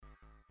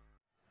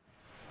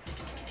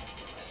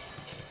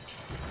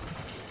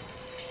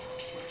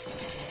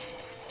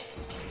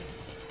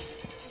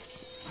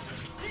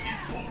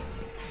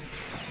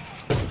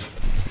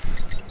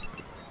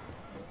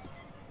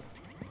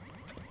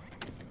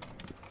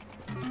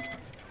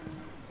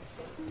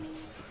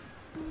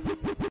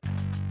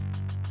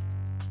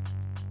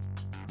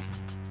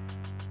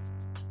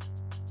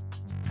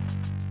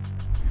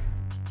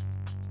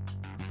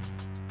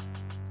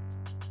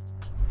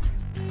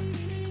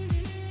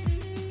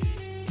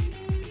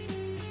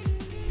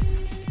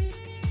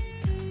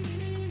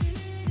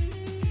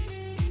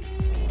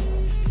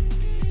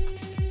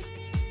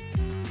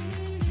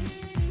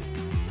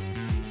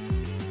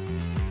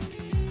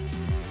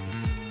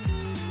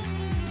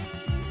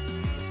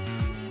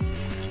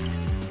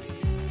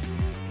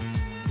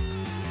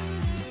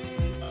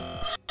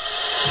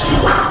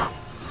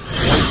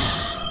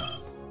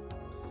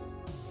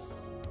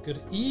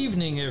Good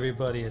evening,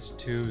 everybody. It's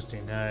Tuesday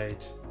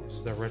night. This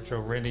is the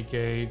Retro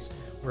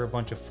Renegades. We're a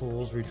bunch of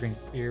fools. We drink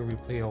beer. We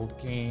play old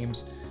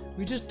games.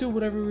 We just do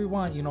whatever we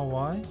want. You know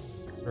why?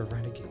 We're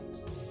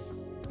renegades.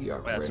 We are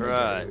That's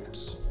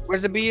renegades. right.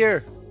 Where's the beer?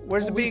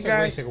 Where's the beer,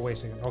 guys? Wait a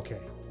second. Okay.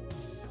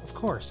 Of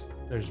course,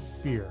 there's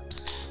beer.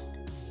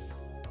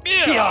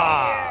 Beer!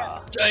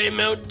 Giant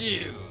Mountain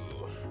Dew.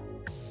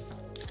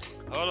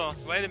 Hold on,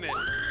 wait a minute.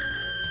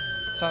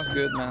 Sounds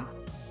good, man.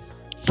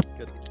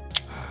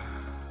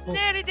 Oh.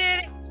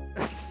 Daddy.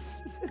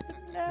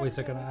 Wait a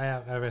second. I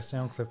have a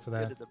sound clip for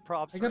that. The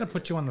props I gotta right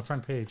put you on the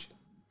front page.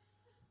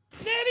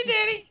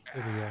 Daddy.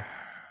 There we go.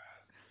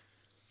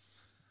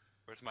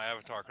 Where's my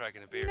avatar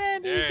cracking a beer?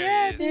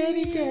 Daddy, There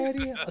he is.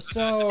 Daddy.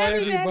 So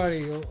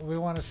everybody, we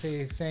want to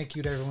say thank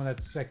you to everyone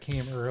that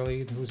came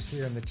early, who's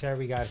here in the chat.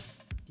 We got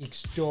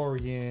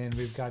Geekstorian,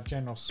 we've got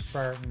General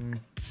Spartan,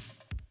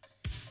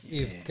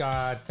 we've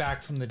got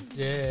Back from the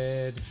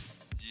Dead,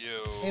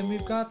 Yo. and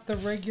we've got the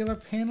regular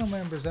panel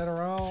members that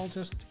are all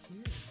just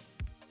here.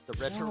 The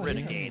Retro Oh,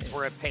 Renegades, yeah.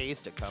 where it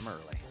pays to come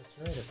early.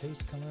 That's right, it pays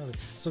to come early.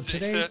 So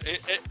today,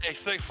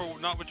 Except for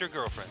not with your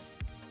girlfriend.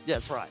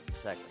 That's right,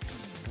 exactly.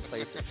 The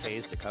place it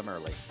pays to come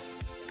early.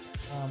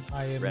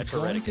 I am Retro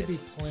going to Renegades.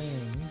 be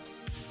playing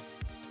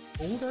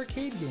old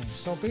arcade games.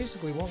 So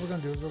basically, what we're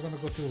going to do is we're going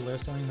to go through a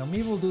list. I mean,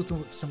 maybe we'll do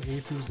some A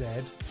through Z,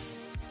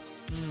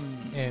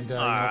 and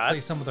play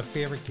some of the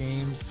favorite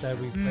games that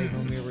we played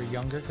when we were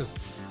younger. Because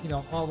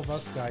all of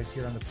us guys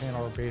here on the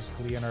panel are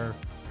basically in our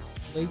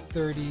late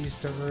 30s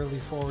to early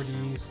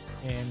 40s,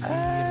 and me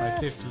in my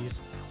 50s,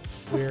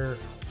 where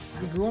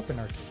we grew up in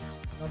arcades.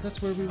 Now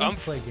that's where we went to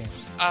play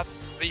games. I'll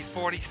be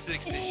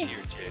 46 this year, Jay.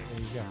 There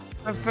you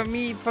go. For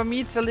me,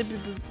 it's a little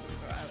bit.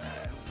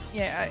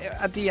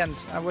 At the end,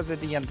 I was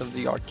at the end of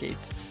the arcade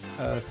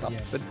stuff, Yeah,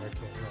 but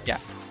arcade, right. yeah,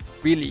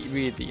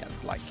 really at the end.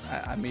 Like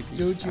I maybe.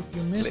 Dude, have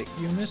you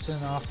missed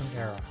an awesome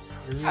era.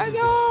 You really I did.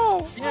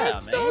 know. Yeah,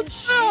 I'm so man.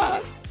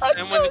 sad. I'm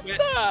And so when-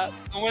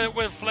 sad.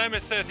 When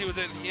Fleming says he was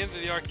at the end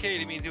of the arcade,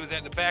 he means he was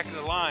at the back of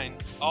the line,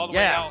 all the way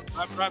Yeah.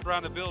 out, right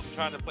around the building,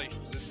 trying to play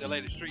the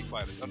latest Street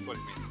Fighter. That's what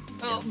he means.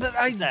 Oh, but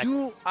I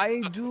Exactly.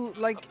 do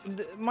like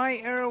my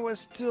era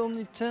was still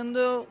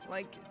Nintendo,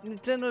 like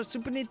Nintendo,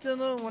 Super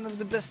Nintendo, one of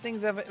the best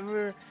things I've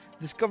ever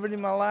discovered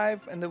in my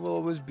life, and it will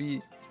always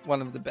be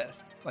one of the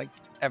best, like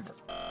ever.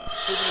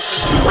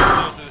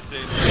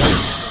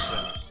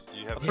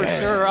 You have For Yeah.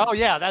 sure. Oh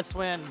yeah, that's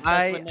when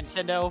I-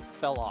 Nintendo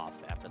fell off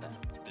after that.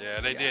 Yeah,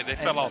 they did. They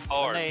And fell off That's when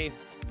hard. they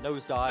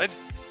nosedived.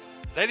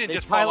 They didn't They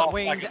just fall pilot off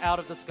winged like out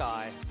of the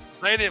sky.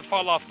 they didn't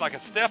fall off like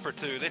a step or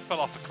two. They fell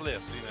off a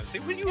cliff. See,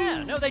 when you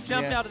Yeah, no, they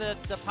jumped Yeah. out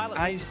of the pilot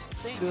I wings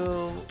thing.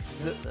 still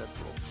Just the-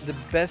 the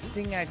best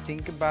thing I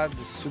think about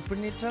the Super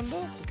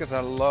Nintendo, because I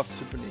love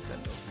Super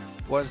Nintendo,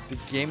 was the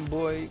Game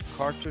Boy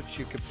cartridge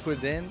you could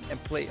put in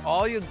and play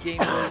all your Game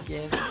Boy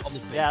games. All the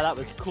Yeah, things. that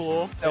was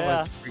cool. That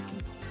yeah, was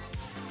freaking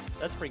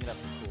that's bringing up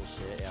some cool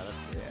shit. Yeah,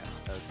 that's good. yeah.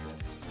 That was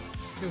good.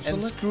 Okay, so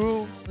And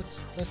screw.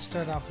 let's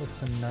start off with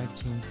some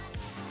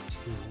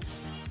 1942.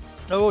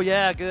 Oh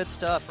yeah, good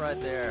stuff right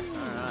there.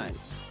 All right.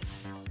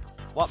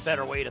 What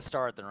better way to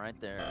start than right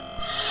there?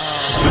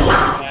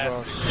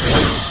 Oh,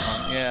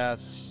 gosh.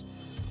 Yes.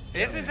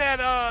 Isn't that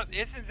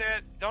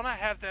don't I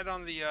have that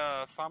on the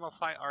Final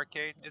Fight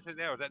arcade? Isn't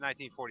there? Or is that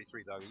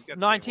 1943, dog? You got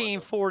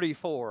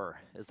 1944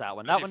 is that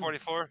one. That one.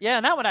 1944? Yeah,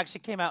 and that one actually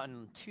came out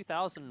in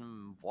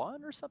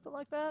 2001 or something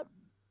like that.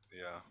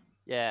 Yeah.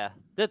 Yeah,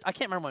 I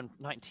can't remember when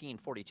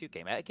 1942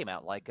 came out. It came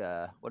out like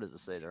what does it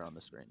say there on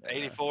the screen?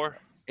 84.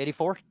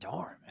 84.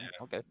 Darn. Man.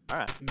 Okay. All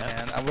right.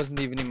 Man, I wasn't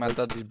even in my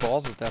daddy's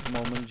balls at that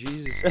moment.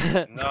 Jesus.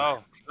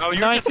 No. No,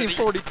 you're just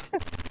 1940.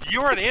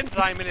 you were an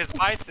enzyme in his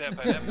bicep at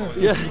that point.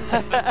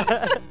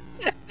 Yeah.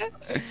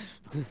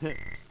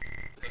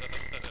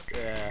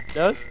 Yeah.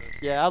 Those.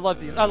 Yeah, I love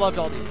these. I loved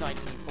all these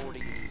 1940.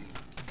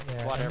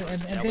 Yeah, Whatever.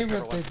 and yeah, they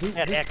were whichever ones. they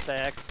Had they-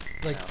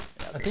 XX. like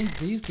Yeah, I think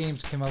these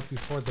games came out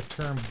before the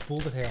term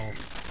bullet hell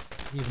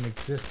even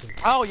existed.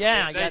 Oh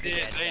yeah, They yeah, did, they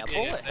yeah. did,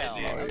 Bullet they hell.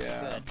 did. That was Oh, yeah.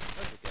 good. That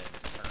was a good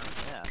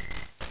term.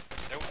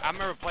 Yeah. I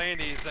remember playing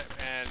these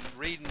and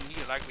reading,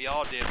 like we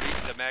all did,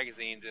 reading the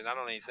magazines, and I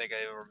don't even think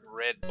I ever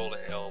read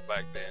Bullet Hell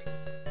back then.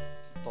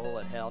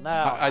 Bullet hell. No,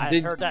 I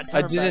did. heard that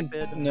I term didn't.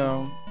 back then.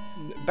 No.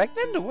 Back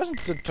then there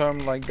wasn't a term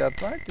like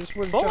that, right? This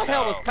was Bullet just.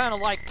 hell was Oh. kind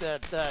of like the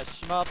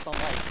shmups on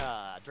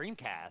like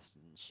Dreamcast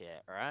and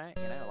shit, right?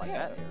 You know, like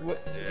Yeah. that. era.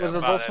 Yeah, Was it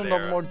about also that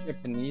not era. more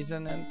Japanese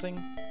than anything?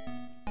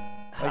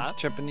 Like Huh?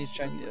 Japanese,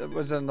 Chinese?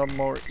 Was it not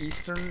more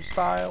Eastern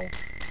style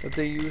that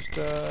they used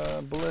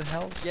bullet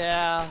hells?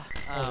 Yeah.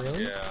 Oh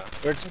really? Yeah.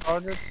 Where it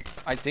started?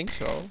 I think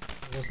so.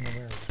 I wasn't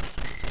aware of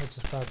it. I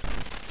just thought,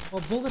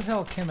 well, bullet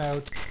hell came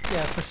out.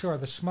 Yeah, for sure.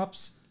 The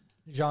shmups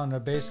genre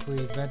basically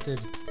invented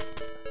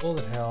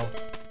bullet hell,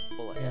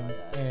 Bullet hell.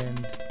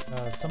 and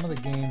some of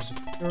the games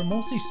they were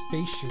mostly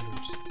space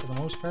shooters for the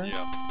most part.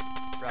 Yeah.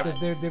 Because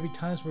there'd be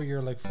times where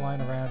you're like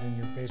flying around and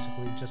you're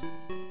basically just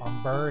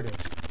bombarded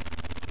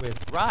with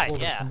Right,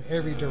 bullets yeah. from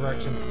every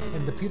direction,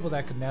 and the people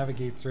that could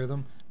navigate through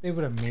them, they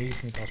would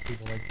amaze me. Those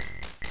people, like,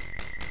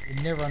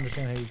 I never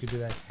understand how you could do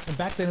that. And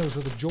back then it was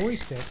with a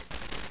joystick,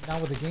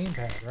 not with a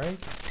gamepad, right?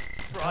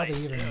 How they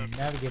even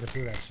navigated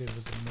through that shit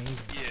was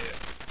amazing.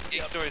 Yeah.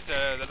 Each story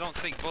says, I don't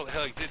think bullet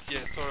hell exists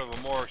yet. Sort of a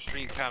more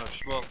extreme kind of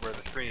shmup where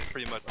the screen is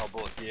pretty much all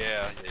bullets.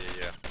 Yeah,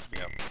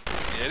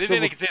 it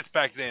didn't exist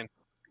back then.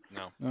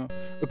 No.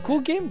 A cool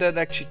game that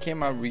actually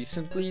came out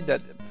recently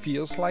that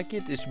feels like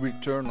it is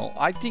Returnal.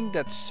 I think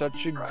that's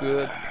such a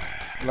good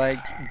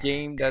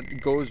game that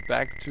goes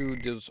back to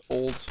those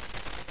old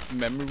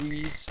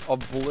memories of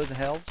bullet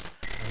hells.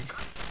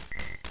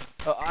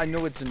 I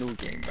know it's a new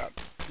game, but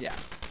yeah.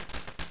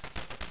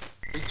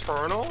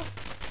 Returnal?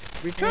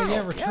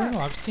 Yeah, Returnal.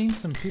 I've seen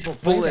some people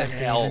play that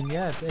game. And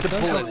yeah, it's a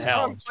bullet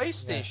hell. On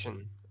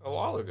PlayStation a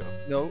while ago.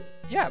 No,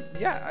 yeah,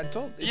 I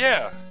told.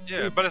 Yeah,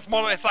 but it's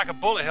more. It's like a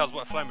bullet hell is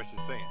what Flemish is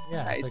saying.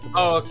 Yeah. It's like a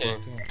okay.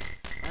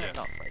 I have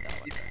not played that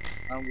one.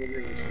 With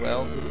it as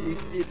well.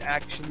 It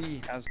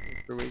actually has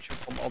inspiration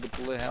from all the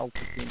bullet hells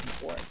that came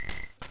before it.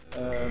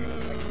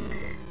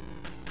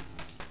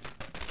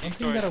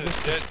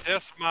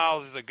 Death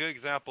Smiles is a good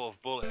example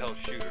of bullet hell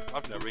shooter.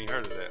 I've never even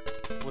heard of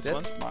that. Which Death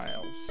one?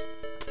 Smiles.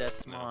 Death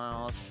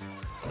Smiles.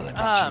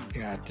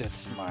 God, Death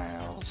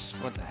Smiles.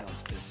 What the hell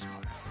is Death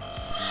Smiles?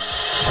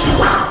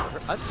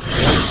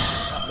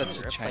 That's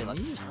a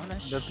Chinese.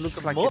 That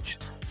looks like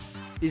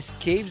Is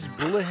Cave's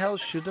bullet hell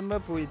shoot 'em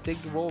up where you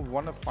take the role of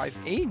one of 5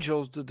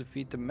 angels to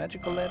defeat the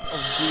magical land of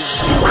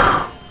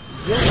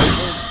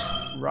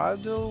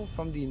Rado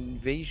from the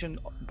invasion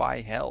by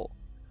hell.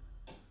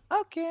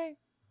 Okay.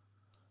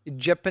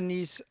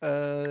 Japanese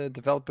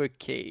developer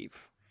Cave.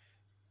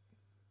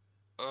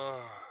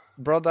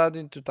 Brought out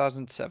in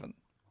 2007.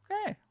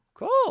 Okay,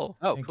 cool.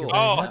 Oh, Thank cool. you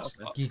very much,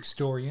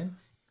 Geekstorian.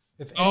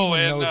 If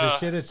anyone knows this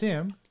shit, it's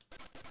him.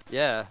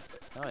 Yeah.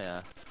 Oh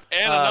yeah.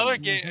 And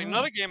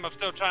another game I'm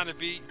still trying to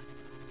beat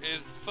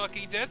is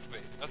fucking Dead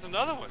Space. That's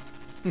another one.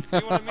 You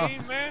know what I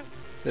mean, man?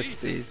 Dead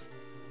Space.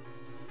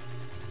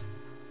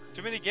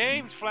 Too many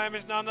games,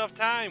 Flamish, not enough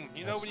time.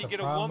 You know, That's when you the get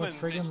a problem woman,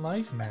 with friggin'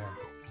 life, man.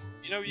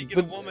 you know, you get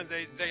a woman,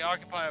 they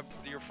occupy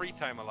your free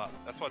time a lot.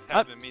 That's what's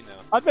happening to me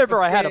now. I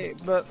remember I had a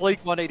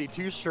Blink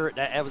 182 shirt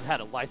that had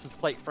a license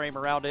plate frame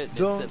around it. And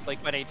it said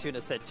Blink 182 and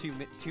it said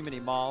too many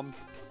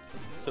moms,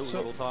 so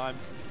little time.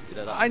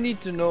 I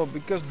need to know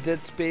because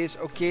Dead Space.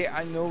 Okay,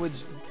 I know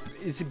is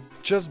it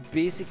just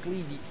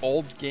basically the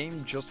old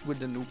game just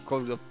with a new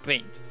coat of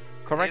paint?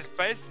 Correct.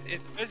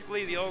 It's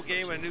basically the old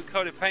game with a new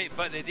coat of paint,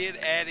 but they did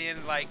add in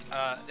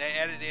they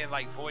added in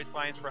voice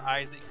lines for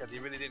Isaac because they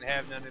really didn't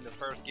have none in the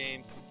first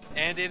game,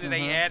 and then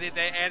they added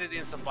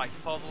in some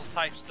puzzles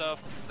type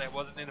stuff that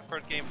wasn't in the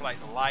first game for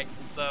the lights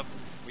and stuff,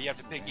 where you have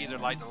to pick either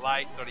the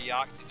lights or the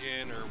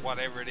oxygen or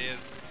whatever it is.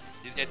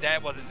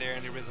 That wasn't there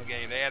in the original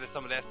game. They added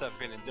some of that stuff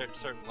in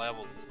certain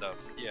levels and stuff.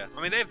 Yeah,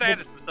 I mean they've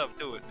added some stuff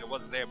to it that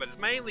wasn't there, but it's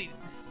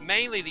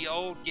mainly the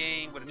old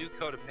game with a new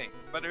coat of paint.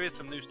 But there is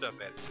some new stuff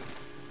added to it.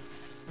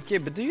 Okay,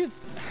 but do you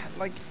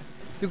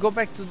to go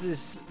back to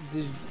this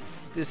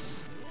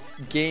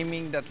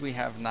gaming that we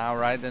have now,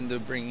 right? And they're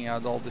bringing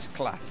out all this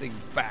classic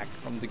back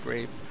from the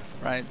grave,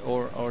 right?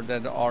 Or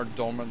that are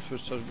dormant for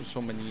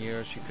so many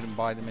years you couldn't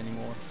buy them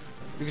anymore.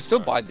 You can still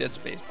buy Dead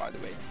Space, by the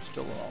way.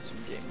 Still an awesome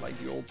game, like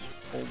the old.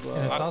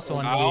 And it's also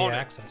on EA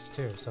Access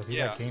too, so if you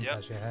got Game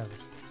Pass, you have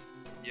it.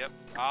 Yep,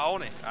 I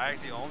own it. I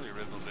actually own the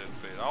original Dead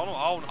Space. I own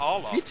all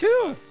of them. Me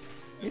too.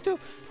 Me too.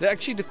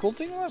 Actually, the cool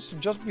thing was,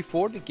 just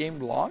before the game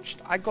launched,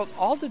 I got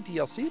all the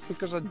DLCs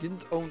because I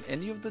didn't own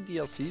any of the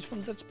DLCs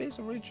from Dead Space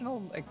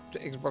original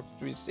Xbox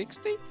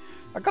 360.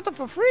 I got them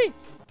for free.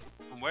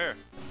 From where?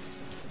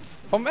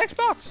 From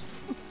Xbox.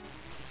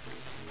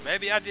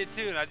 Maybe I did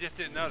too, and I just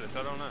didn't notice.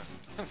 I don't know.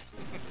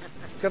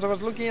 Because I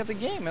was looking at the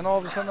game, and all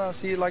of a sudden I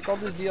see all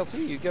this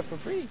DLC you get for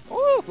free.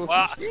 Oh,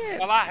 shit.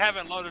 Well, I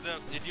haven't loaded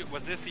up.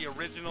 Was this the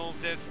original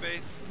Dead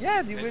Space?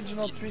 Yeah, the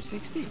original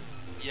 360.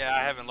 Yeah,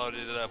 I haven't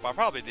loaded it up. I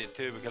probably did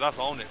too because I've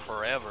owned it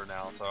forever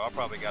now, so I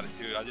probably got it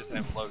too. I just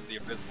haven't loaded the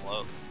original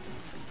up.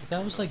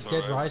 That was like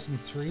Dead Rising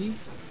 3.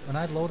 When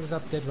I loaded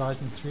up Dead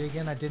Rising 3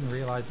 again, I didn't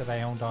realize that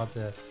I owned all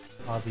the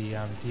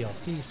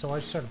DLC, so I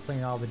started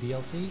playing all the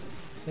DLC.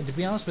 And to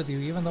be honest with you,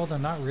 even though they're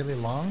not really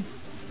long,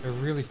 they're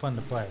really fun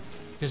to play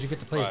because you get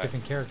to play as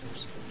different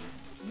characters.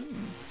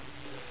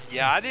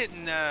 Yeah, I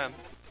didn't.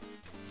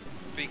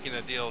 Speaking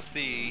of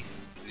DLC,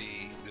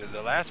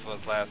 the Last of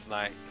Us last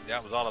night,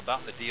 that was all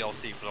about the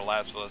DLC for the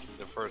Last of Us,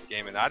 the first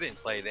game, and I didn't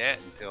play that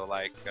until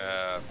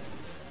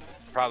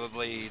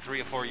probably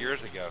 3 or 4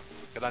 years ago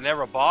because I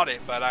never bought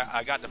it, but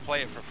I got to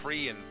play it for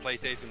free in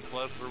PlayStation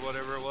Plus or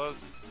whatever it was.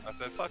 I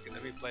said, fuck it,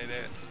 let me play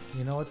that.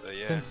 You know what? So,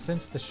 yeah.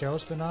 Since the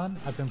show's been on,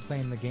 I've been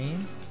playing the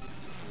game,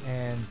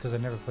 and because I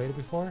never played it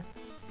before,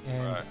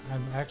 and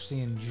I'm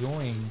actually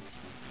enjoying.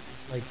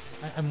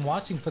 I'm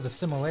watching for the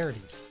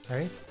similarities,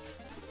 right?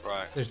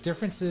 Right. There's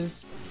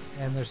differences,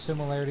 and there's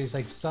similarities.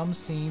 Like some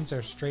scenes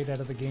are straight out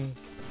of the game.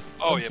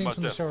 Some scenes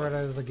from the show right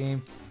out of the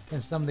game,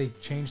 and some they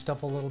changed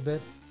up a little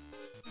bit.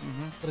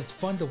 But it's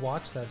fun to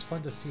watch that. It's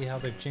fun to see how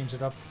they've changed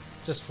it up,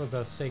 just for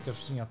the sake of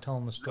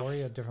telling the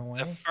story a different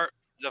way.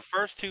 The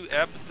first 2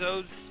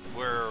 episodes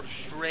were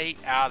straight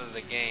out of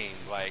the game,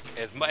 like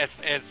as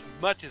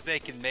much as they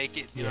can make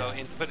it, you know,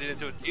 and put it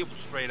into it was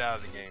straight out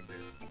of the game, dude.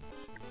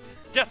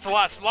 Just a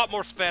lot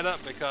more sped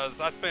up because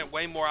I spent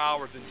way more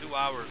hours than 2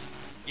 hours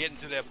getting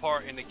to that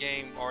part in the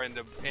game or in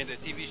the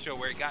TV show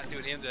where it got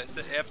to the end of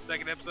the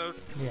second episode.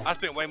 Yeah. I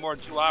spent way more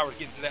than 2 hours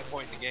getting to that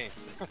point in the game.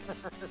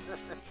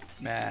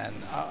 Man,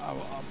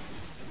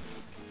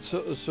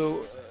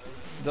 so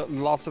the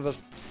Last of Us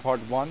Part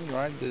 1,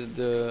 right?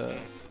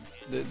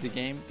 The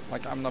game,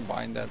 like I'm not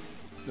buying that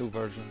new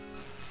version.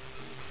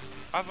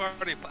 I've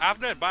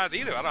not bought it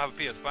either. I don't have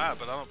a PS5,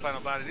 but I don't plan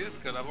on buying it either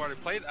because I've already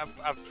played.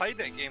 I've played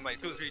that game like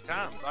 2 or 3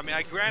 times. I mean,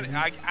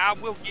 I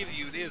will give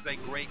you, it is a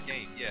great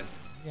game, yes.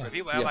 Yeah. But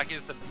people act like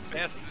it's the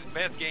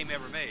best game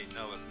ever made.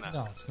 No, it's not.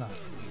 No, it's not.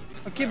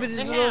 Okay, but is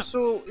it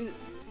also?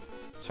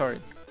 Sorry.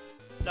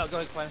 No, go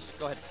ahead, Clarence.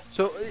 Go ahead.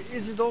 So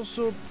is it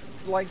also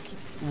like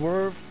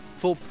worth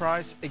full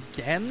price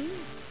again?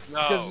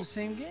 No. Because it's the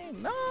same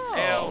game? No.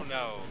 Hell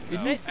no.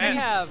 They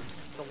have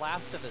The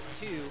Last of Us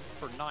 2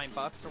 for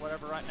 $9 or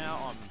whatever right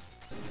now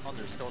on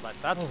their store.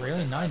 That's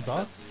really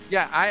 $9?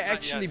 Yeah, I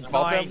actually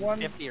bought that one.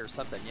 $9.50 or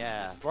something.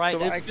 Yeah. Right.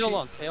 So it's still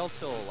on sale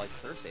till like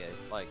Thursday.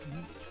 Like.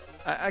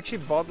 I actually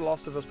bought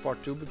Last of Us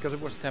Part 2 because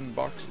it was $10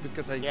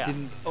 because I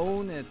didn't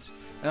own it.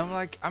 And I'm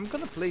like, I'm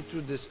gonna play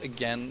through this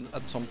again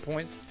at some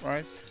point,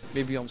 right?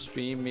 Maybe on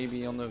stream,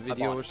 maybe on a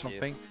video or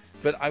something.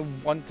 But I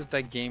wanted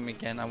that game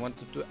again. I want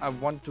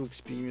to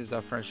experience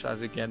that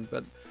franchise again.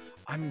 But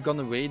I'm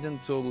gonna wait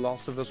until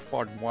Last of Us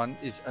Part 1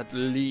 is at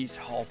least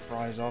half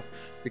price off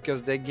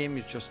because that game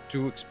is just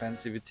too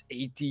expensive. It's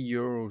 80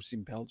 euros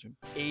in Belgium.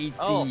 80.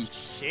 Oh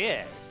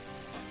shit.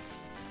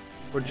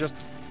 For just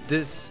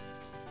this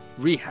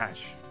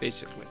rehash,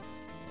 basically.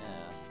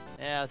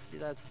 Yeah. See,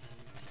 that's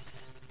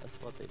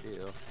what they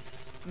do.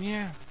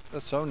 Yeah,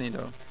 that's Sony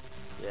though.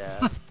 Yeah,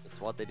 that's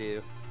what they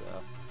do. So,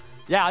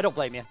 yeah, I don't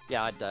blame you.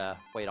 Yeah, I'd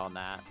wait on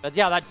that. But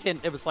yeah,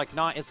 it was like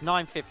it's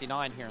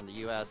 $9.59 here in the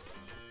U.S.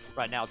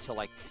 right now till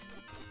like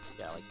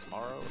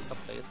tomorrow, a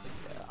couple days.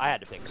 Yeah, I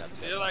had to pick it up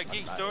too. Yeah, like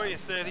Geek Story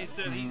said, he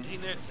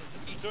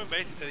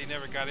basically said he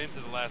never got into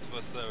The Last of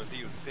Us, so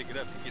he would pick it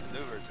up to get the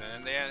new version.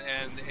 And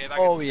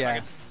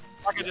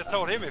like I just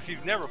told him, if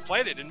you've never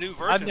played it, the new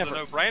version's a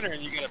no-brainer,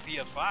 and you get a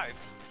PS5.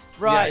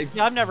 Right.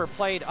 Yeah, I've never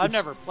played,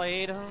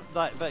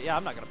 but yeah,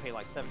 I'm not gonna pay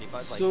like $70.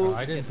 Like, so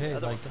I didn't pay.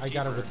 Like I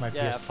got it with my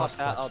PS Plus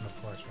collection,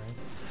 of course, right?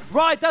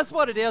 Right, that's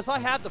what it is. I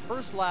had the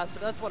first Last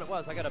of Us. That's what it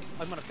was. I'm gonna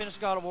finish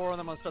God of War, and then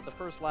I'm gonna start the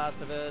first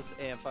Last of Us,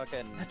 and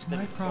fucking. That's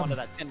my problem. Go on to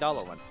that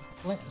 $10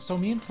 one. So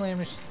me and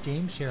Flamish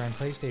game share on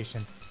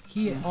PlayStation.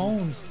 He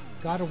owns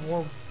God of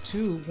War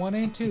 1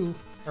 and 2,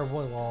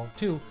 or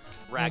 2.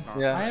 Ragnarok.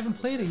 Yeah. I haven't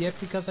played it yet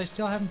because I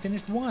still haven't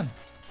finished 1.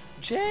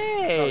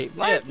 Jay,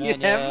 what? You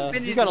haven't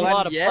finished you got a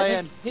lot of yet?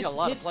 playing. You got a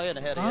lot of playing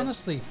ahead of you.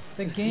 Honestly,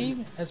 the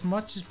game, as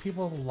much as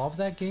people love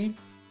that game,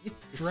 it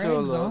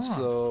drags on.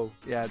 Slow.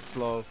 Yeah, it's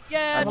slow.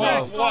 Yeah, it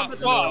drags on, but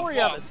the story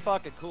of it's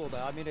fucking cool,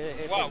 though. I mean,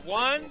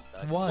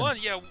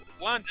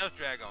 One does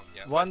drag on.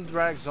 Yeah. One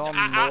drags on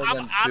more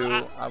than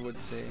 2, I would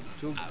say.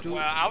 Two. Well,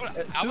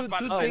 I was about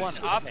to say the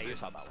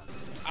opposite.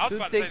 I was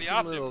about to say the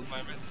opposite.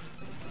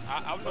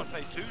 I was going to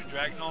say 2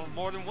 dragging on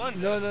more than 1.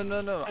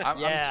 No.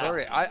 I'm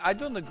sorry. I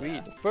don't agree.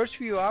 The first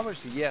few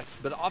hours, yes.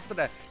 But after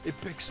that, it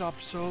picks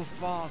up so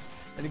fast.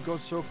 And it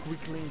goes so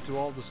quickly into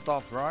all the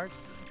stuff, right?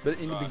 But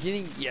in the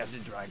beginning, yes,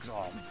 it drags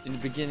on. In the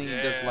beginning,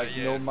 there's like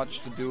no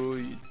much to do.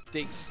 It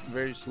takes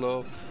very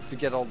slow to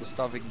get all the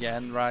stuff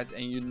again, right?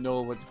 And you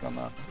know what's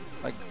gonna,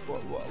 like,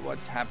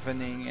 what's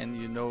happening. And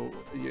you know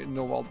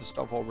all the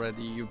stuff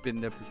already. You've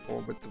been there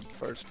before with the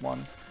first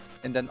one.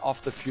 And then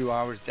after a few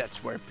hours,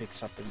 that's where it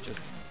picks up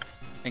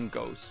and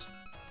goes.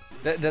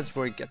 That's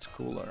where it gets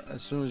cooler.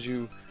 As soon as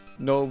you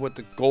know what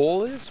the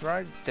goal is,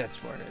 right? That's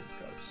where it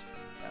goes.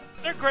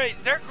 Yeah.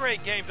 They're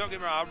great games. Don't get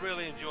me wrong. I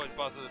really enjoyed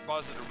both of the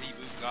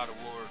reboot God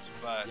of Wars,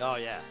 but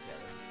I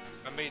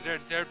mean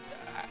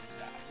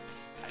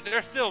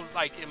they're still,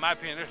 like, in my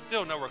opinion, they're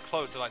still nowhere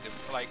close to like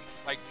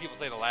people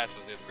say The Last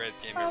was the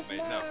greatest game ever made.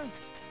 No.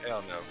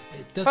 Hell no.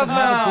 It doesn't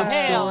have a good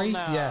story.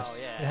 Yes,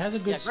 it has a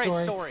good story.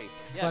 Great story.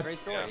 Yeah, great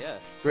story. Yeah.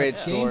 Great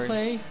story.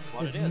 Gameplay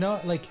is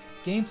not like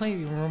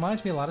gameplay.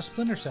 Reminds me a lot of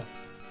Splinter Cell.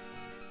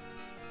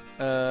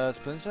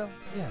 Splinter Cell?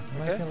 Yeah,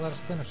 reminds me a lot of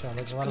Splinter Cell.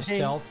 Like a lot of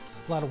stealth,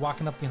 a lot of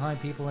walking up behind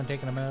people and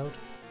taking them out.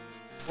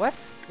 What?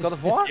 God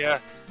of War? Yeah.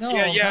 No,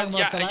 I'm talking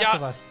about The Last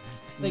of Us.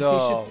 Like,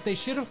 no. They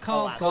should have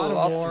called God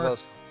of War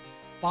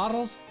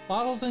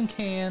bottles and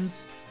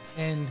cans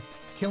and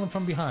killing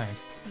from behind.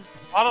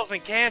 Bottles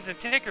and cans and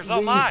tickers,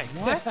 oh my!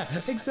 What?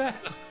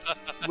 Exactly.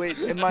 Wait,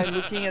 am I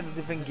looking at a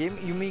different game?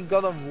 You mean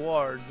God of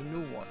War, the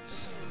new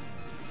ones?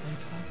 I'm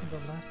talking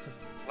about Last of Us.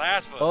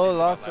 Last of Us. Oh,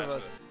 Last of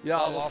Us. Yeah,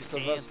 Last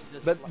of Us.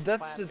 But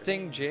that's the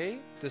thing, Jay.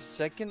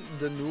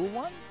 The new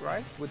one,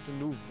 right? With the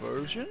new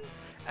version,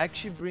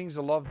 actually brings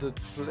a lot of the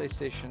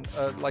PlayStation,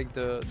 like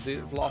the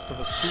Last of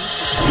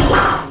Us 2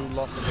 to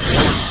Last of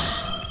Us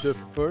 1. The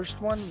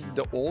first one,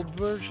 the old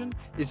version,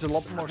 is a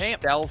lot more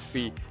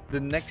stealthy.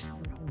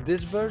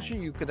 This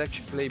version, you could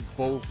actually play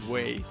both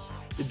ways.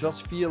 it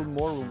does feel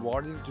more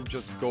rewarding to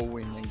just go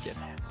in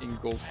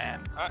and go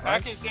ham. I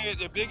can say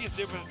the biggest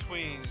difference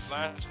between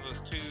Last of Us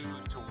 2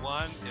 to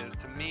 1 is,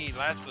 to me,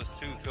 Last of Us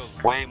 2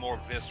 feels way more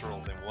visceral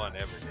than 1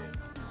 ever did.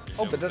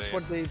 Oh, but that's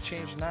what they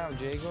changed now,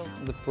 Jago.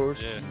 The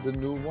first, the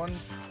new one,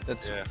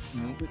 that's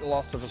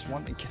Last of Us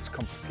 1, it gets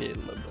complicated a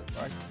little bit,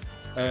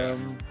 right?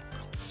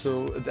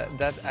 So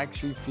that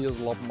actually feels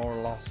a lot more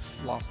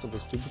Last of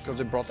Us 2 because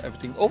they brought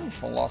everything over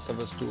from Last of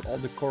Us 2, all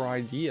the core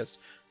ideas,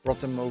 brought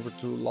them over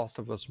to Last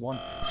of Us 1.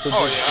 So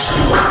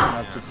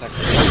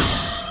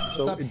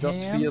so it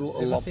does feel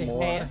a lot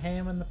more.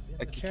 Ham in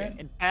the chat?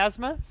 And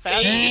Phasma?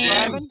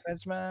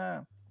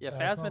 Phasma. Yeah,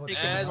 Phasma thinking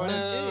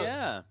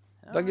yeah.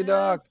 Doggy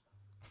Dog.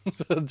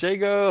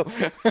 Jago.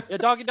 Yeah,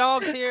 Doggy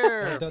Dog's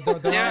here. They're over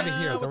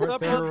here.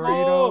 They're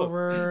right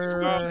over.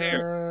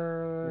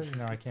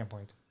 No, I can't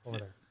point. Over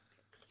there.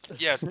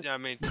 Yes, I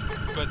mean,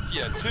 but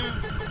yeah,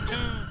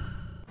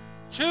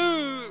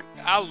 two.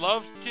 I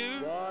loved 2.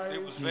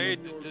 It was very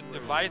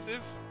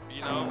divisive.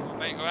 You know,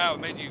 how it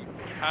made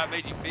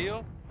you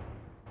feel.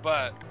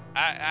 But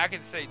I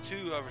can say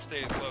 2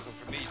 overstayed its welcome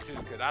for me too,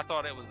 because I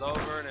thought it was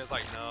over, and it's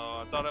like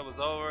no. I thought it was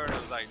over, and it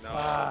was like no. I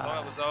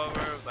thought it was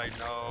over, it was like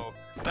no.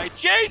 It's like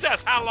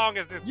Jesus, how long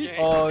is this game?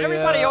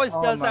 Everybody always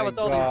does that with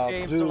all these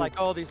games. They're like,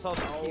 oh, they're so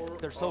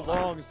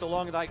long. And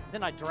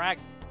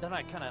then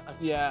I kind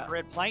of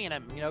dread playing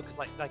them, you know, because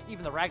like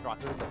even the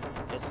Ragnarok, it was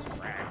like this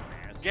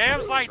is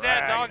games like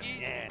that,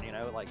 doggy. Man, you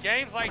know, like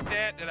games like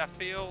that I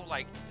feel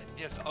like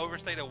just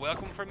overstayed a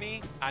welcome for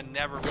me. I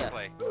never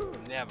replay,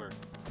 never.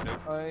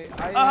 Nope. I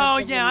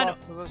know.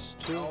 Last of Us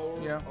 2.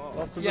 Yeah,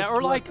 Last of Us 2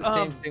 or like the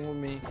same thing with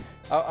me.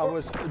 I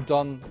was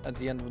done at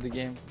the end of the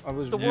game. I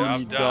was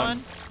really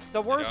done.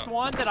 The worst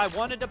one that I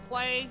wanted to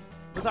play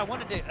was I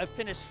wanted to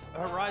finish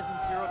Horizon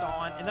Zero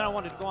Dawn, and then I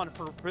wanted to go on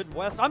for Forbidden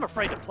West. I'm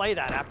afraid to play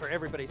that after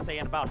everybody's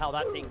saying about how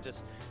that thing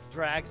just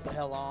drags the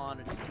hell on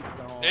and just keeps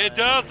going. It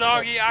does,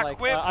 doggy. I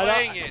quit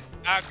playing it.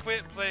 I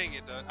quit playing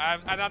it, though.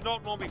 And I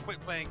don't normally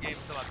quit playing games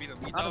until I beat them.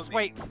 I'll just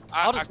wait.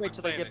 I'll just wait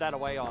till they give that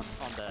away on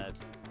the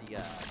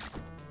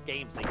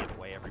games they give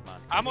away every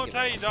month. I'm gonna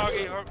tell you,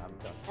 doggy.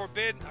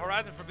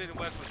 Horizon Forbidden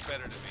West was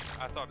better to me.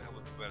 I thought that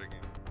was a better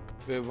game.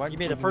 You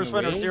mean the first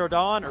one or Zero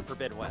Dawn or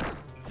Forbidden West?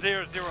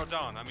 Zero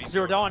Dawn. I mean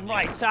Zero Dawn,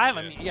 right? So I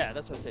haven't. Yeah,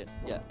 that's what I said.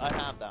 Yeah, I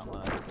have that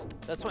one.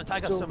 That's what I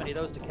got so many of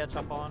those to catch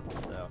up on.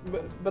 So.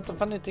 But the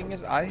funny thing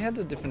is, I had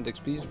a different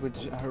experience with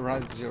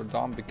Horizon Zero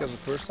Dawn because the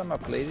first time I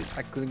played it,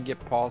 I couldn't get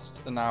past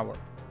an hour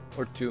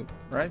or 2.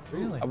 Right?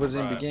 Really? I was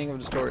in the beginning of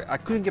the story. I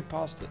couldn't get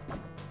past it.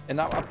 And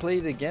now I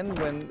played again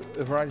when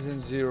Horizon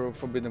Zero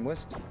Forbidden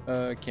West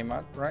came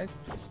out, right?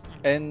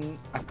 And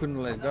I couldn't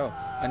let it go.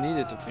 I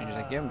needed to finish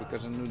that game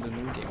because I knew the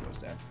new game was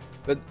there.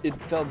 But it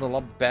felt a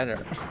lot better.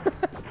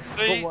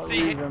 For one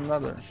reason or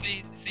another.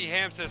 See,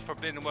 Ham says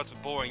Forbidden West was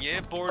boring. Yeah,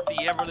 it bored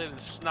the ever-living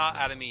snot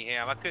out of me,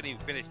 Ham. I couldn't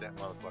even finish that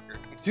motherfucker.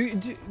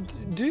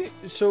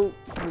 So,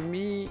 for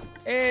me...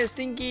 Hey,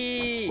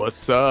 Stinky!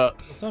 What's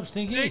up? What's up,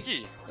 Stinky?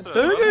 Stinky!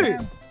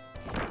 Stinky!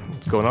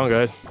 What's going on,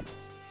 guys?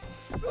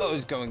 Oh,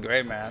 it's going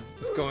great, man.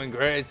 It's going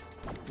great.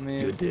 I mean,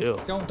 good deal.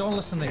 Don't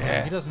listen to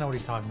him. He doesn't know what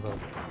he's talking about.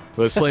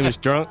 Was Flame is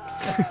drunk?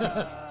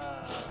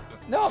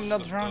 No, I'm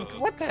not drunk.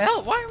 What the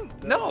hell? Why?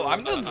 No,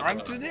 I'm not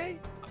drunk today.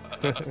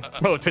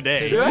 Oh,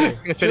 today.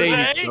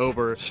 Today he's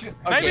sober. Okay,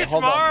 maybe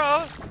hold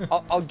tomorrow.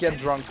 On. I'll get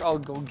drunk. I'll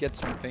go get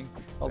something.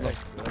 Hold on.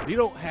 You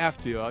don't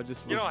have to. I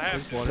just. You don't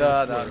have to. No,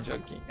 I'm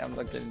joking. I'm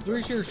not getting drunk.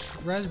 Where's your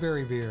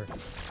raspberry beer?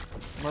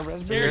 My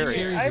raspberry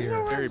beer. I have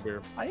no cherry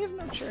beer. I have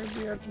no cherry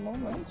beer at the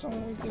moment, so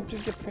we need to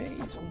get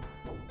paid. So,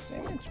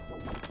 damn it.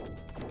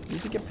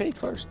 Need to get paid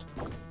first.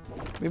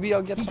 Maybe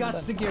I'll get some. He got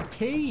to get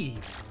paid.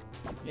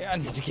 Yeah, I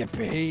need to get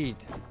paid.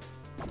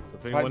 So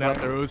if anyone out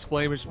there owes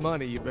Flamish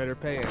money, you better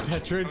pay him.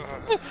 That's right.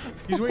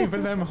 He's waiting for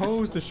them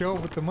hoes to show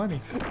up with the money.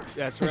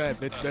 That's right.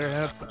 Bitch better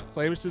have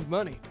Flamish's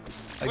money.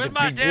 Like where's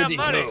my damn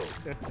money?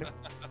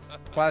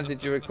 Clowns,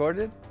 did you record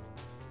it?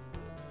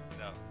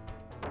 No.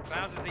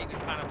 Clowns is eating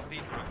pineapple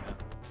pizza right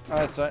now.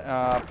 Oh,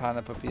 sorry.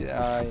 Pineapple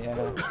pizza.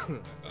 Yeah.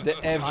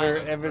 The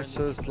ever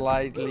so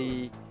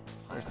slightly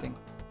first thing.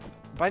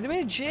 By the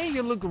way, Jay,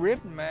 you look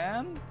ripped,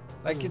 man.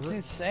 Like it's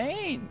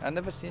insane. I've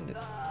never seen this.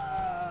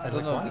 I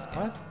don't know this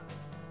game.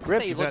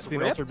 Rip. You not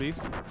seen Ultra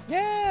Beast?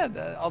 Yeah,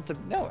 the Ultra.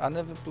 No, I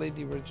never played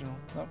the original.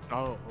 No.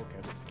 Oh,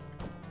 okay.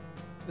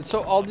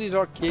 So all these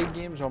arcade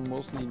games are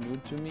mostly new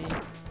to me.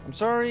 I'm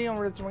sorry on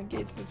Red One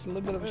Gates. It's a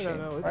little bit of a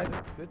shame, right?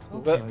 It's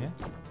cool.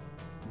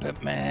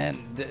 But man,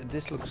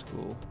 this looks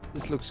cool.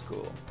 This looks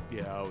cool.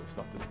 Yeah, I always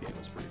thought this game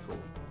was pretty cool.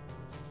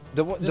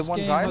 The this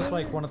ones game I was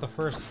like one of the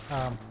first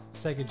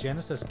Sega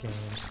Genesis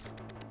games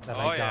that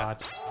I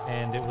got,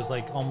 and it was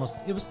like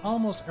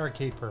almost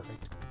arcade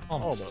perfect.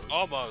 Almost.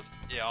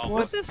 Yeah,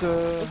 almost.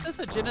 Was this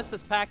a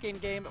Genesis packing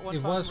game at one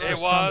time? It was. It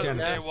for was. some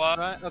Genesis. It was.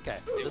 Right? Okay.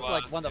 This is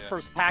like one of the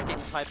first packing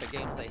type of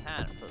games they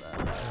had for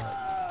that.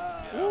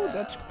 Oh,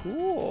 that's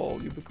cool.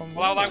 You become.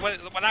 Well, like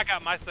when I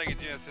got my Sega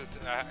Genesis,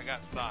 I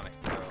got Sonic.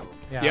 So.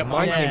 Yeah,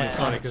 mine came yeah, with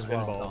Sonic as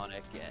well.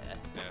 Sonic, yeah.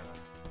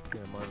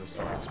 Yeah, mine was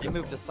Sonic. They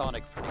moved to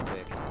Sonic pretty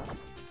quick.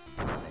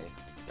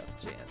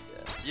 chance.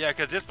 Yeah,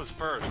 because this was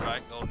first,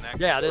 right? Golden Axe.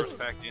 Yeah, was this- first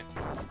back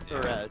in.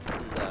 Or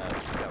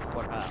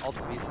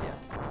Ultra Beast, yeah.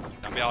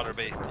 I mean, Alder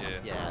Beast, yeah.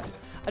 Yeah.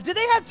 Did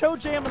they have Toe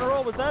Jam in a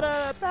roll? Was that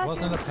a pack? It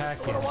wasn't a pack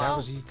for in. a That while?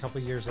 was a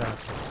couple years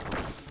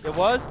after. It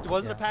was?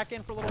 Wasn't Yeah. a pack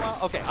in for a little while?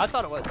 Okay, I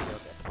thought it was.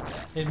 Okay.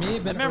 It may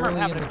have I been remember early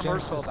having in a the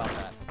commercial Genesis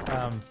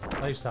about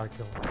that. life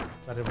cycle,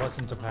 but it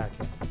wasn't a pack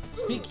in.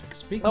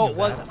 Speaking Oh, of it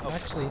wasn't? that, Okay.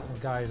 actually,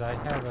 guys, I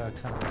have a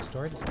kind of a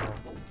story to tell.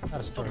 Not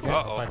a story,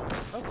 Uh-oh. but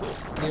Oh, cool.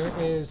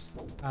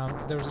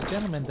 there was a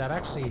gentleman that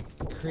actually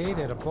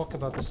created a book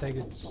about the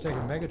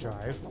Sega Mega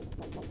Drive,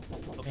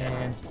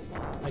 and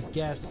I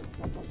guess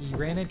he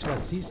ran into a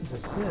cease and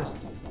desist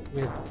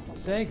with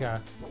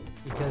Sega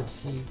because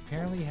he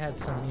apparently had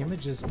some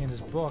images in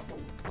his book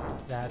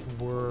that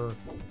were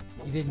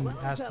he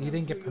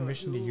didn't get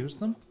permission to use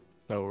them.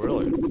 Oh,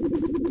 really?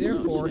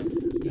 Therefore,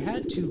 he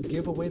had to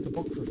give away the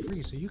book for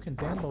free, so you can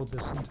download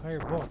this entire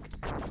book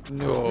for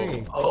No.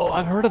 free. Oh,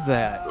 I've heard of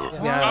that.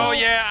 Yeah. Oh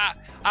yeah,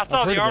 I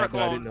saw I've heard the of that, article.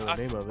 but I didn't know the I-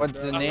 name of it. What's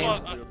the name? I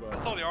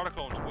saw the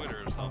article on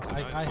Twitter or something.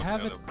 I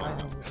have it.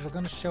 We're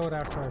gonna show it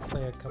after I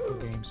play a couple of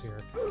games here.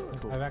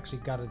 Cool. I've actually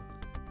got it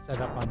set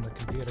up on the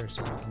computer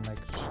so we can like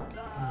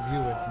view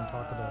it and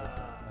talk about it.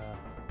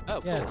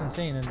 Oh, Yeah, cool. it's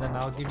insane, and then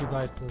I'll give you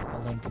guys the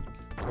link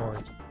for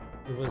it.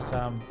 It was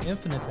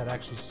Infinite that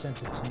actually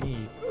sent it to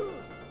me,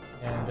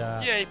 and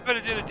Yeah, he put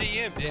it in a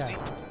DM, didn't yeah, he?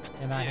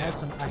 and I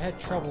had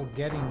trouble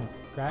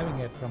grabbing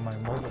it from my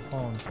mobile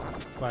phone,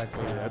 but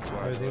that's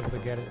I was able to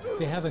get it.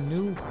 They have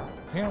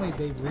apparently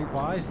they've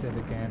revised it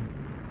again.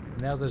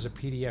 Now there's a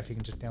PDF you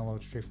can just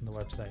download straight from the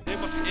website.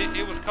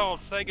 It was called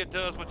Sega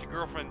Does What Your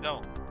Girlfriend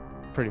Don't.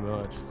 Pretty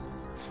much.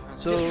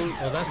 So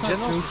Well, that's not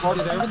General true. She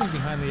Spartan- did everything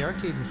behind the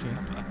arcade machine.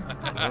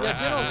 Yeah,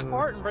 General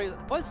Spartan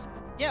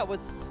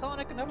was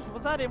Sonic and Knuckles,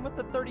 was that in with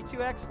the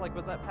 32X? Like,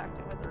 was that packed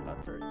in with or not?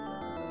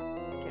 I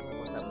can't remember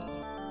what that was.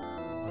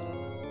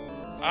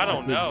 I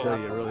don't know. Tell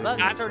you, really. Was that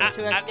I- a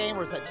 32X game or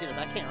was that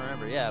Genesis? I can't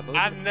remember. Yeah, but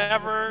was I it-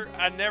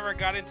 never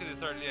got into the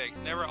 38.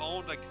 Never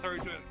owned like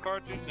 32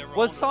 cartridge. Never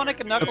Was owned a Sonic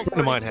and 32X. Knuckles friend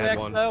of mine had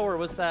 32X one. though, or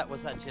was that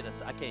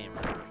Genesis? I can't even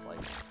remember. Like,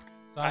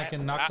 Sonic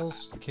and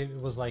Knuckles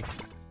was like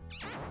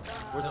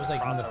was it was a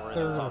like in the crossover that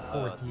third was or on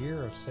fourth both.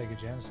 year of Sega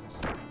Genesis.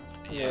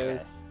 yeah.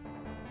 And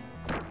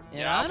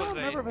Yeah, I I don't was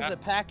remember if it was a- a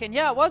pack-in.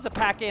 Yeah, it was a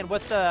pack-in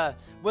with the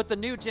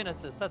new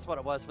Genesis. That's what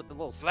it was with the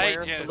little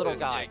square, the little Genesis,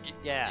 guy.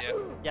 yeah, Yeah,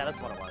 yeah. yeah,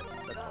 that's what it was.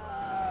 That's what it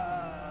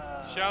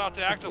was. Shout out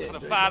to Axel Okay, for the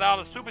there you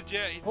 $5 super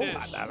chat. He Oh,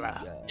 says,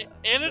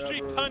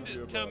 industry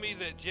pundits tell me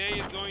that Jay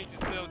is going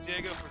to sell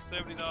Jago for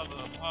 $70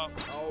 a pop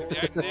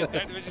if the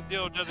Activision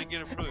deal doesn't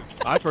get approved.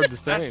 I've heard the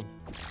same.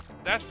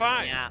 That's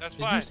fine. Yeah. That's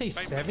Did fine. you say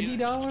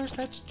 $70?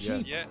 That's Yeah.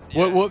 cheap. Yeah.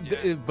 What?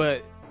 yeah.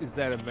 But is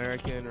that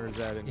American or is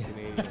that in Yeah.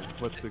 Canadian?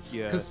 What's the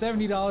Because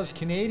 $70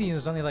 Canadian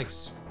is only like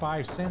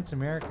 5 cents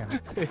American.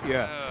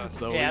 yeah.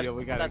 So Yeah,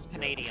 we got that's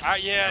Canadian.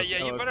 Yeah, Okay,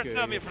 you that's better good,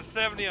 sell me yeah. for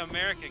 70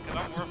 American because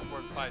I'm worth more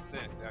than 5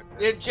 cents.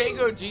 Yeah,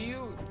 Jago,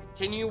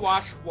 can you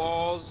wash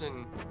walls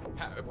and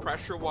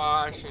pressure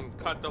wash and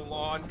cut the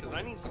lawn? Cause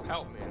I need some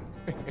help, man.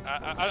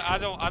 I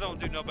don't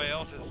do nobody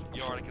else's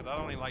yard because I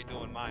don't even like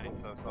doing mine.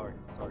 So sorry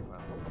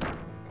about that.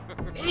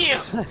 Damn,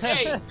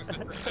 Jay,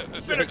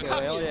 you better Jago,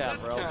 cut hell me a yeah,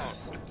 bro. discount.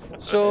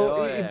 So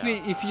Oh,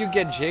 if you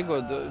get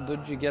Jago,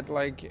 don't you get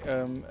like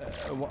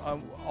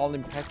all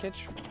in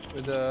package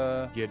with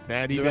Get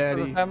Natty the rest of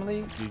Daddy. the family?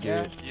 You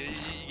Yeah. get You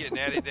get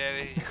Natty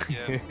Daddy.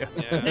 Yeah.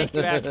 Thank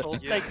you, Axel.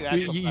 Yeah. Thank you, you,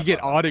 Axel. you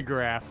get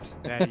autographed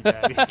Natty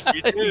Daddies.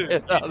 You do.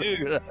 You I'll do.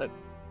 do that.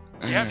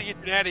 You have to get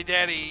your Natty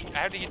Daddy. I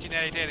have to get your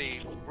Natty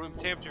Daddy room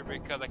temperature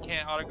because I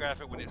can't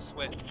autograph it when it's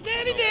sweating.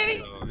 Natty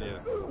Daddy. So,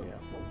 yeah.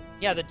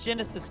 Yeah, the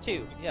Genesis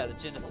 2. Yeah, the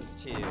Genesis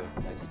 2.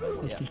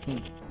 Yeah.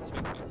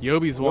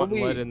 Yobi's wanting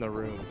Yobi. let in the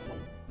room.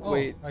 Oh,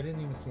 Wait. I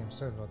didn't even see him.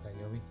 Sorry about that,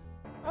 Yobi.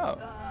 Oh.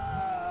 Okay.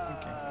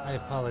 I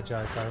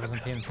apologize. I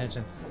wasn't paying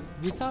attention.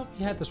 We thought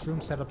we had this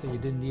room set up that you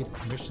didn't need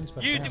permissions,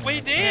 but We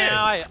apparently did.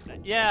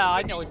 Yeah,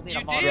 I always need a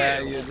You model. did. Yeah,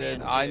 you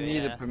did. I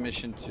needed Yeah.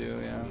 permission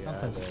too.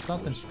 Yeah.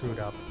 Something screwed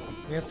up.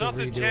 We have to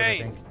Something redo it, I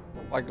think. changed.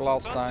 Like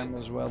last time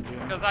as well, Jim.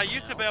 Because I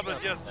used to be able to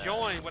just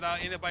join without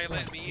anybody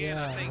letting me in.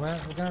 I Yeah, think, we're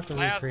gonna have to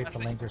last- recreate I the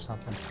think- link or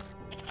something.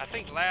 I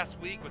think last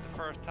week was the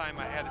first time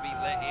I had to be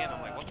let in.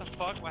 I'm like, what the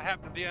fuck? What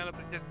happened to being able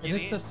to just And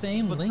get it's the in?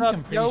 same What's link, up,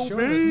 I'm pretty Yobi?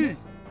 sure. Isn't it?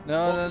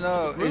 No,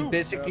 no. It's group.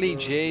 basically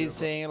Jay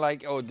saying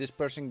like, oh, this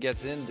person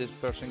gets in, this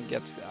person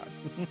gets out.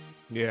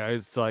 Yeah,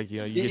 it's like, you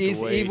know, you get He's,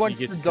 to wait. he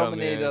wants you to get to come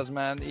dominate in. us,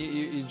 man.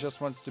 He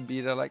just wants to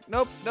be there like,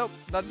 nope,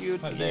 not you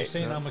What, today. you're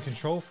saying I'm a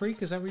control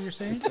freak? Is that what you're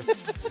saying?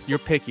 You're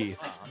picky.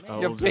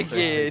 Oh, You're we'll just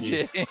say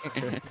picky, Jay.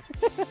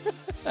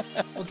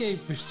 Okay,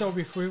 so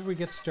before we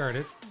get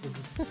started,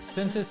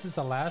 since this is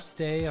the last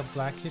day of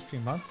Black History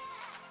Month,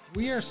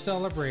 we are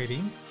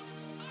celebrating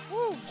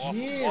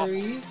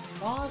Jerry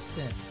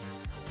Lawson.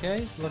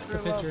 Okay, look at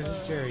the picture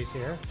of Jerry's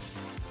here.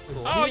 With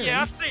Oh Jerry.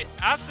 yeah,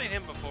 I've seen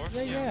him before.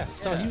 Yeah.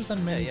 So Yeah. he was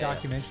on many Yeah.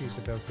 documentaries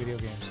about video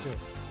games too.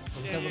 So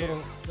let's have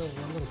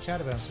a little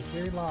chat about him. So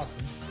Jerry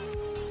Lawson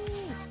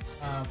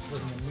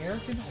was an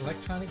American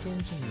electronic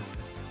engineer.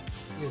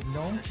 He is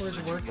known for his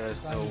Just to work let you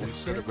guys know designing the we Fairchild-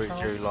 celebrate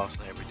Jerry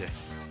Lawson every day.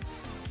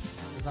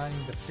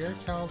 designing the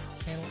Fairchild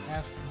Channel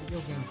F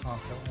video game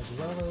console, as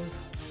well as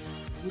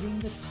leading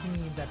the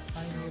team that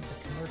pioneered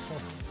the commercial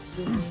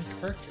video game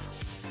cartridge.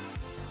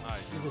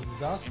 Nice. He was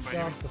thus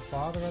dubbed the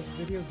father of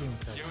video game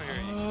cartridge.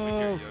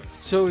 Oh,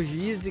 so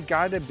he's the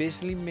guy that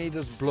basically made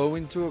us blow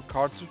into our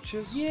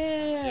cartridges?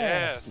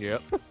 Yes!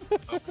 Yep.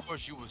 Of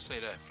course you would say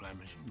that,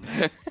 Flemish.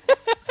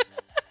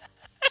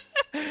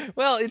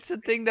 Well, it's a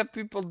thing that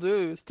people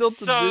do. Still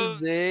to this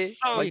day.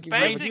 So like, if you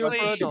have a basically-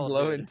 cartridge, you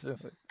blow into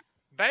it.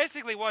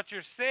 Basically, what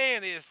you're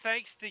saying is,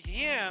 thanks to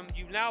him,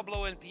 you now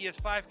blow in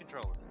PS5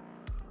 controllers.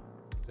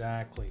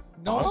 Exactly.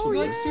 No, Oh,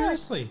 like yeah.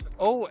 seriously.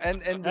 Oh,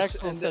 and the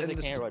Axel says he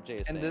can't hear what Jay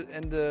is and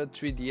saying. the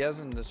 3DS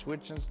and the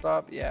Switch and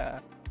stuff. Yeah.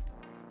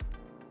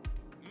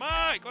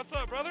 Mike, what's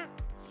up, brother?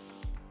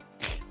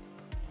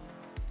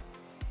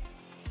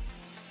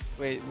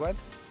 Wait, what?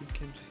 You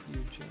can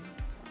hear Jay?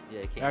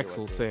 Yeah, he can't hear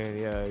Axel's what Jay's saying,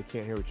 yeah, I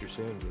can't hear what you're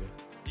saying, Jay.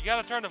 You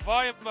gotta turn the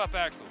volume up,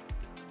 Axel.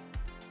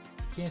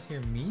 You can't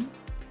hear me?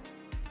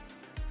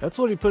 That's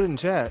what he put in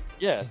chat.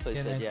 Yeah, so he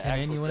Can, said, yeah. can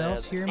Axel anyone said-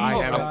 else hear me? I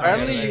Oh, haven't-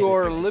 apparently I you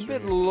are a haven't little bit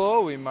experienced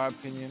low, in my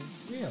opinion.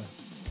 Really? Well,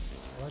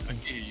 I I can, can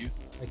hear you.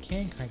 I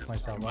can crank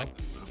myself Your up. mic up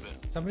a little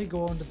bit. Somebody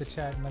go into the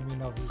chat and let me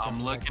know if you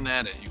I'm looking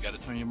at it. You got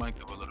to turn your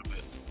mic up a little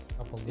bit.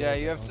 up a little Yeah,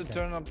 bit. you have to Okay.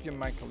 turn up your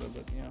mic a little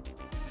bit. Yeah.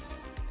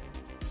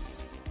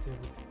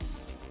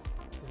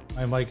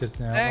 My mic is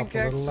now Thank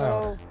up a little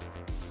louder. Axel.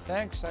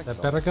 Thanks, Is Axel.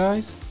 that better,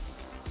 guys?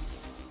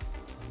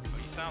 Well,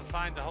 you sound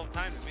fine the whole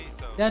time to me,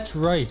 so. That's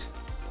right.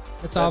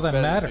 That's all that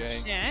better,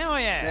 matters. Jay. Yeah, hell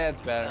yeah.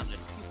 That's better. You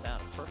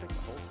sounded perfect the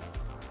whole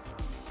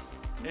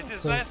time. Is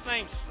his So- last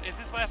name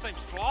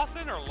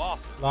Slauson or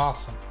Lawson?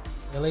 Lawson.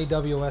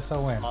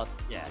 Lawson. Lost,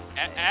 yeah.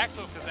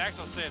 Axel, because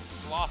Axel said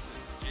Slauson.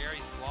 Jerry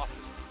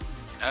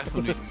Slauson.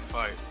 Axel need to be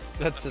fired.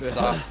 That's a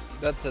typo.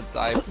 That's a typo. That's a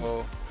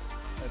typo.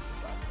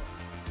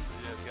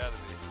 Yeah, it's gotta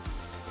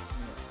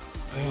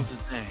be. Here's the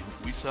thing.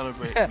 We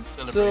celebrate. Yeah, We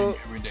celebrate so- him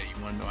every day.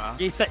 You want to know how?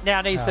 He said,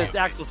 now he said, Ah.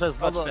 Axel says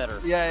much Hold on. better.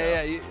 Yeah, so.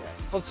 yeah, yeah.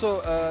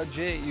 Also,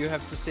 Jay, you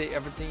have to say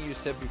everything you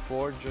said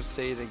before. Just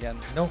say it again.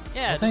 No.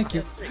 Yeah, no, thank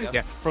you. there you go.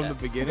 Yeah, from the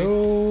beginning.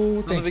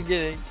 No, From the thank you.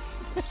 beginning.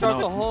 Start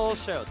No. the whole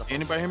show. The whole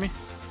Anybody hear me?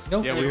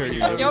 Nope. Yeah, we heard you.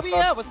 Yeah, Yo,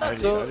 yeah, what's I up?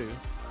 do, So- I do.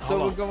 So Hold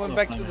we're on, going hold on,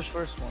 back to the Flemish.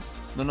 first one.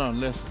 No,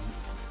 listen.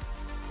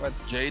 What?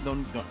 Jay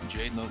doesn't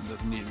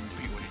need to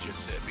repeat what he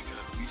just said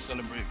because we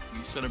celebrate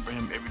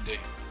him every day.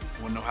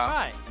 You want to know how?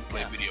 Right. We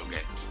play Yeah. video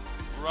games.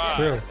 Right.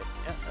 True. Yeah,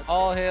 that's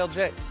All hail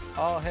Jay.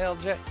 All hail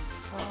Jay.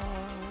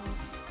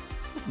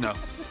 No.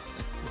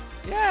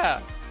 Yeah.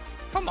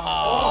 Come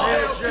on.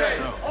 No.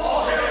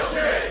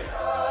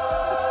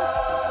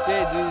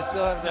 Jay, do you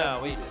still have No,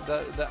 we-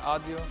 the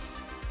audio?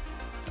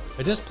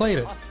 I just played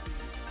it. awesome.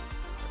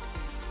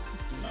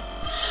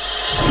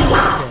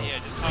 Okay. Yeah,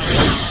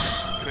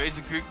 just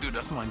Crazy Greek dude,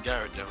 that's my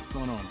Garrett though. What's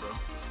going on, bro?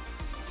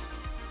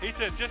 he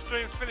said just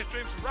finished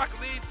streams from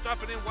Rocket League,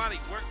 stopping in while he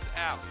works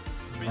out.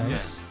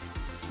 Nice.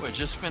 Wait,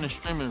 just finished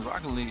streaming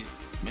Rocket League.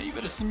 Man, you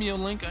better send me your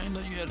link. I didn't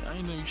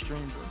know you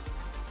streamed, bro.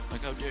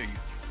 Like, how dare you?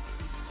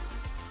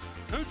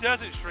 Who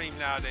doesn't stream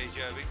nowadays,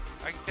 Joby?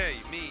 I can tell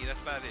you, me,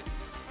 that's about it.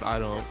 I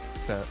don't.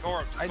 That.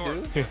 Corpse, I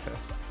do. Yeah.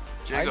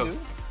 I Jago. do.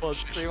 Well,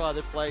 stream while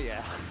they play,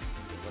 yeah.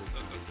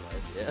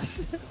 Yes.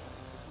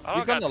 I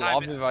You're don't got gonna time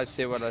laugh to, if I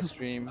say what I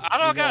stream. I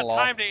don't You're got gonna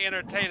laugh. time to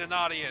entertain an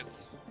audience.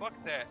 Fuck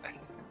that.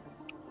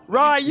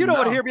 Right, you don't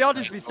want to No. hear me. I'll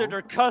just be sitting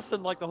there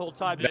cussing like the whole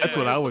time. That's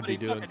what I would be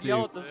Somebody doing, fucking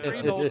Yell too. at the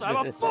screen the whole time.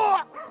 I'm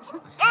fuck!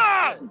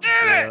 Ah! Damn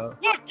Yeah. it!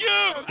 Fuck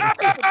you! Fuck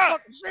the Ah!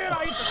 fucking shit!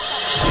 I hate the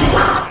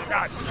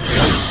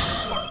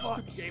fuck,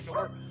 fucking game to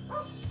work.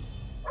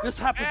 This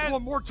happens Man.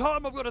 one more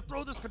time. I'm gonna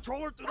throw this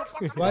controller through the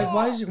fucking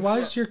Why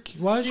is your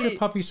See-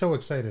 puppy so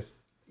excited?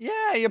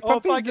 Yeah, your Oh,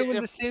 if puppy's I get- doing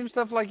if- the same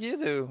stuff like you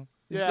do.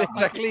 Yeah,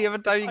 Exactly. Every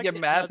time you I get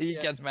get mad, mad, he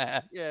yeah. gets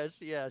mad. Yeah,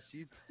 she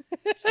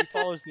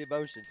follows the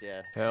emotions.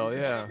 Yeah. Hell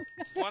yeah.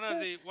 One of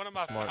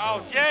my Smart oh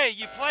dog. Jay,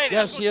 you played it. Yeah,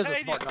 I was she gonna is a tell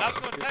smart you, dog. I was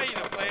She's gonna good. tell you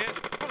to play it.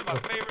 One of my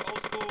favorite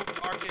old school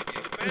arcade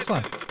games. Which Bad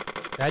one? Dudes.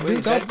 Bad Wait,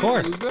 Dudes, that of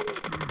course. dude,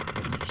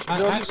 I,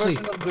 the only actually,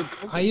 version of the-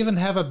 I even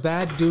have a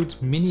Bad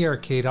Dudes mini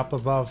arcade up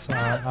above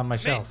on my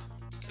shelf.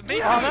 Me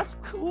too. Oh, that's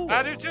cool.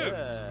 I do too.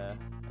 Yeah,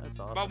 that's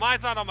awesome. Well,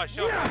 mine's not on my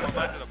shelf.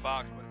 Mine's in a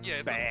box. But yeah,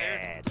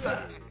 it's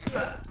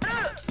upstairs.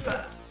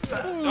 The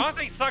only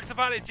thing sucks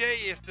about it, Jay,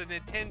 is the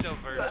Nintendo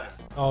version.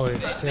 Oh,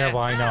 it's terrible.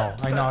 I know.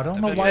 I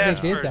don't know The why they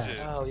NES did that.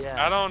 version. Oh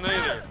yeah. I don't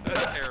either.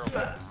 That's terrible.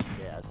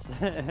 Yes.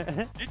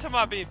 You talking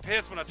about being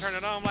pissed when I turn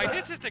it on? I'm like,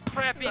 this is the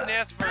crappy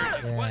NES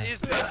version. What Yeah. is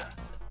this?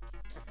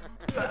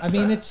 I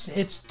mean,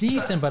 it's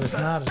decent, but it's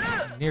not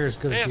near as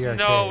good as It's the arcade.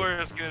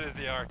 nowhere as good as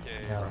the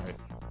arcade. Yeah.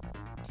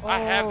 I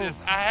have Oh.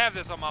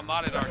 this on my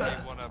modded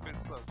arcade one up.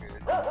 It's so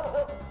good.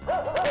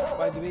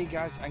 By the way,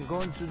 guys, I'm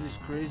going to this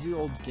crazy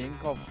old game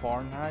called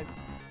Fahrenheit.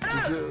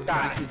 Did you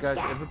guys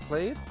ever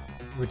play it?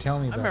 You were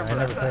telling me about it. I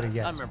never played it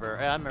yet. I remember.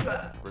 I think I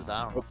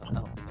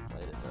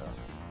played it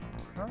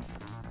though.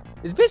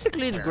 It's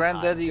basically the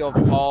granddaddy of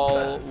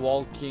all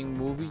walking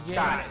movie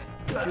games.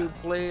 Did you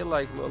play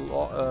like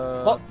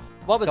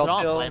What was it on?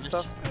 Telltale and Flamish?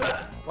 stuff?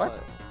 What?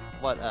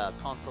 What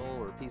console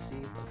or PC?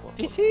 Like, what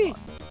was PC. it on?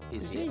 PC.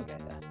 PC. Okay.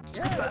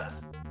 Yeah.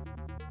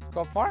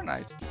 called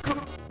Fahrenheit.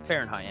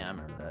 Fahrenheit, yeah, I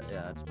remember that.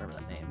 Yeah, I just remember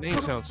that name.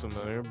 Name sounds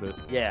familiar, but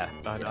Yeah.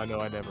 I know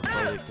I never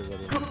played it because I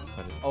didn't.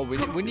 Oh, we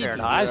need to. do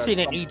Fahrenheit. I've that seen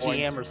at it in some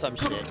EGM point. or some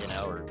shit, you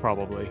know. Or...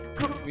 Probably.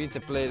 We need to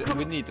play.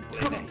 We need to play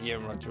that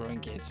here on Touring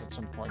Gates at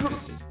some point.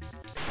 This is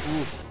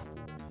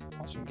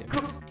awesome game.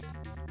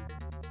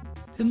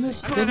 Didn't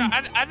this?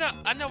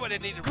 I know what they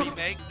need to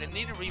remake. They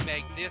need to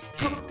remake this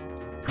game.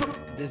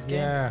 This game.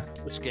 Yeah.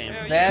 Which game?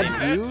 Hell Bad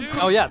yeah, Dude?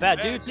 Oh yeah,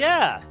 Bad Dudes.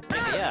 Yeah.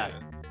 Yeah.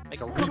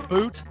 Make a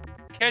reboot.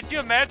 Can't you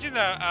imagine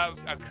a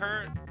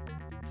current?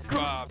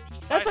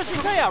 That's what you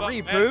say, a Bad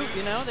reboot. Dudes?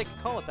 You know, they can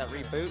call it that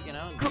reboot. You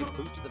know, and give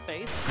boot to the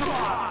face.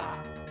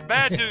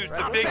 Bad Dudes,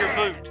 the bigger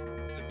boot.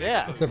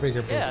 Yeah. The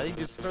bigger boot. Yeah, you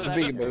just throw The that.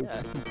 bigger in. boot.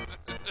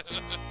 Yeah.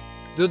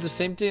 Do the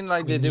same thing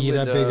like We they did need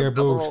with a bigger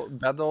boot.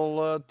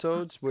 Battle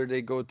Toads, where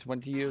they go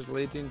 20 years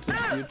later into the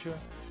future,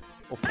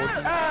 or 14.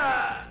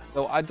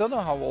 So I don't know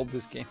how old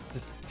this game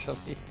is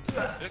actually.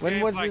 This When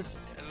game's was like, this?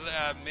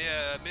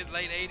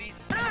 Mid-late 80s?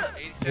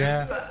 87?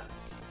 Yeah.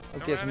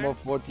 Okay, so around more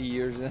 40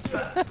 years in.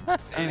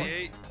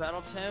 88?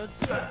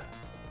 Battletoads.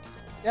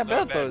 Yeah, Not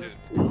Battle Bad Toads.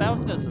 Dudes.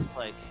 Battletoads is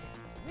like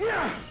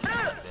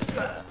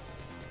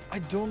I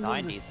don't 90s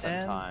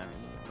understand. sometime,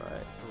 right?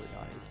 Early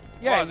 90s.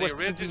 Yeah, Well, it the was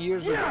 20 origin-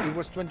 years. It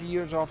was 20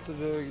 years after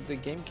the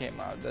game came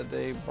out that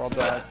they brought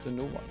out the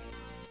new one.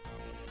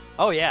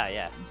 Oh yeah,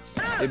 yeah.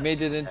 They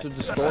made it into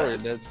the story.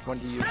 That's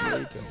 20 years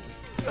later.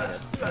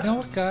 You know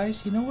what,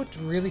 guys? You know what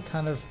really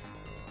kind of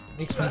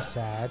makes me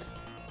sad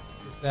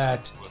is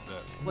that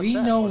What's we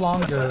that? no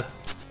longer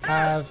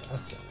have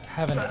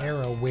an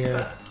era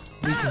where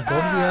we can go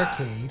to the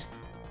arcade,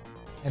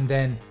 and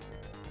then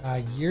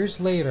years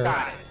later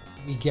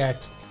we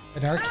get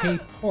an arcade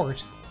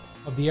port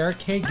of the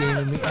arcade game,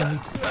 and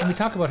we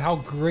talk about how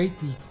great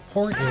the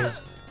port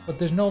is, but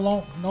there's no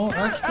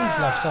arcades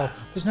left, so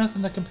there's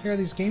nothing to compare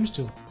these games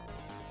to. No.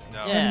 You know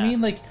what I Yeah.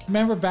 mean? Like,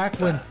 remember back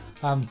when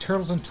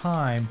Turtles in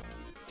Time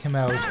came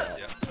out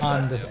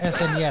on the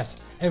SNES?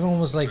 Everyone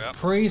was like Yep.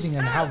 praising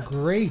and how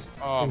great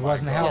Oh it my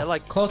was and how God. Yeah,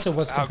 like, close it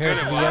was how compared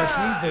good to it the was.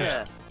 arcade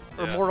version.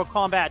 Yeah. Or Yeah. Mortal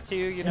Kombat 2,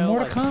 you In know.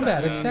 Mortal like,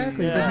 Kombat,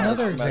 exactly. There's Yeah.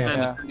 another And example.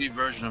 Yeah. the 3D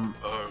version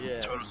of Yeah.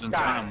 Turtles in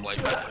Time, like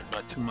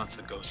about 2 months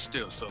ago,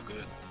 still so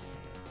good.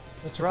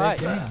 Such a Right.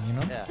 great game, you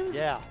know?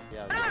 Yeah.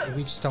 But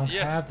we just don't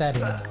Yeah. have that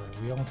anymore.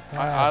 We don't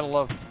have.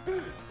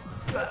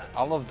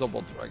 I love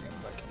Double Dragon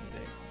back in the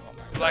day. Oh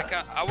my Like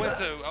I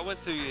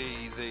went to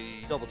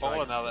the Double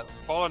Fallen Outlet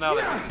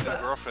with his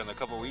girlfriend a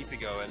couple weeks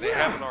ago, and they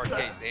have an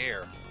arcade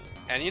there.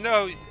 And you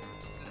know,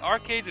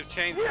 arcades have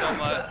changed so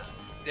much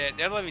that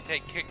they don't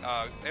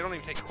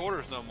even take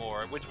quarters no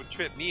more, which would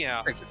trip me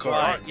out. Takes a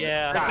card.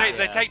 Yeah.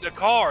 They take the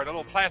card, a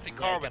little plastic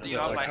card with gotta you.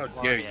 Yeah, I'm like, like,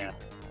 how dare yeah. you?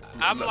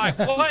 I'm like,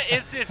 what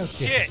is this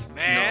Okay. shit,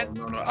 man?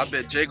 No. I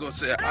bet Jago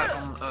said,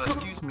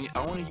 excuse me,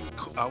 I want to use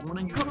Oh,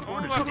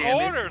 quarters, my damn it.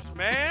 quarters,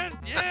 man.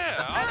 Yeah.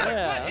 I was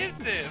Yeah. like, what is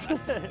this?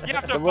 You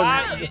have to That was-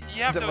 buy.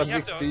 You have That to. was You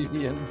have to.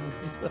 experience.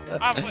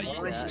 I'm, I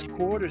want to use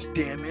quarters,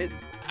 damn it.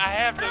 I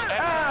have to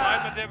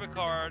slide my debit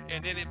card,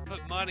 and then it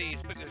put money.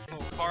 It's put this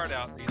little card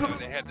out. You know,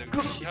 they had the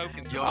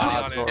tokens Yo, money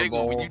Ah, on so- it.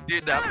 Jago, when you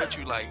did that, I bet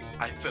you like,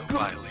 I felt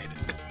violated.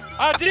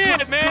 I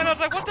did, man. I was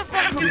like, what the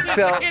fuck You is this?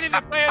 felt- I can't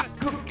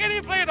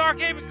even play an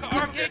arcade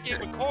game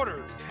with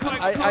quarters.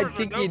 Like, I quarters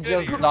think are no he good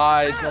just here.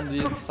 died on the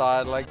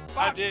inside. Like,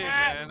 I did,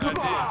 man. I did.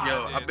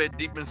 Yo, I did. bet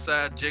deep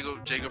inside, Jago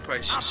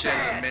probably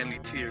shed a manly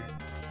tear.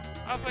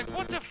 I was like,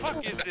 what the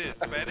fuck is this,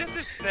 man? This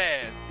is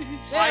sad.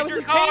 Yeah, Like, it was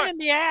your a pain card- in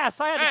the ass.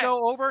 I had to Hey.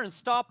 go over and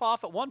stop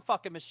off at one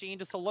fucking machine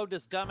just to load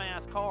this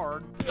dumbass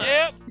card.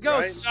 Yep. You go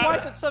Right.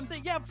 swipe at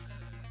something. Yeah.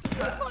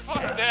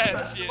 Fuck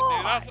that shit, dude.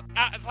 I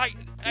was like,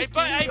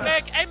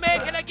 hey, man,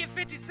 can I get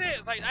 50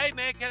 cents? Like, hey,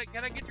 man,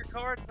 can I get your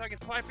card so I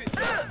can swipe it?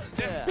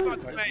 Yeah. No,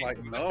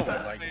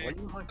 what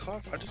you want my car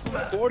for? I just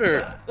want a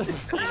quarter.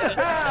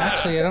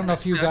 Actually, I don't know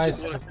if you I guys.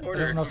 just I want a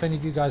quarter. don't know if any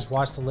of you guys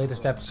watched the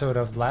latest episode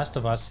of Last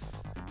of Us.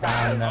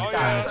 On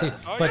yeah. TV,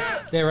 Oh, but yeah.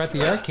 they were at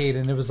the arcade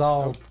and it was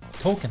all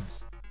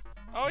tokens.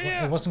 Oh,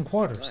 yeah. It wasn't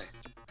quarters.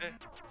 Right.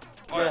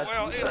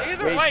 Well,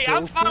 either Wait, way,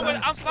 I'm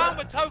tokens? fine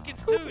with tokens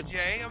too,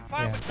 Jay. I'm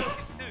fine Yeah. with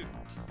tokens too.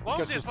 As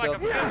long as Because it's you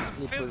like still a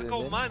physically put it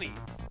physical in. money.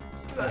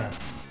 Yeah.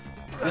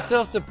 you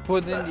still have to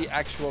put in the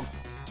actual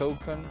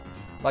token,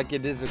 like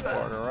it is a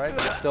quarter, right?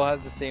 It still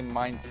has the same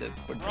mindset.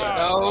 But Right.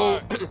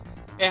 No, Right.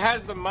 it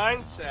has the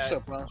mindset What's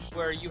up, Ron?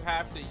 where you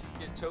have to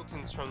get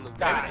tokens from the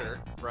vendor,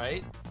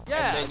 right?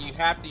 Yeah. And then you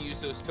have to use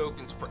those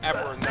tokens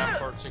forever in that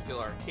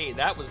particular arcade.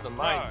 That was the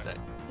Right. mindset.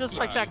 Just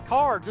like that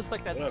card. Just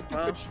like that What up,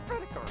 stupid Pops?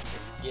 credit card.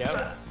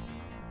 Yep.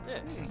 Yeah.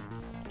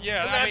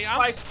 Yeah, And I that's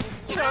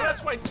mean, why,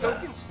 that's why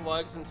token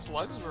slugs and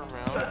slugs were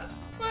around.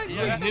 But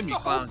Yeah, You that's hit me, the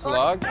whole clowns.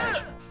 Slugs?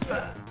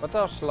 concept. what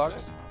else,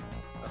 slugs?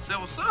 I said,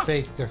 what's up?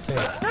 Fake. They're fake.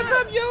 What's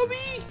up,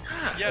 Yobi?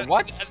 yeah,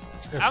 What?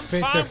 They're I'm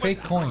fake. fine They're with-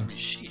 fake coins.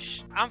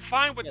 Sheesh. I'm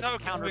fine with Yeah, the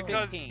tokens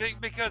counterfeit king.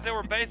 because they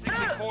were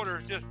basically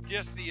quarters,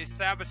 just the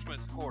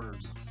establishment's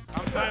quarters.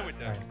 I'm fine with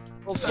that.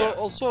 Right.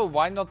 Also,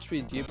 why not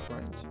 3D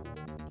print?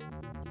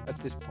 At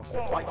this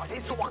point.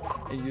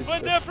 And use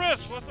But the-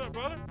 Defris, what's up,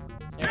 brother?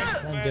 Yeah,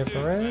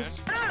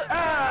 Splendiferous.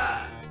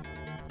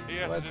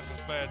 Yes, What? this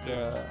is bad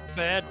dude.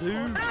 Bad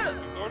dudes.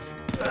 Of course.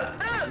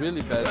 It's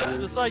really bad,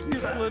 dude. Just like you,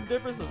 Split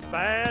Difference is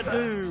bad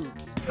dude.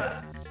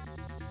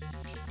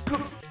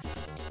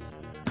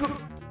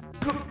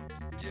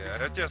 Yeah,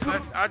 I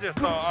just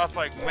thought, I was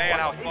like, man,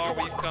 how far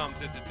we've come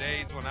since the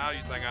days when I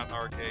used to hang out in the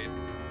arcade.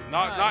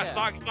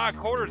 Not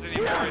quarters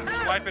anymore,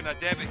 it's swiping a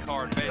debit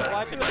card, basically.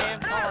 Swiping the damn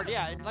card,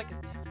 yeah, and like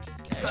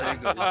a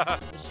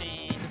slot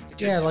machine.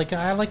 Yeah, like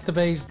I like the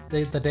days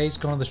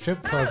going to the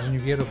strip clubs and you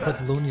be able to put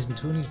the loonies and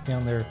toonies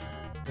down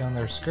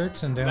their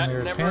skirts and down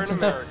their Never pants in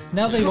and stuff. America.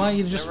 Now they want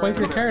you to just Never swipe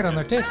in your card on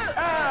their America. tits.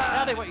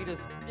 Now they want you to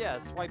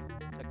swipe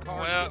the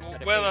card.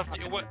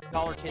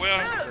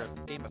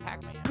 $10 game of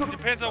Pac-Man.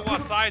 Depends on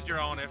what side you're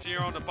on. If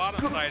you're on the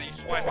bottom side, you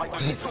swipe it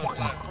when you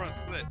front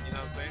split, you know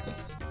what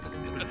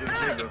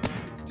I'm saying?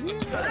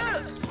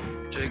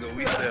 Jago,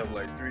 we used to have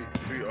like three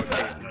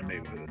arcades in our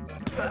neighborhood. Now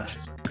the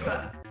shit's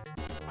gone.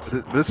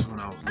 But this was when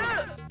I was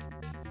little.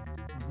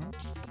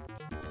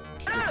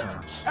 Good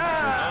times.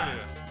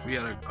 We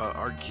had an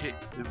arcade.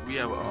 We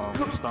have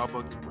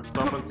Starbucks. Where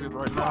Starbucks is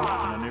right now in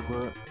our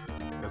neighborhood.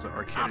 There's an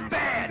arcade that used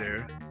to be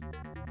there.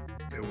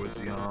 There was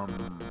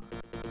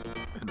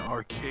an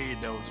arcade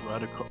that was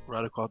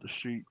right across the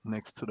street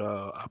next to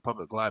the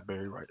public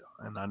library right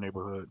in our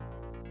neighborhood.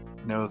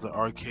 And there was an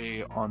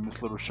arcade on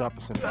this little shopping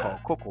center called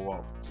Coco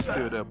Walk. It's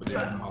still there, but they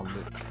remodeled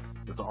it.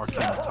 There's an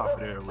arcade on top of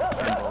there with a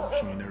pinball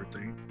machine and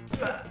everything.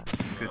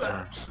 Good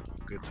times.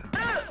 Good times.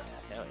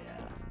 Hell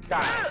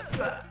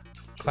yeah.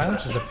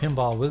 Clown's is a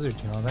pinball wizard,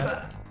 you know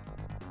that?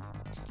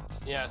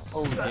 Yes.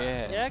 Oh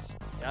yeah. Yeah,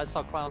 I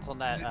saw Clowns on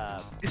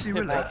that Is he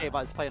really? pinball game I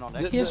was playing on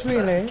Xbox. Yes,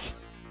 really.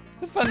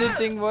 The funny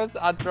thing was,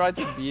 I tried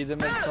to beat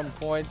him at some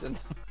point, and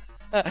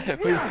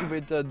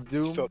with the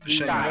Doom You felt the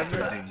shame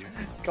after it, didn't you?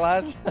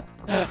 class,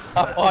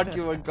 how hard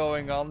you were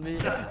going on me,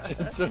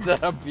 just so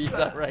that I beat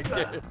that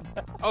record.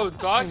 Oh,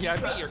 dog, yeah, I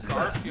beat your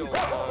Garfield one.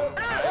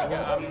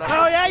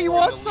 Oh yeah, you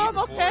want some?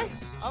 Okay.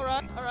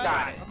 Alright.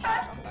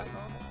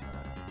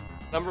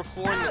 Number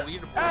 4 in the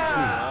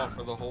leaderboard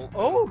for the whole thing.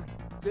 Oh,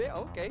 damn,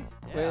 okay.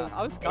 Yeah, Well,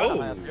 I was kind of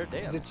out there,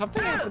 damn. Did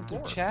something happen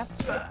to chat?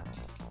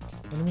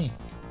 What do you mean?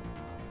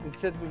 It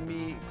said with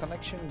me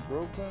connection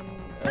broken,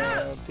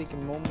 take a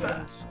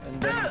moment, and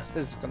then it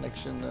says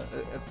connection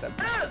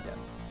established again.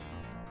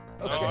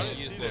 Oh, Okay. I didn't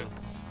use it.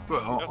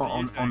 What,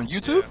 on the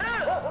YouTube?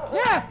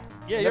 Yeah!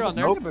 Yeah, you're on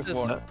there. Nope. This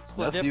Before.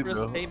 Split That's you,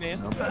 Difference, bro. hey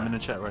man. Nope, I'm in the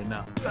chat right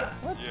now.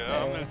 What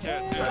Yeah, I'm the in the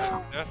chat hell?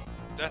 too.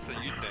 That's a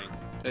you thing.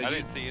 Hey, I you-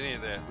 didn't see any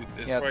of that. It's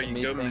Yeah, it's probably a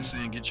me your government thing.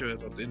 saying get your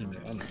ass off the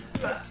internet. I know.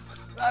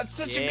 That's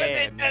such Yeah, a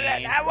good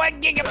internet! man. I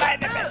want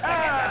gigabyte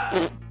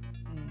of it!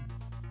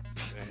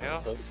 The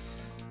hell?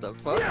 The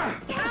fuck?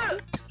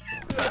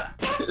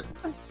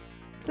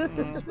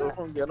 I'm so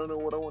hungry. I don't know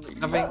what I want to eat.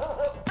 Nothing.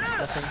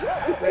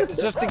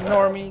 Just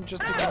ignore me.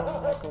 Just ignore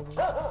me, Michael.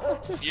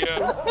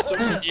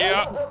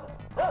 Yeah.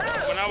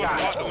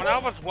 When I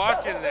was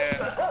watching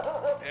that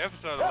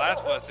episode of Last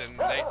of Us and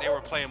they were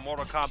playing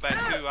Mortal Kombat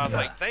 2, I was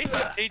like, they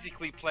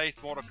strategically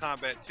placed Mortal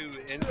Kombat 2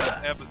 in this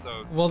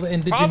episode. Well,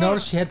 and did you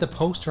notice she had the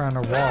poster on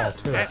her wall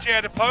too? And she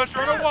had a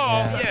poster on the wall,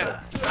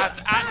 Yeah.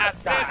 yes. I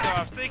said so,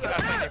 I was thinking,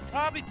 they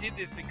probably did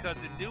this because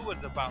the new was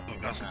about to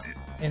come out.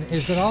 And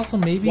is it also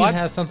maybe What? it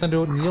has something to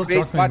do with Neil Wait,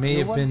 Druckmann what, may new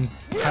have one? been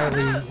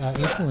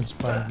highly influenced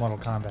by Mortal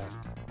Kombat?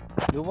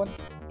 New one?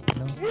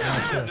 No, I'm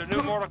not sure. The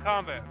new Mortal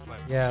Kombat.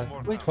 Yeah,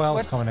 Mortal Kombat. 12's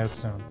what? coming out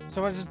soon.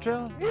 So what's the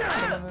trailer?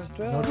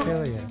 No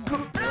trailer yet. No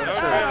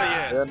trailer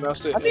yet. They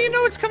announced it. How do you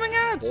know it's coming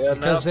out? They Because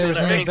announced there it. was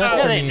an in investor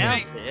Yeah, they meeting.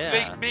 announced it,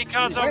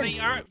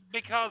 yeah.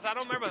 Because I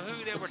don't remember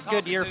who they were It's a talking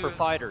good year to, for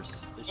fighters.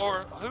 this year. or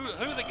who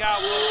the guy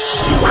was,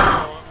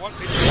 or what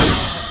video I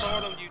saw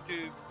it on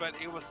YouTube, but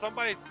it was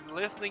somebody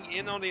listening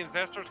in on the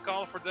investors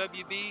call for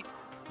WB,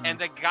 and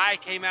the guy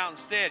came out and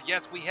said,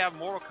 yes, we have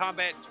Mortal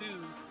Kombat 2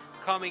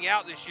 coming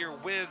out this year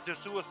with the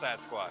Suicide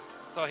Squad.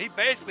 So he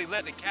basically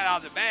let the cat out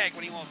of the bag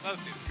when he wants us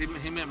to.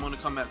 He meant Mortal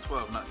Kombat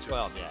 12, not 2.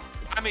 12, yeah.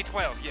 I mean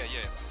 12,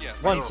 yeah.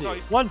 1, So 2.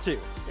 1, 2.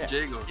 Yeah.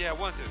 Jago, Yeah,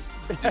 1,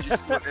 2. did you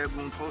see what Ed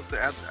Boon posted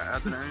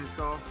after the earnings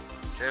call?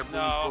 Ed Boon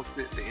No.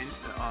 posted,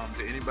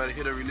 did anybody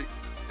hit a release?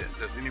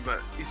 Does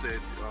anybody? He said,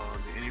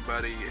 did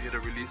anybody hit a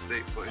release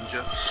date for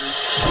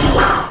Injustice 3?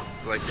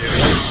 Like, yeah,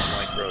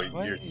 I'm like,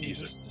 bro, you're a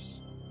teaser.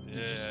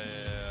 Yeah.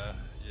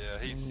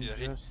 He's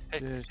Injustice.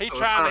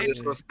 trying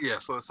to.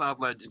 So it sounds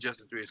like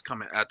Injustice 3 is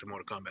coming after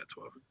Mortal Kombat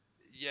 12.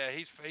 Yeah,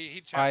 he's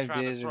 5 trying to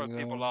days throw ago.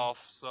 people off.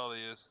 So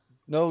he is.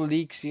 No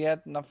leaks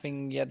yet,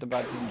 nothing yet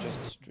about the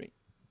Injustice 3.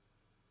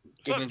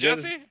 What's up,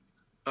 Injustice- Jesse?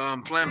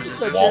 Flamin'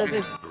 Jesse.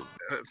 Justice.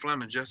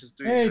 Flamin' Justice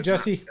 3. Hey, has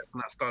Jesse. Not, has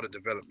not started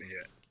development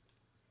yet.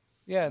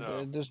 Yeah,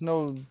 No. there's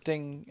no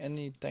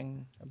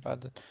anything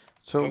about it.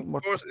 So Of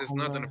what? course, it's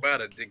nothing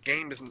about it. The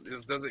game doesn't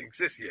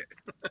exist yet.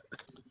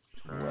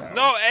 Well,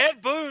 No,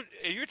 Ed Boon.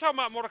 You're talking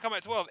about Mortal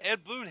Kombat 12.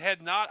 Ed Boon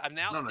had not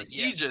announced No, it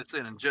he yet. just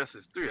said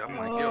Injustice 3. I'm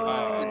like, Oh.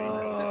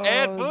 yo,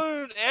 Ed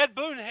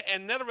Boon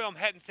and NetherRealm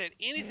hadn't said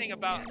anything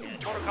about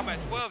Mortal Kombat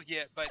 12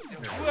 yet, but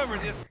whoever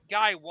this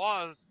guy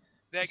was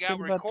that got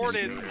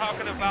recorded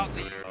talking about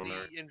the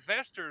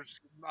investors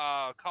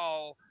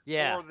call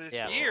for this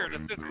year, the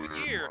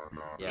fiscal year.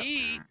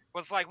 He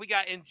was like, we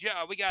got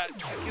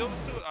Kill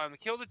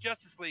the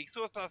Justice League,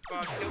 Suicide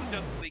Squad, Kill the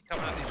Justice League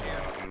coming out this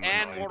year,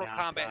 and Mortal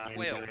Kombat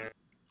 12.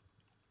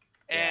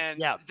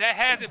 And that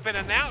hasn't been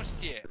announced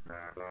yet,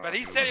 but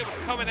he said it was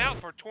coming out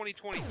for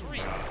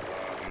 2023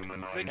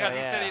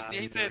 because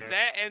he said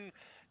that and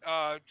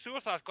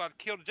Suicide Squad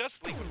Kill the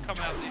Justice League was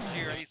coming out this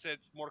year. He said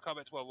Mortal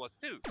Kombat 12 was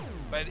too,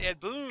 but Ed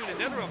Boon and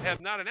NetherRealm have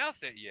not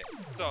announced it yet.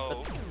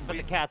 So but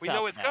the cat's we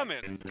know it's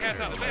coming. The cat's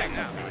out of the bag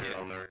now.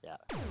 Yeah.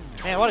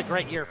 Man, what a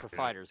great year for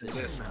fighters.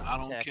 Listen, I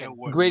don't care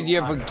what. Great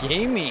year for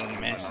gaming,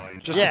 man.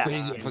 Just a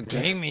great year for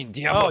gaming.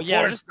 Diablo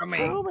 4 is coming.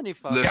 So many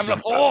fun.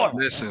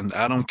 Listen,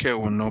 I don't care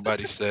what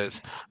nobody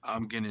says.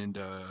 I'm getting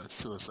the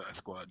Suicide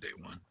Squad day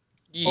one.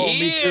 Yeah,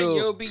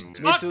 Yobi,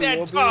 talk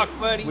that talk,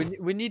 buddy.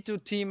 We need to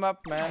team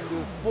up, man.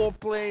 Do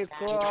 4-player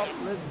co-op.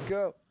 Let's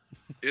go.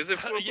 Is it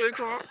 4-player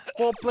co-op?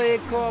 4-player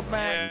co-op,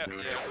 man.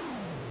 Yeah.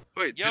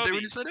 Wait, did they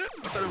really say that?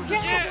 I thought it was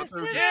just co-op. I thought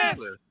it was just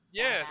 2-player.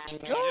 Yeah.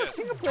 Go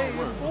single player.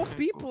 You're 4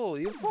 people.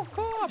 You're 4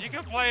 co-op. You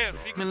can play it.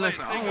 Man,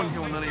 listen, I don't want to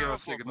hear what none of y'all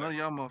say, because none of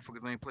y'all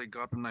motherfuckers ain't played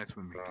Gotham Knights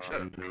with me.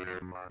 Shut up.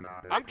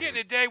 I'm getting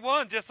it day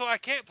one just so I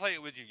can't play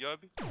it with you,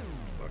 Yobi.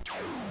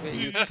 Wait,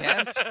 you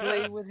can't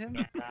play with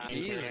him?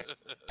 Jesus.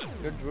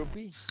 You're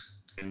droopy.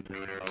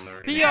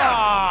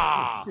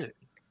 Yeah.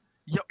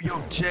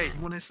 Yo, Jay,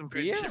 you want to hear some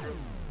crazy shit?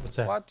 What's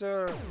that?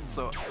 Water.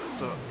 So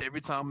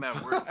every time I'm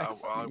at work,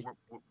 I work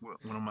with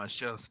one of my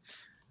chefs,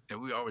 and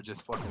we always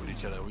just fucking with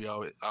each other. I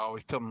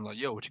always tell him like,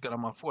 yo, what you got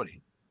on my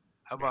 40?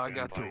 How about I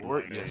got to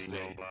work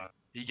yesterday?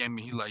 He's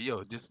like,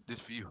 yo, this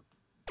for you.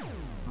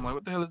 I'm like,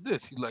 what the hell is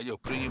this? He's like, yo,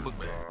 put it in your book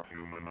bag.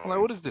 I'm like,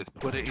 what is this?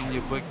 Put it in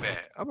your book bag.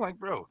 I'm like,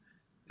 bro,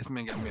 this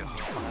man got me a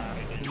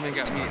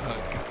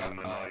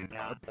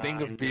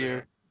thing of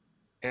beer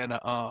and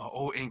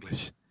Old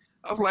English.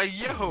 I was like,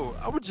 yo,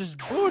 I was just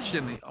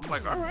bullshitting. I'm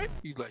like, all right.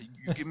 He's like,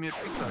 you give me a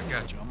piece, I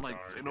got you. I'm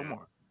like, say no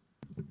more.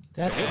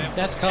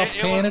 That's called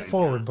paying it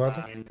forward,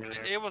 brother.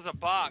 It was a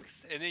box,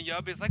 and then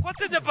Yobi's like, what's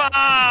in the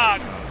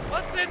box?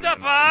 What's in the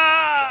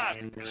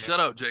box? Shut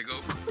up,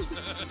 Jacob.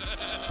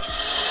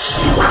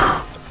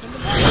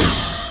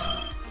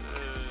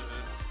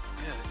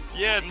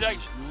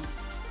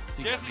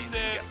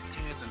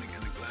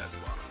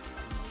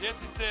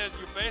 Jesse said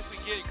you're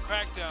basically getting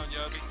Crackdown,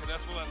 Yobi, because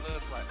that's what it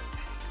looks like.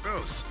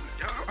 Bro,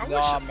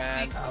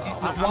 man.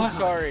 I'm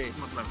sorry.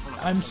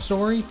 I'm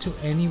sorry to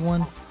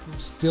anyone who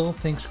still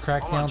thinks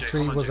Crackdown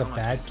 3 was a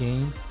bad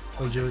game,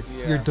 but you're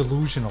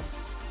delusional.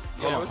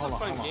 Yeah, it was a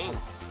fun game.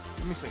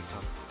 Let me say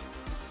something.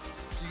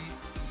 See,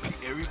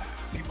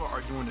 people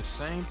are doing the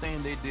same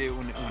thing they did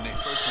when they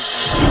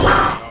first did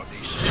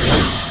they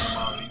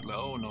shit. Like,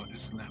 oh no,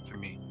 this is not for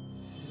me.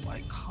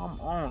 Like, come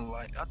on.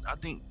 Like, I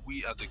think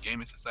we as a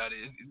gaming society,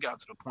 it's got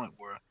to the point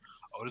where,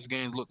 oh, this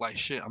game look like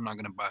shit, I'm not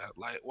gonna buy it.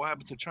 Like, what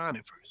happened to trying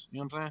it first? You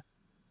know what I'm saying?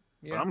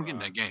 Yeah. But I'm getting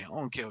that game. I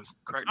don't care if it's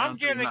Crackdown. I'm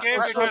getting the game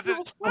because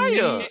it's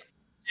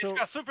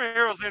got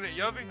superheroes in it,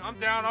 Yobi. I'm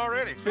down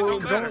already. So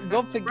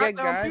don't forget,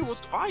 guys. Was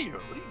fire.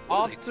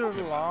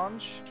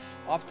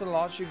 After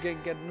launch, you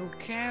get new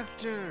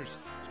characters.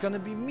 It's gonna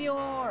be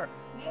more.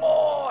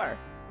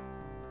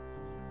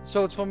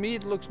 So for me,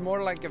 it looks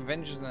more like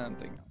Avengers than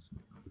anything else.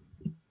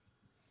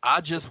 I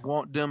just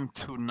want them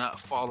to not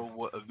follow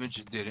what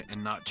Avengers did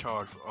and not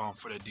charge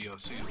for their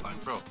DLCs.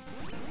 Like, bro,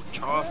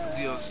 charge for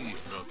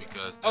DLCs, bro,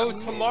 because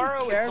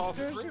tomorrow it's all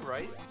free,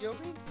 right,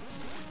 Yobi?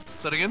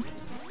 Say it again.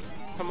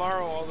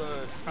 Tomorrow all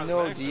the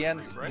the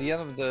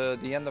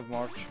end of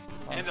March.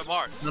 End of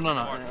March. No.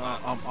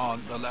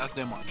 The last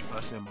day of March.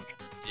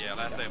 Yeah,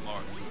 last day of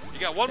March. You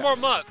got one more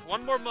month.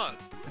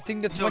 I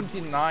think the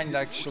 29th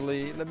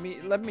actually. Let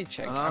me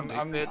check. I'm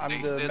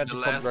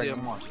the last day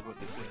of March is what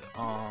they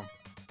said.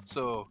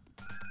 So,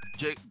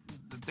 Jake,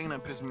 the thing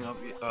that pissed me off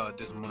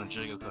this morning,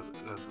 Jacob,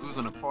 because we was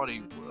in a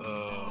party,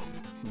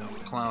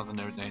 with clowns and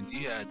everything.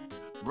 He had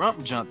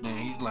Rump jumped in.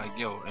 He's like,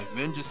 "Yo,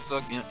 Avengers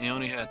suck." It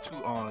only had two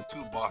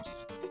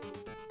bosses.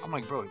 I'm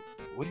like, bro,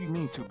 what do you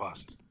mean 2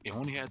 bosses? It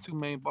only had 2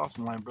 main bosses.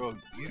 I'm like, bro,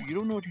 you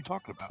don't know what you're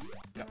talking about.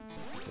 Yeah.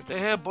 They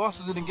had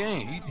bosses in the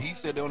game. He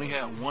said they only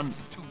had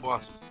 2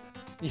 bosses.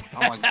 Yeah.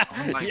 I'm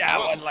like, yeah,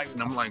 bro.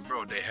 I'm like,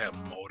 bro, they have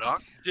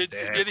MODOK. Did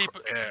he?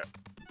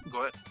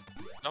 Go ahead.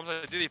 I'm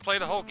like, did he play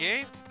the whole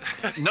game?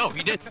 No,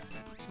 he didn't.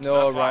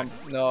 No, Ron.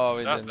 No,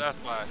 he didn't. That's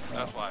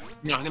why.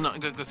 No,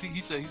 because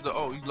he said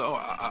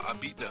I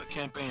beat the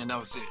campaign and that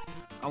was it.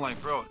 I'm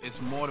like, bro,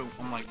 it's more than.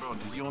 I'm like, bro,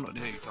 you don't know what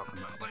the hell you're talking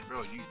about. Like,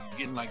 bro, you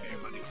getting like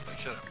everybody. Like,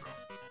 shut up,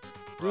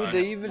 bro. Dude,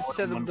 they even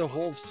set up the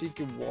whole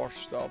Secret War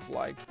stuff,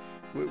 like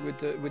with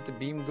the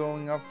beam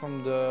going up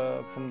from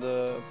the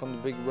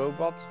big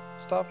robot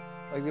stuff.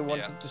 Like they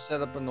wanted to set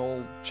up an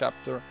old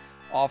chapter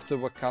after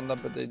Wakanda,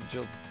 but they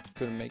just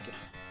couldn't make it.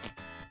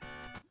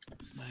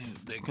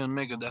 They couldn't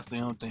make it. That's the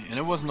only thing, and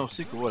it wasn't no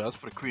Secret War. That's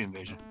for the Kree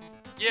invasion.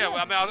 Yeah, well,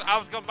 I mean, I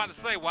was about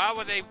to say, why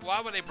would they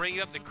bring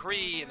up the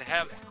Kree and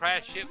have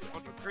crash ships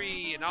with the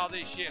Kree and all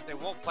this shit? If they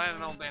weren't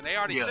planning on that. They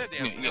already said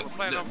they were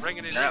planning on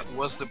bringing it. That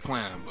was the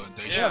plan, but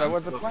they shot that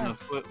was the plan.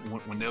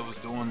 When they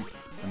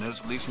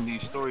was releasing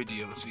these story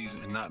DLCs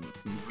and not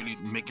really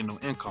making no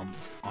income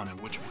on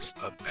it, which was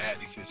a bad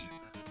decision.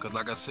 Because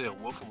like I said,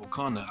 Wolf of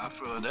Wakanda, I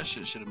feel like that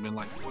shit should have been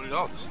like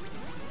 $40.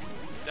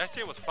 That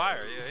shit was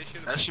fire. Yeah, it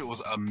should. That shit was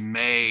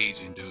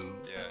amazing, dude.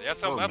 Yeah,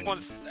 that's some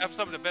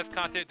of the best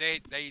content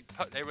they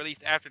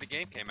released after the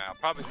game came out.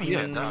 Probably.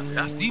 Yeah,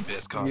 that's the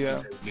best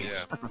content.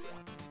 Yeah.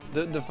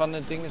 The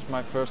funny thing is,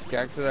 my first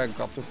character that I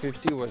got to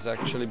 50 was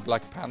actually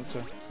Black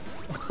Panther.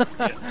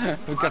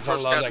 Because I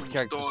love that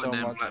character so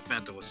much. Black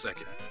Panther was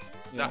second.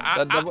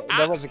 Yeah,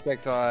 that was a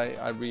character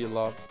I really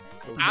loved.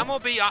 I'm gonna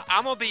be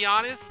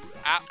honest.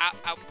 I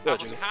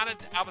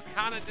was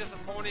kind of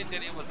disappointed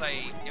that it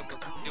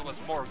was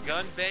more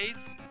gun based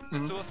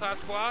than Suicide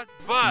Squad,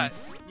 but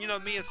you know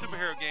me in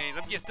superhero games,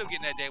 I'm still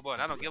getting that day one.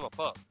 I don't give a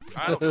fuck.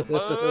 I don't give a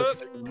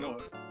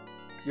fuck.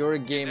 You're a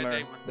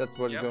gamer. That's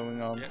what's going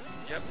on.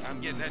 Yep,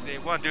 I'm getting that day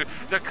one, dude.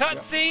 The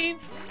cutscenes,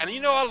 and you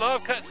know I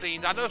love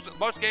cutscenes. I know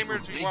most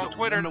gamers who are on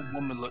Twitter. Wonder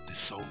Woman looked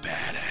so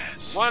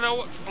badass.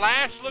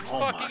 Flash looks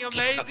fucking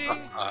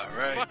amazing. All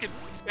right. Fucking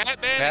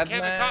Batman.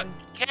 And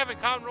Kevin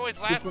Conroy's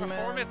last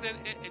performance,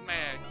 and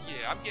man,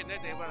 yeah, I'm getting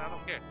that day one. I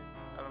don't care.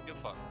 I don't give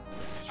a fuck.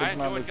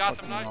 Superman I enjoyed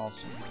Gotham Knights.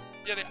 Awesome.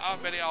 Yeah, I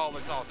bet they all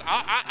was awesome.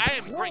 I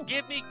am great.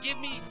 Give me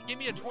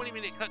a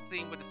 20-minute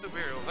cutscene with the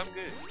superheroes. I'm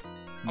good.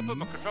 I'll put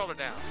my controller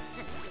down.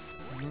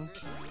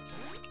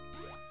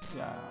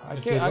 Yeah, I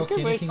if can't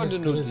wait anything for as the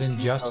good new as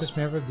Injustice.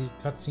 Remember the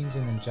cutscenes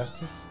in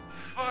Injustice?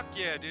 Fuck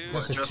yeah, dude.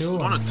 That's Just a 2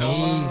 one or two?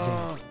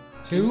 amazing.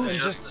 2?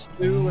 Injustice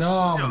 2 was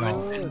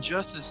No.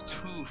 Injustice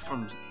 2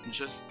 from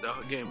just the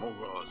game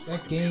overall.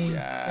 That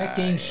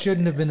game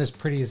shouldn't have been as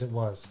pretty as it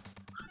was.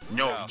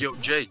 Yo,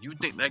 Jay, you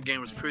think that game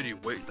was pretty?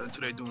 Wait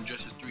until they do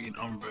Injustice 3 and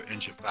Unreal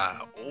Engine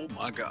 5. Oh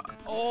my god.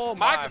 Oh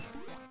my.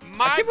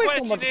 My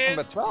question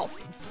is, 12.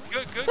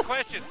 Good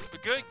question.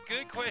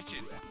 Good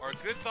question. Or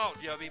good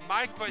thought, Joby.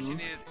 My question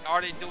is,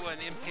 are they doing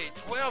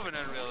MK12 in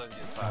Unreal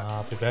Engine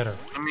 5? Be better.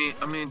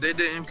 I mean, they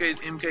did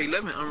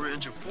MK11 Unreal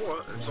Engine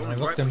 4. It's only it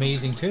looked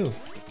amazing too. You know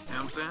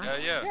what I'm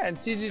saying? Yeah,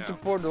 it's easy to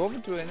port over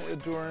to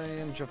Unreal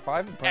Engine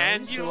 5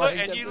 apparently. And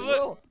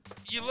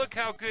you look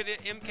how good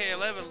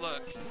MK11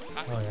 looks.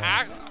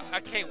 I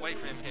can't wait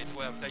for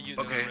MK12. They use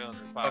Unreal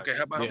Engine 5. Okay,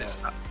 how about this?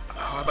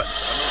 How about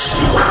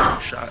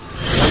this? Shot.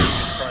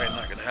 It's probably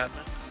not gonna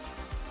happen.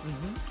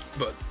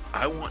 But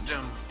I want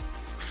them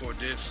for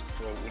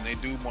when they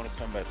do Mortal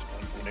Kombat,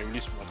 when they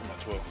release Mortal Kombat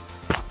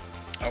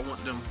 12, I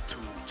want them to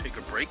take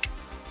a break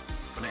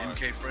from the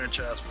MK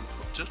franchise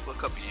just for a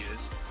couple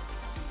years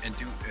and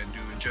do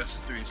Injustice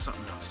 3 or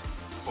something else.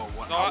 For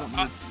what I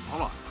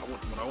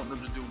want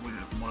them to do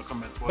with Mortal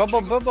Kombat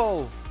 12.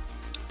 Bubble.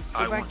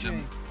 I want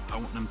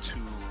them to,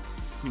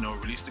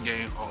 release the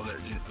game, all that,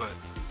 but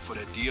for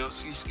the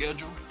DLC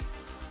schedule,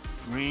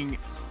 bring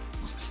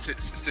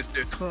since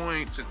they're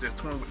toying with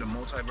the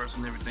multiverse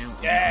and everything.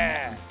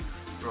 Yeah.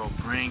 Bro,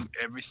 bring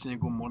every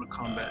single Mortal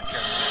Kombat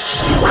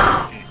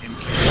character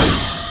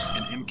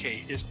in MK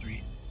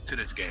history to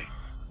this game.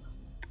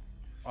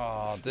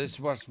 Oh, this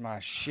was my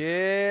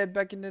shit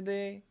back in the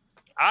day.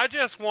 I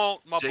just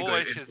want my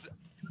boy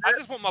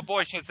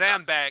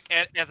Shazam back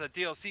as a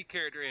DLC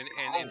character in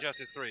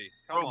Injustice 3.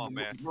 Come on,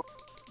 man.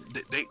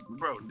 They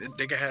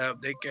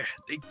can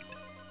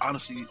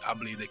honestly, I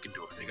believe they can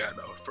do it. They got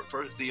for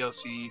first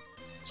DLC,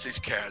 6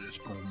 characters,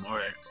 boom, all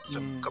right. So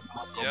a couple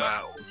months go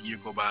by, or a year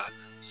go by.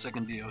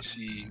 Second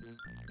DLC,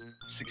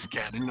 6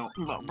 characters.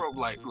 Bro,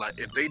 like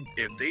if they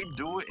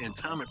do it and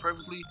time it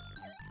perfectly,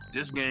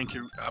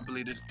 I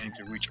believe this game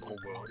can reach over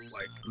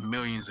like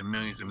millions and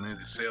millions and millions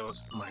of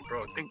sales. I'm like,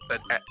 bro, think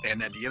that,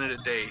 and at the end of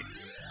the day,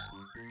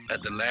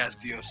 at the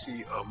last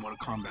DLC of Mortal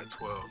Kombat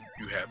 12,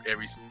 you have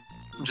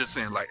I'm just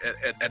saying, like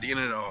at the end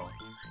of it all,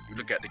 you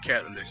look at the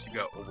character list, you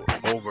got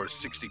over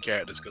 60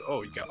 characters. Cause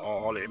you got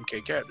all the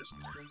MK characters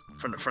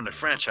from the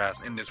franchise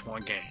in this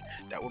one game.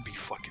 That would be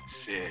fucking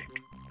sick.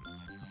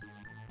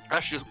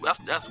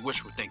 That's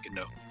wishful thinking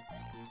though.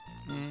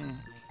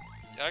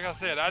 Like I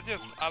said, I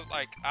just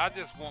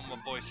want my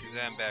boy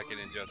Shazam back in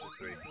Injustice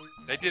 3.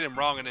 They did him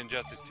wrong in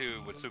Injustice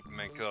 2 with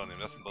Superman killing him.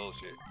 That's some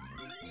bullshit.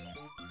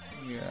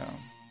 Yeah.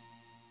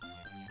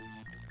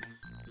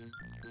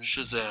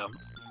 Shazam.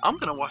 I'm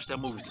gonna watch that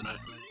movie tonight.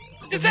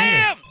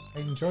 Shazam! I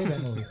enjoyed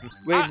that movie.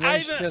 Wait,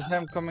 when's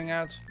Shazam coming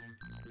out?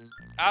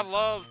 I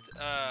loved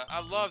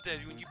that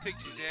when you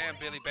picked Shazam,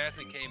 Billy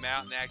Batson came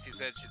out and actually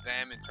said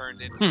Shazam and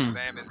turned into Shazam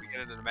at the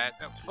beginning of the match.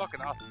 That was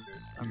fucking awesome, dude.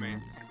 I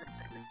mean.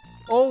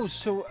 Oh,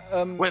 so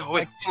Wait,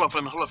 hold on for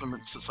a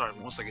minute. Sorry,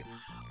 1 second.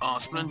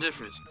 Split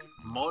difference.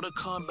 Mortal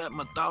Kombat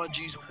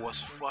Mythologies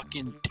was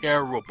fucking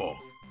terrible.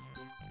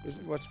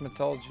 What's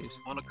Mythologies?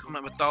 Mortal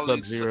Kombat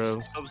Mythology. Sub-Zero.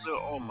 Sub-Zero.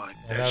 Oh my, Yeah,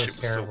 that that shit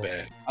was was so terrible.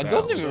 bad. I That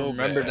don't was even so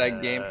remember that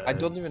bad. game. I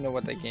don't even know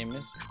what that game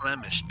is.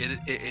 Flemish.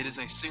 It is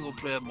a single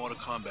player Mortal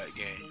Kombat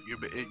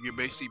game. You're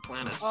basically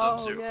playing as Oh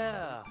Sub-Zero.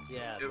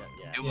 yeah.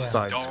 It was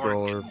Side dark.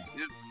 scroller.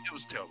 It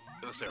was terrible.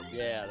 It was terrible.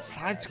 Yeah.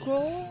 Side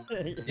scroll?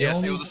 Yes,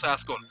 only- it was a side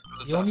scroller.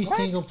 The only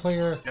single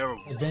player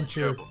Terrible.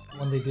 adventure Terrible.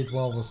 one they did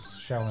well was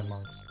Shaolin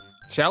Monks.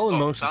 Shaolin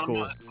Monks is Shaolin cool.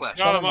 Monks is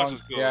classic. Shaolin Shaolin Monks Monks,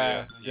 was cool.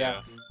 yeah,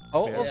 Yeah.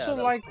 Oh, Yeah, also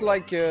that was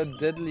like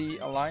Deadly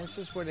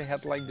Alliances where they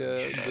had like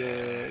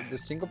the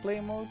single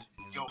player mode.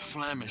 Yo,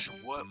 Flemish,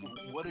 what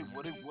if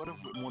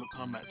with Mortal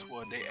Kombat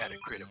 12 they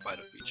added Creative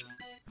Fighter feature?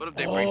 What if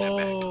they bring that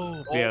back?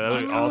 Oh, Yeah, that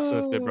would be my awesome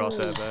if they brought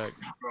that God. back.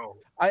 Bro,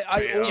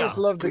 I Yeah. always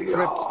love the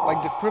crypt.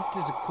 Like the crypt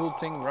is a cool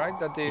thing, right?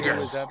 That they always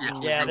Yes, have. yes.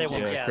 in Yeah, they the will.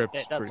 games. Yeah, Yeah, Crypt's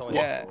that's pretty always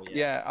cool. Yeah, cool,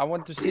 yeah. I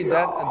want to see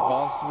that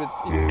advanced with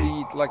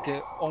indeed like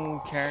a own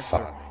character.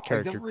 Like,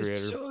 Character that was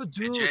creator. so hey,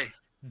 dope. Jay,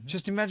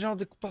 Just imagine all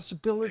the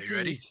possibilities.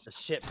 ready? The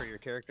shit for your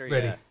character.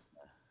 Ready. Yeah.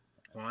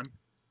 1,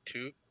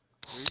 2,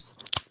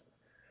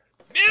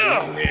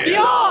 Yeah.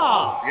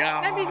 Yeah.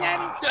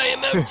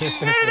 yeah.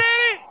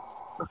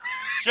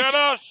 Shout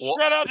out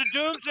What? to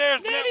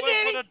Doomsayers Network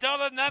for the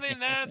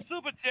 $1.99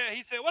 super chat.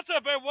 He said, "What's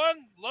up,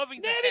 everyone?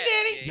 Loving the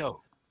hat."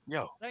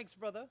 Yo, Thanks,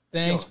 brother.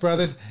 Thanks,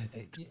 brother.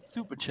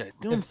 super chat,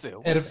 Doomsail,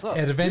 Out what's of, up?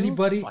 out of dude?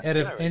 anybody, My out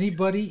of guy right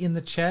anybody in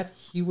the chat,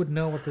 he would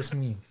know what this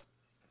means.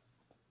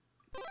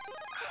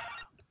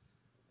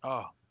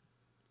 here.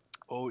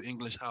 Old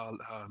English, how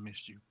I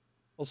missed you.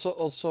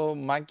 Also,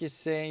 Mike is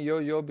saying, "Yo,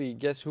 Yobi,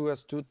 guess who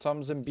has 2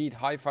 thumbs and beat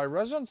Hi-Fi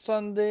Rush on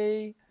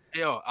Sunday?"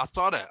 Yo, I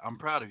saw that. I'm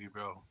proud of you,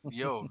 bro.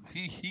 Yo,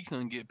 he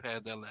couldn't get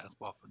past that last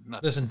ball for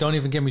nothing. Listen, don't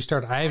even get me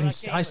started. I game was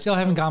still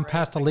haven't so gone great.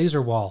 past the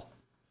laser wall.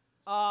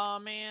 Oh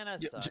man,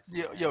 that Yo, sucks.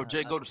 yo, man.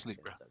 Jay, go That's to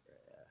sleep, bro. so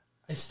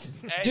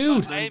great, yeah. Hey,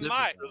 Dude, Hey,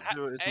 Mike.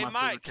 Sub-Zero is Hey, my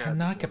Mike. favorite character.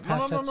 Cannot get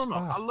past that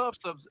spot.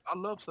 I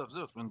love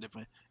Sub-Zero. It's been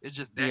different. It's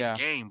just that Yeah.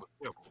 game was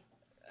terrible.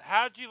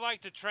 How'd you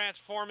like the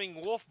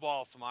transforming wolf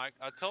boss, Mike?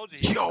 I told you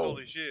he was Yo, cool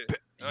as shit.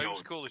 He yo,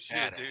 was cool as shit,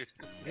 badass.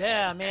 dude.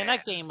 Yeah, man,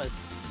 that game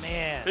was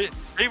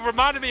He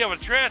reminded me of a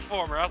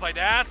transformer. I was like,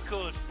 that's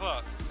cool as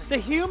fuck. The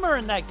humor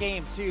in that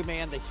game too,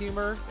 man. The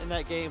humor in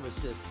that game was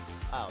just,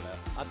 I don't know.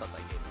 I thought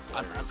that game was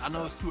hilarious. I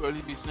know it's too early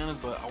to be sinners,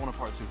 but I want a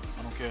part 2.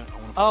 I don't care. I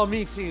want a part Oh,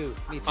 me too.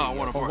 Me too. I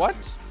want a For part what? 2.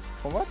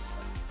 For what?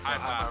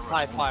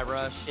 Hi-Fi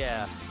Rush.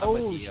 Yeah. I'm Oh,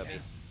 with you, yeah. Yobi.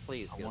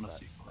 Please I give want to us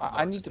see. that.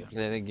 I need to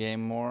play the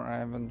game more. I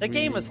haven't. The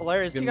game was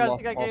hilarious. You been guys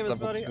lost think that off game was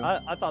level funny? 2.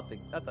 I thought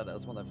that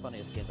was one of the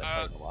funniest games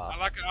I've played in a while.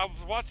 I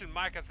was watching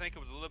Mike. I think it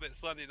was a little bit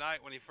Sunday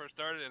night when he first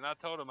started, and I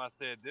told him, I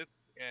said this.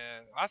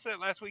 I said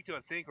last week to I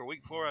think or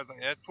week 4. I was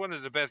like, that's one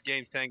of the best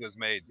games Tango's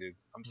made, dude.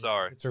 I'm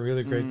sorry. It's a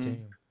really great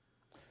game.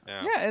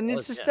 Yeah. Yeah, and Well,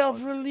 it's a yeah.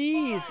 stealth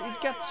release.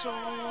 It got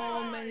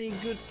so many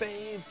good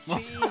fans.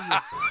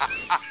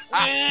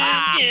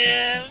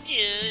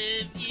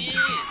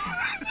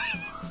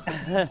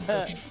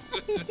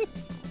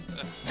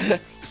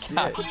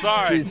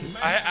 Sorry, Jesus.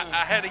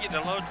 I had to get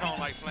the low tone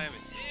like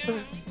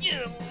Flammy.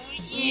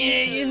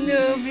 Yeah, you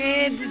know,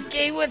 man, this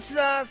game was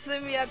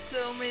awesome. We had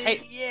so many.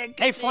 Hey- yeah, good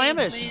hey, things,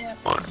 Flamish. man.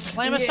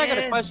 Flamish, I got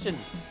a Yes. question.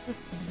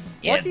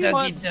 Yes, do you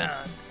want- Doggy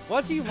Dog.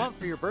 What do you want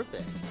for your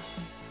birthday?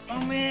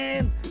 Oh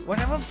man, what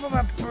I want for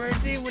my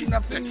birthday would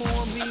nothing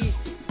more be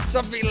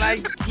something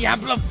like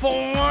Diablo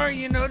 4,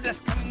 you know,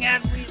 that's coming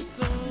out really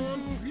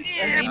soon.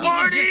 Yeah, Maybe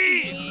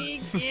party!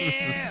 Just a week,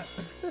 yeah.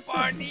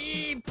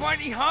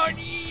 Party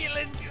hardy,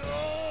 let's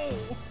go.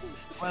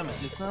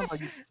 Clemens, it sounds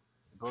like you.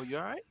 Bro, you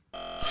alright?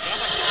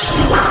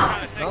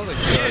 Sounds like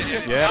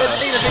good. Yeah.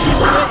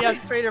 Yeah,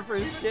 straighter for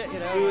his shit, you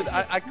know. Dude,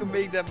 I could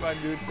make that my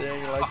new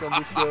thing, like on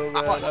the show,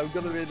 man. I'm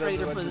gonna make that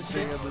Straighter my for new the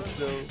thing shit. on the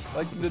show.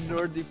 Like the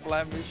nerdy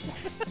Flamish.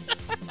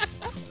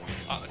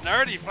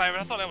 Nerdy Flammy.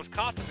 I thought that was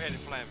constipated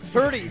Flammy.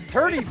 Turdy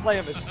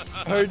Flamish.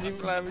 Hardy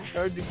Flamish,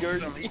 hardy It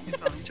sounds gurdy.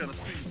 like you trying to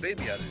squeeze a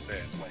baby out of his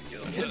ass. Like, yo.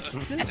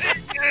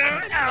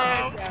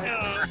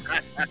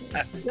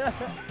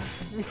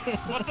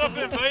 What's up,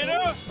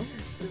 Invader?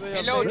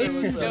 Hello, this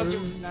is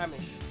Belgium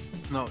Flemish.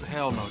 No,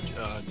 hell no,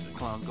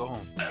 clown, go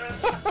home. You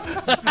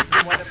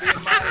wanna be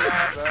in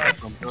my life,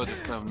 From Belgium,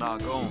 Clem, nah,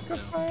 go home, bro.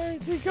 Clem.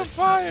 He got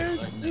fired.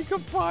 He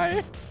got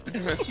fired.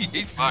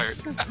 He's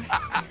fired.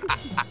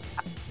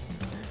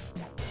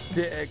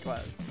 The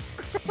class.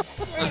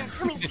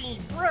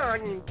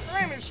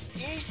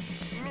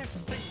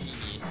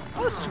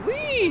 Oh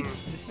sweet!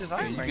 This is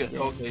Okay, Iron you Man get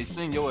game. okay.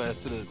 Send your ass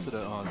to the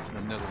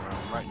nether realm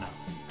right now.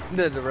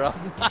 Nether realm.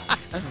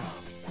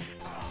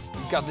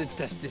 You gotta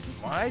test this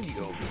mind,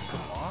 Yobi.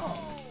 Come on.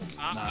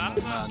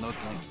 Nah, no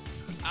thanks.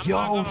 I'm Yo,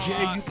 not gonna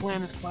Jay, lie. you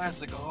playing this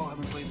classic? Oh, I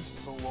haven't played this in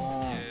so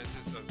long. Yeah,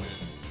 this is so good.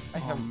 I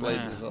haven't played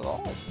this at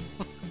all.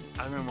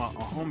 I remember a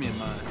homie of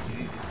mine,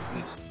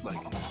 his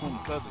 20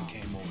 cousin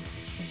came over,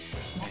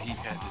 and he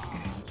had this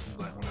game. This is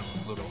like when I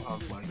was little. I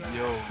was like,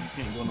 yo, you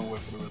can't go nowhere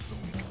for the rest of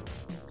the week.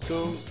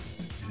 So, This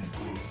game,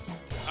 please.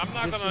 I'm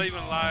not This gonna is-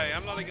 even lie.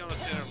 I'm not even gonna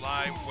sit and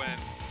lie when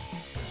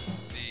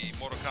the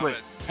Mortal Kombat Wait,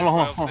 hold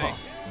on, 12 thing.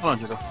 hold on,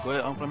 Jacob. Go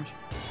ahead, Flemish.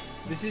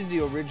 This is the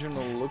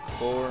original look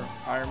for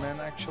Iron Man,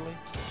 actually.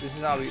 This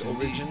is how he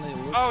originally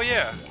looked. Oh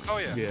yeah.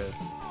 Yeah.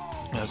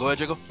 Yeah, go ahead,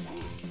 Jacob.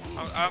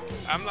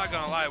 I'm not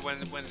gonna lie. When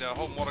the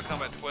whole Mortal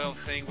Kombat 12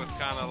 thing was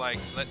kind of like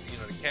the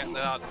cat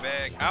let out the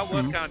bag, I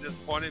was kind of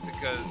disappointed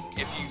because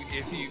if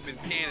you've been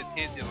paying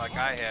attention like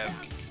I have,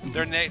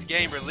 their next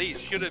game release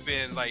should have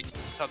been like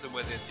something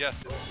with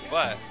Injustice.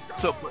 But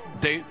so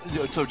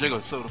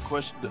Jacob, so the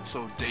question,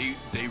 so they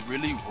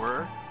really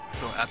were.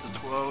 So after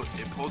 12, it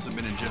supposed to have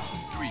been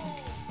Injustice 3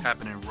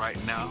 happening right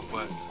now,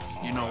 but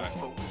you know.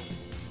 Right.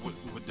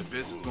 With the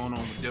business going on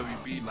with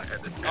WB, like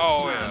at the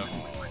time,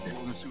 they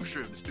wasn't too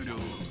sure if the studio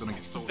was gonna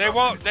get sold. They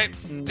won't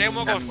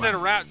go sit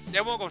around. They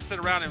won't go sit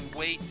around and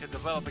wait to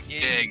develop a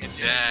game.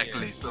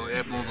 Exactly. So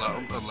everyone's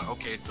like,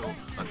 okay, so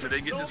until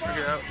they get this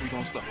figured out, we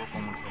gonna start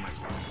working on Mortal Kombat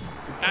 12.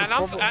 And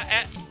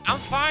I'm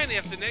fine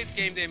if the next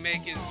game they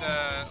make is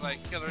like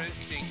Killer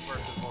Instinct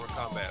versus Mortal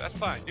Kombat. That's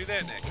fine. Do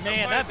that next.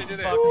 Man, that'd be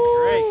fucking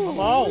great.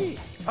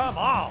 Come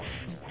on.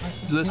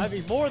 I'd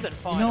be more than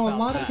fine. You know,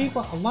 about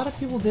a lot of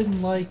people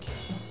didn't like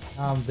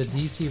the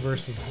DC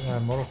versus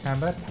Mortal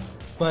Kombat,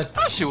 but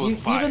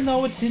even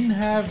though it didn't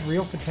have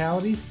real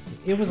fatalities,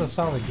 it was a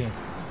solid game.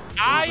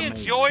 I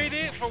enjoyed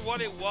it for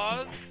what it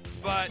was,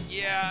 but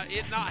yeah,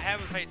 it not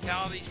having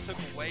fatalities took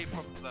away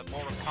from the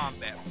Mortal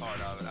Kombat part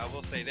of it. I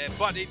will say that.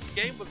 But the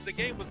game was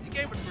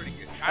pretty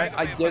good.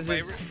 I guess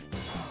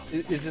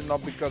is it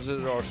not because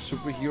there are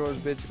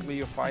superheroes basically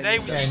you're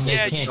fighting?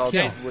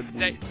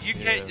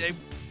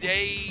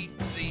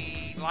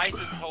 The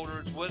license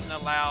holders wouldn't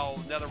allow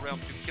NetherRealm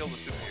to kill the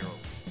superhero.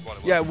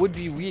 Yeah, it would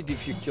be weird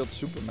if you killed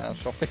Superman or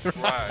something.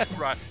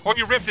 Right. Or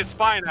you ripped his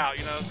spine out,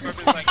 you know.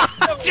 Like,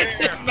 just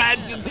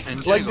imagine,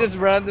 like this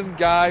random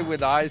guy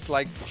with eyes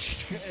like.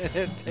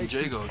 And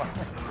Jago,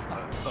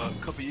 a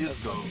couple years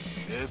ago,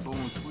 Ed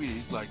Boon tweeted,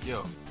 he's like,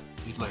 yo,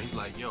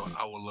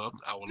 I would love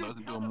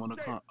to do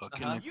a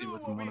Killing Instinct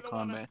with Mortal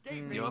Kombat.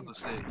 He also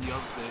said,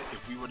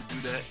 if we were to do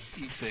that,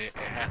 he said it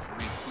has to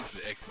be exclusive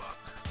to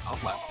Xbox. I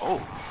was like, oh.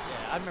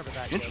 Yeah, I remember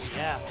that. Interesting.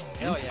 Yeah.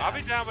 I'll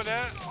be down with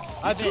that.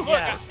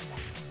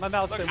 My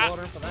mouth's been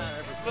watering for that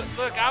ever since.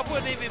 Look, I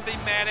wouldn't even be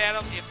mad at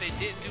them if they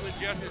didn't do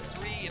Injustice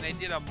 3 and they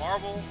did a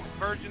Marvel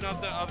version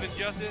of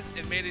Injustice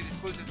and made it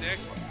exclusive to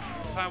Xbox.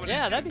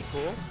 Yeah, that'd be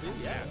cool, too.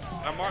 Yeah.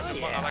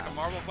 Like a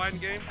Marvel fighting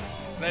game.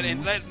 Let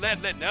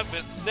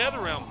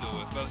NetherRealm do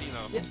it, but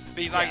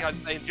be like an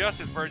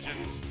Injustice version,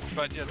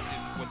 but just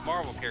with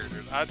Marvel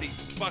characters. I'd be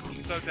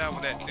fucking so down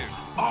with that too.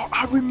 Oh,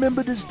 I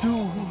remember this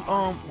dude who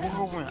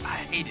Whirlwind. I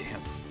hated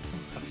him.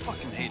 I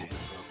fucking hated him,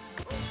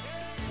 bro.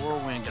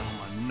 Whirlwind got on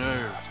my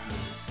nerves, dude.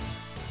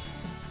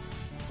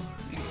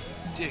 He was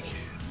a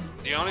dickhead,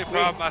 bro. The only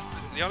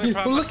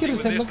problem look at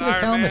his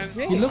helmet.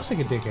 He looks like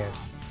a dickhead.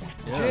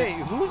 Yeah. Jay,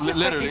 who's the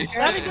literally?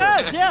 Yeah, he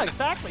does. Yeah,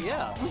 exactly.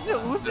 Yeah.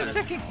 Who's the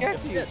second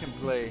character you can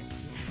play?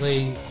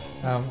 Play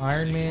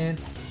Iron Man.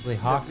 Play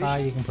Hawkeye.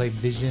 You can play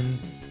Vision.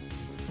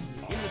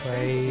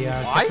 Play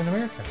Captain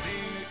America.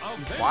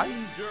 He's white?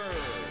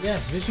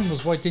 Yes, Vision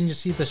was white. Didn't you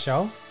see the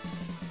show?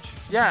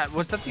 Yeah,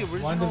 was that the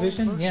original?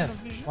 WandaVision? Yeah,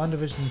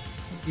 WandaVision.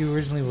 He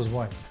originally was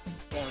white.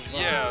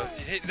 Yeah,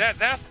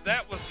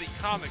 that was the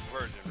comic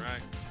version,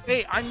 right?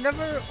 Hey, I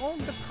never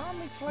owned the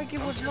comics like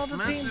it was not a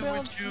team build.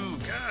 With you,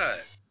 God.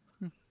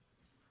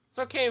 It's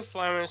okay,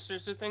 Flemish.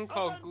 There's a thing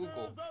called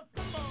Google.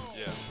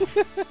 Yeah.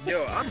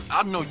 Yo,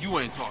 I know you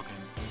ain't talking.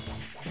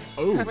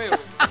 Oh. Wait,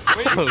 what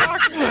are you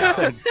talking about?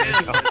 Ain't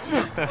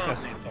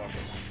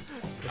talking.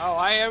 Oh,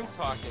 I am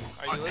talking.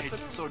 Are you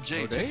listening? So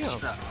Jay, check this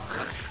out.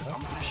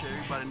 I'm pretty sure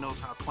everybody knows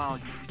how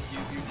clowns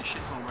usually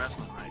shits on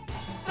wrestling, right?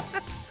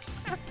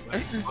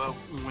 Right? But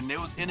when they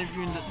was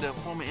interviewing the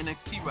former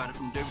NXT writer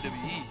from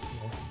WWE,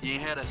 you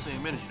ain't had that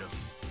same energy though.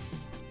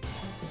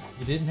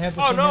 You didn't have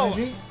the same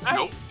energy?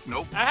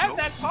 Nope. I had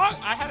that talk.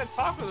 I had a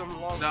talk with him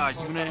long. Nah,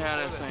 you didn't have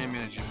that same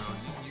energy, bro.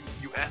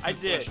 You asked a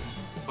question,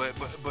 but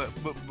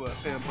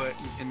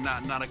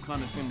not a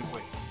condescending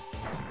way.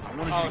 I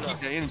wanted you to keep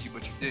that energy,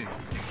 but you didn't.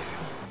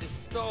 It's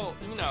still,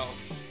 Nah,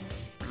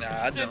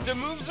 I don't. The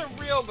moves are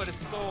real, but it's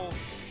still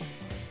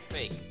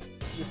fake.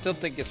 You still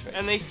think it's fake?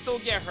 And they still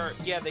get hurt.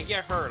 Yeah, they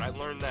get hurt. I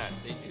learned that.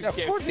 They do of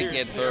course they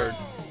get hurt.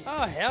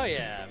 Oh hell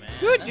yeah, man!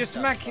 Dude, you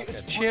smack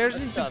chairs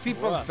into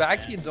people's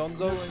back. You don't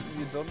know.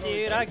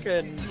 Dude, I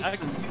couldn't.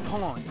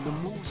 Hold on. The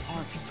moves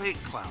aren't fake,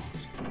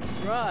 clowns.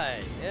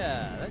 Right?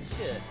 Yeah,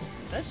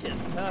 that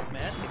shit's tough,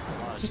 man. It takes a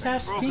lot of. Just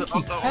ask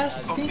Stinky.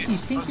 Ask Stinky.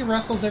 Stinky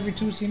wrestles every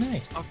Tuesday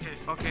night.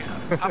 Okay.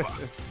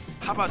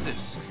 How about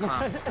this? Look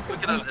at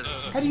that.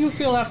 How do you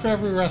feel after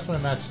every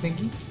wrestling match,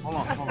 Stinky? Hold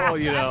on.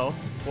 Oh,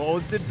 well,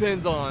 it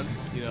depends on,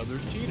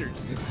 there's cheaters.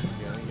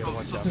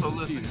 So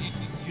listen,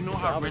 you know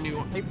how Randy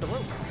Orton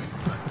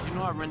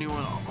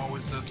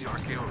always does the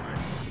RKO, right?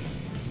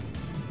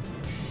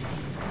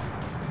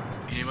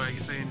 Anybody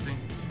can say anything?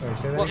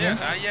 Well, I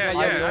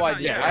have no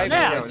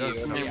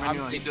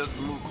idea. He does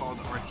the move called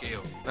the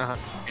RKO.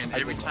 And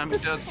every time he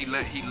does, he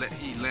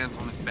lands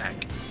on his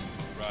back.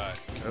 Right.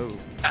 Oh.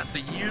 After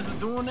years of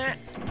doing that,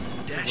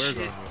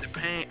 the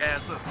pain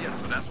adds up. Yeah,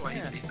 so that's why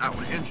he's out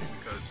with an injury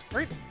because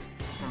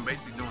from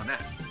basically doing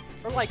that.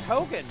 Or like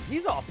Hogan,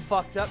 he's all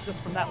fucked up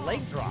just from that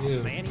leg drop,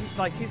 Dude. man.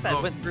 He said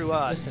went through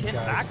Listen, 10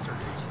 guys, back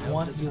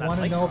surgeries. You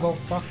want to know about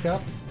fucked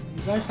up?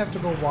 You guys have to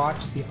go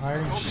watch the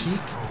Iron Sheik.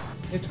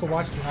 You have to go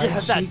watch the Iron Yeah,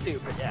 that Sheik.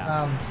 too, but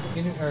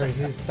yeah. Or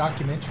his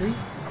documentary.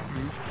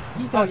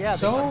 He Oh, got yeah,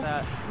 they got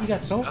that. he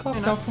got so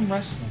fucked up from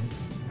wrestling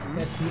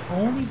that the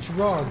only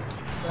drug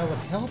that would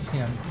help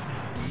him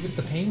with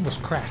the pain was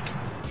crack.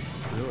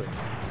 Really?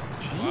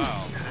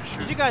 Wow.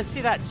 Did you guys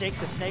see that Jake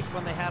the Snake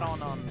one they had on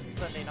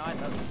Sunday night?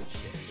 That was good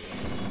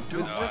shit.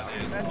 Dude, just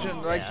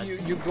imagine, like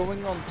you're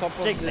going on top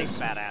of Jake this. Snake's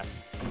badass.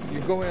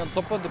 You're going on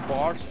top of the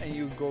bars and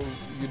you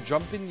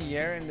jump in the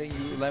air and then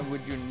you land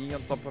with your knee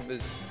on top of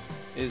his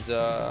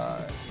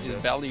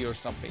belly or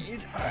something.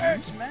 It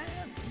hurts, man.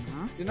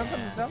 You're not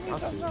gonna tell me it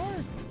doesn't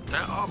hurt.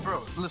 Oh,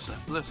 bro, listen.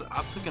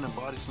 I've taken a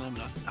body slam.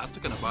 I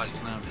took a body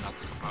slam and I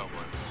took a power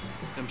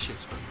body. Them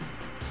shits hurt.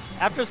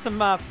 After some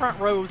front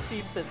row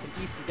seats at some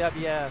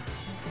ECW,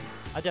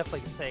 I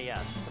definitely say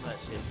some of that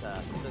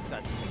shit. Those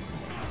guys can take some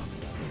pain.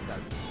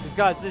 These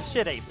guys, this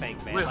shit ain't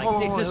fake, man. Wait,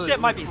 Like this shit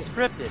might be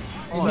scripted.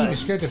 It may be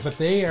scripted, but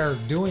they are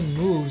doing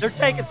moves. They're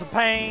taking some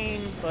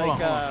pain. Like,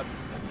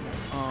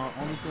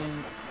 only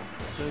thing,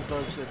 Jay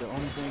Dark said the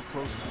only thing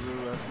close to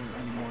real wrestling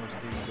anymore is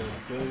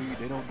WWE.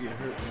 They don't get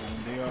hurt,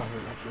 and when they are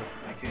hurt, it's just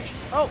vacation.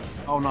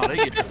 Oh no, they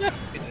get hurt.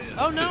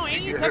 Oh no,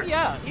 even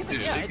yeah.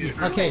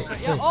 Okay,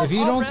 if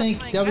you don't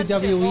think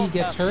WWE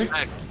gets hurt,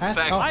 ask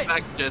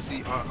Fact,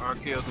 Jesse.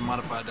 RKO's a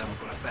modified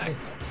Democrat.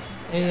 Facts.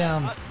 Hey,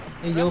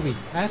 Yobi,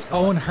 ask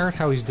Owen Hart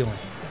how he's doing.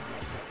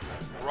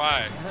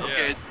 Right.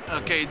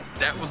 Okay,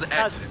 that was an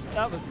accident.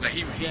 That was. Like,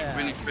 he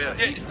really fell.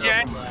 He fell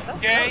Jay, from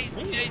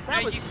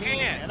that was you mean,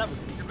 can't. man. That was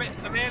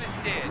The man is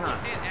dead. You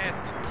can't ask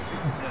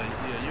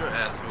him. Yeah, you're an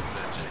asshole for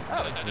that, Jay.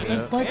 That was mean.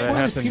 My point is,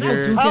 happened people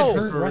here. do get Oh,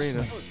 hurt Arena.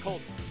 wrestling. That was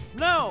cold.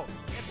 No,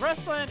 in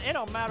wrestling, it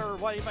don't matter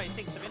what anybody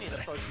thinks of any of the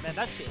promotion, man.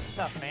 That shit's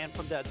tough, man.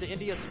 From the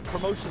indiest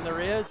promotion there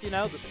is, the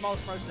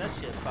smallest promotion, that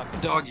shit's fucking.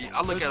 Doggy,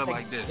 I look those at it take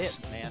like this.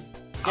 hits, man.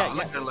 I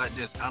look at it like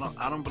this.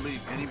 I don't believe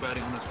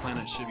anybody on this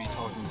planet should be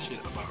talking shit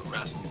about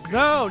wrestling.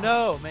 Period.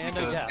 No, man.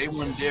 Because yeah, they that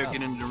wouldn't shit's dare tough.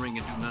 get into the ring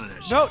and do none of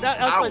that shit. No,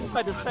 that's what I was wouldn't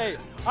about to do say.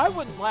 that. I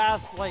wouldn't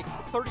last like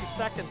 30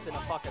 seconds in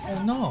a fucking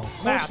Oh no, of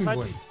course match. we I'd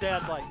would. be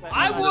dead like that.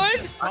 I I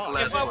would. could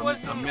last If I for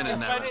wasn't, a minute if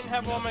now. I didn't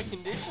have all my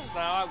conditions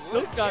now, I would.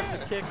 Those guys yeah.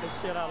 to kick the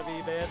shit out of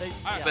me, man. They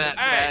just,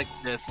 Fact,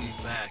 Jesse,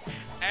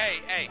 facts.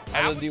 Hey, I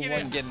I would would do get one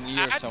in, getting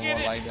near I'd someone get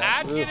in, like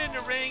that. I'd get in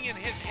the ring and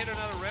hit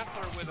another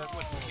wrestler with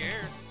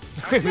scared.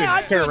 yeah,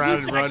 I'd Turn do around New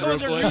and Jack, run go real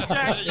there quick. New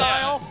Jack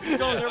style. Go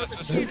there with the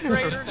cheese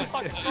grater and the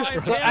fucking frying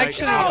So pan.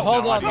 actually, No!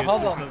 hold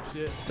on. Some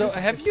shit. So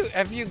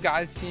have you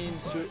guys seen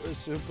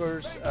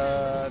Super's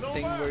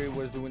thing where he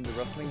was doing the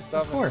wrestling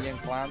stuff? Of course. And the young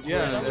clowns were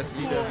Yeah, in it?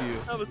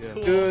 SPW. That was Yeah.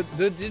 cool. Dude,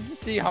 did you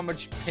see how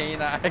much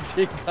pain I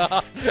actually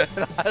got?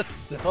 And I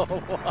still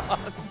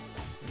won.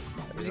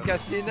 Have you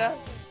guys seen that?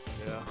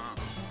 Yeah.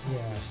 Yeah.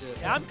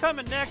 Yeah, I'm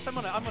coming next. I'm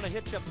gonna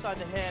hit you upside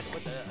the head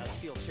with a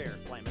steel chair,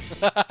 Flemish.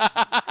 No,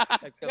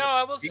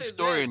 I will Big say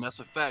story, this. and that's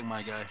a fact,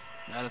 my guy.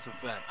 That is a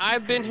fact.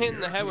 I've been hitting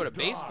the head with a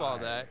baseball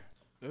bat.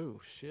 Oh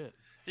shit.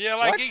 Yeah,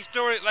 like What? Geek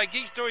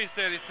Story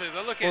said, he says,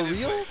 I look For at it.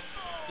 real?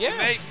 Yeah.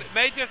 It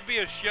may just be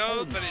a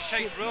show, but it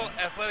takes real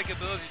athletic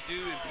ability to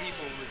do, and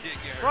people legit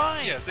get hurt.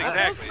 Right. Yes, What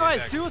exactly. those guys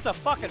exactly. do is a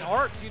fucking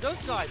art, dude.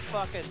 Those guys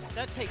fucking,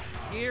 that takes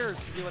years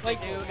to do what Like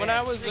they do. when and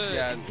I was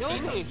Yeah, a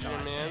kills those teenager,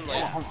 guys, man.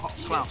 Hold Like, on,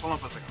 Clowns, hold on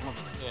for a second.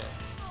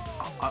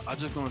 yeah. I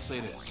just gonna say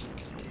this.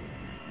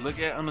 Look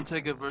at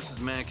Undertaker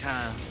versus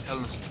Mankind, their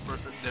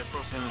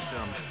first Hell in a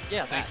Cell match.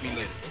 Yeah, Thank me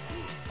later.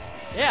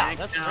 Yeah,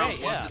 that's Mankind great.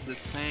 Yeah. wasn't the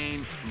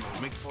same.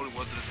 Mick Foley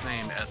wasn't the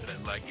same after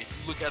that. Like, if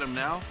you look at him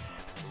now,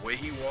 the way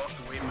he walks,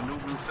 the way he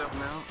maneuvers himself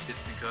now,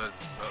 it's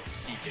because of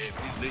he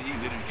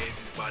literally gave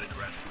his body to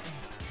wrestling.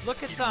 Look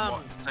He at didn't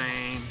walk the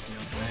same. You know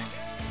what I'm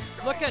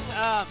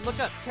saying? look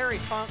at Terry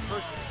Funk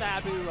versus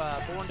Sabu,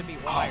 Born to Be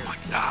Oh Wired. my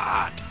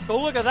God. Go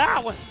look at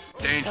that one.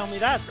 Dangerous. Tell me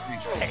that's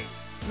Dangerous. hey.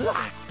 Dang.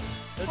 That's-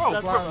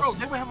 Bro,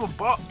 they were having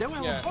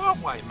Yeah.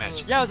 barbed wire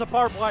matches. Yeah, it was a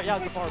barbed wire. Yeah, it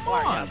was a barbed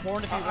wire. Yeah, Come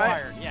Born to Be I-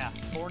 Wired. Yeah,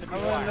 Born to Be I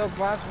want to know, Wired.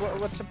 Glass,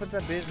 what's up with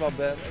that baseball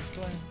bat?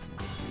 Explain.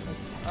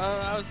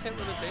 I was hit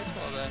with a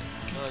baseball bat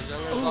when I was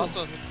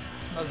younger.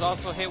 I was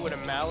also hit with a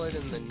mallet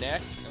in the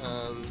neck.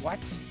 What?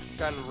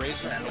 Gotten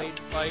razor blade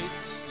fights.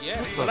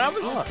 Yeah, when I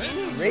was a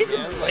teenager. Razor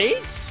man,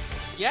 blade?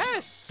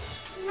 Yes.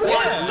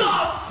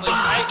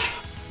 Yeah.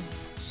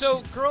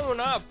 So growing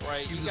up,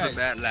 right? He You was guys, a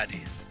bad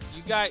laddie.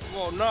 you guys.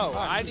 Well, no,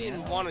 I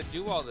didn't want to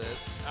do all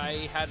this.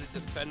 I had to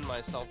defend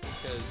myself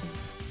because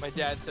my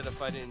dad said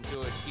if I didn't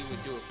do it, he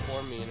would do it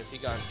for me, and if he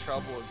got in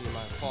trouble, it'd be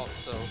my fault.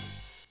 So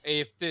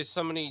if there's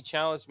somebody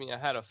challenged me, I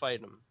had to fight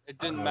him. It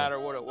didn't matter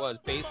what it was: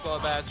 baseball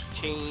bats,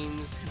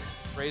 chains,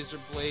 razor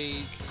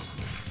blades.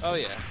 Oh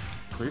yeah.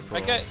 Free for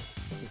I all. got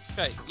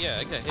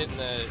hit in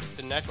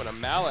the neck with a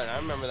mallet. I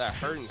remember that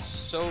hurting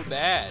so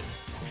bad.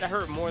 That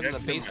hurt more than a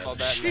baseball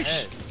bat in the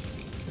head.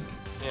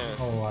 Yeah.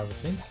 Oh, I would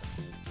think so.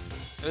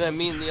 And then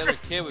me and the other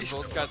kid, we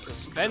both got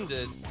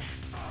suspended.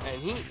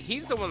 And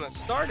he's the one that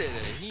started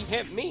it. He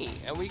hit me,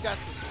 and we got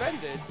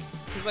suspended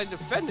because I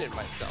defended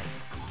myself.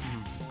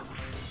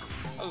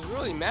 I was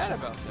really mad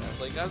about that.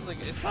 Like, I was like,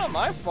 it's not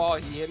my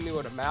fault he hit me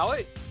with a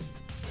mallet.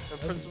 The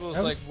principal was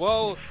like,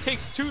 well,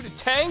 takes 2 to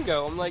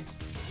tango. I'm like,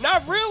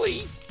 not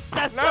really.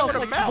 That sounds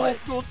like some old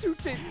school.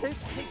 Takes 2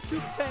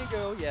 to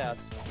tango. Yeah.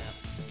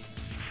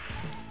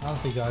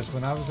 Honestly, guys,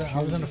 when I was in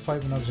a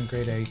fight when I was in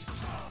grade 8,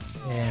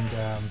 and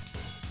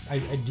I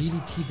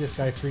DDT'd this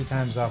guy 3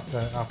 times off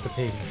the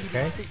pavement.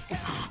 Okay,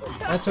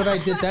 that's what I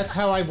did. That's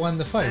how I won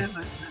the fight.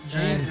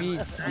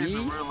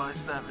 DDT? Real life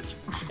savage.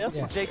 That's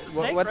Jake the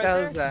Snake. What right the hell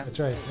there. is that? That's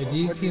right. I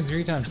DDT'd him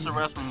 3 times. It's a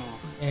wrestling move.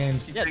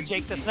 And Yeah,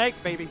 Jake the Snake,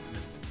 baby.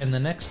 And the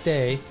next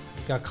day,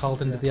 we got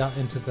called into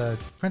the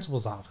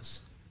principal's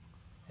office,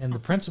 and the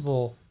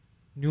principal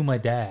knew my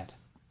dad.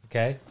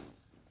 Okay,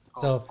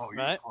 so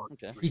Right.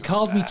 Okay. he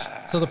called me.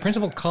 So the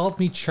principal called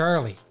me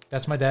Charlie.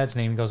 That's my dad's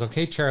name. He goes,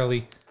 "Okay,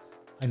 Charlie,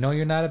 I know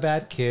you're not a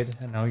bad kid.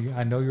 I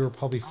know you were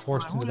probably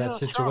forced into that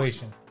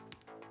situation,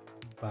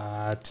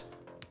 but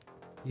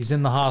he's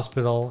in the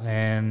hospital,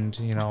 and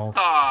you know."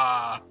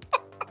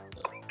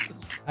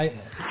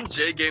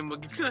 Jay gave him a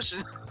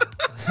concussion.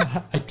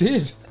 I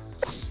did.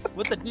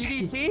 With the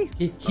DDT?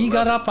 He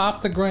got up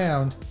off the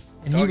ground,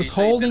 and he was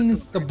holding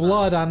the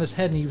blood on his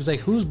head, and he was like,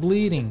 "Who's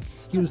bleeding?"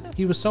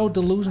 He was so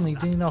delusional, he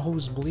didn't know who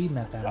was bleeding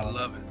at that moment. I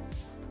love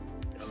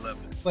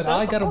it. But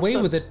I got away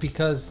with it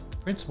because the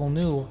principal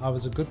knew I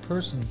was a good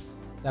person.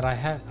 That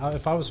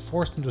if I was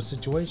forced into a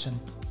situation,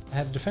 I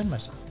had to defend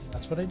myself.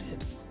 That's what I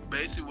did.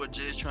 Basically, what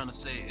Jay's trying to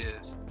say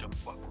is, don't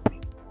fuck with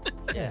me.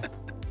 Yeah.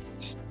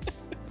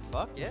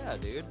 Fuck yeah,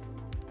 dude.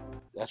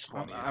 That's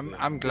funny.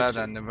 I'm glad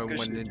I never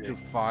went into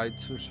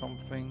fights or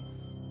something.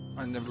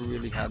 I never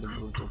really had a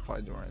brutal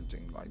fight or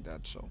anything like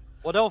that. So.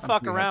 Well, don't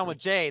fuck around with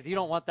Jay. You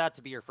don't want that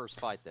to be your first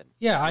fight, then.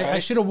 Yeah, I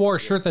should have wore a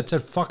shirt that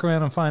said "fuck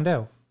around and find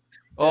out."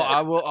 Oh,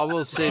 I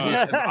will say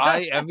this: if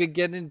I ever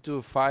get into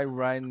a fight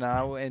right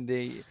now and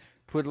they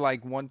put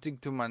like one thing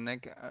to my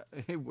neck,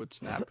 it would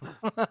snap.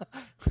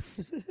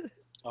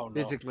 Oh no.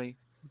 Basically,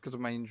 because of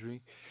my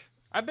injury.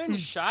 I've been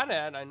shot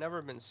at. I've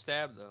never been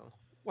stabbed though.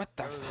 What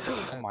the?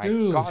 Oh my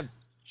Dude, god,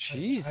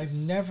 Jesus! I've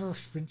never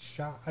been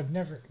shot. I've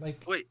never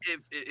like. Wait,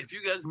 if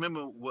you guys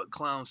remember what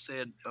Clown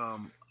said a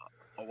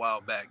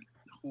while back,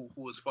 who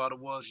his father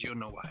was, you'll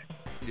know why.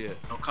 Yeah.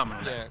 No comment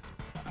on that.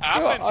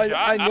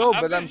 I know,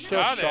 but I'm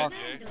still shocked.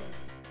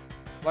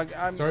 Like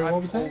I'm Sorry,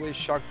 what was that? always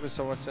shocked when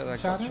someone said I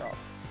got shot.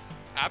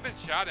 I've been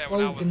shot at Well,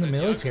 when I was in the young-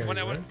 military, when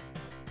I was- right?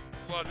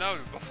 Well, no,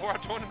 before I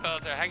joined the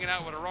military, hanging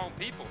out with the wrong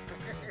people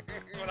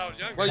when I was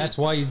younger. That's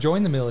why you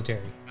joined the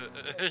military.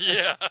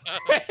 Yeah.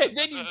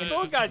 Then you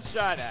still got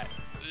shot at.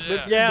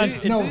 Yeah. Yeah.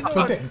 No,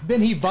 but then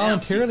he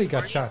voluntarily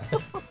got shot.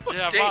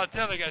 Yeah,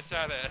 voluntarily got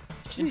shot at.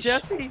 And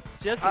Jesse's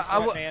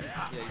right, man.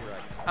 Yeah, you're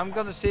right. I'm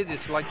gonna say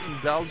this, like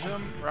in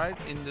Belgium, right,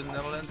 in the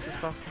Netherlands and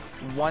stuff,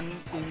 1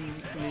 in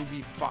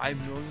maybe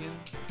 5 million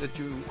that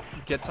you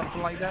get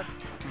something like that.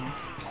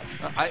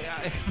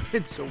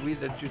 It's so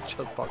weird that you just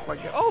talk like,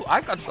 oh,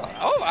 I got shot.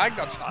 Oh, I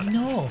got shot.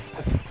 No.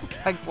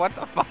 Like what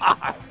the fuck?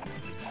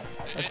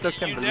 I still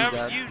can't believe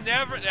that. You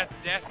never. That's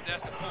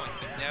the point.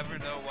 You never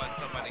know what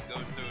somebody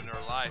goes through in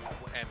their life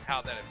and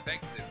how that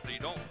affects them. So you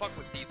don't fuck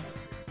with people.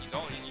 You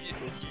don't.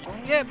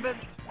 Yeah, but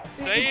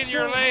Stay it's in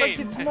your so, lane. like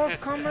it's more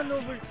common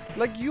over.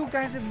 Like you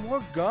guys have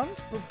more guns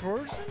per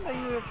person than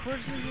you have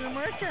persons in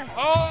America.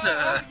 Oh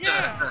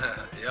yeah.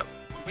 Yep.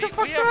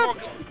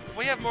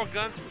 We have more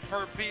guns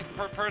per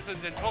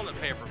person than toilet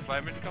paper,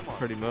 Fleming. Come on.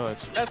 Pretty much.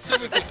 That's so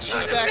we can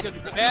shoot back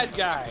at the bad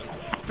guys.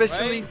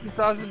 Especially right? in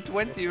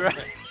 2020, right?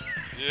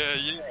 Yeah.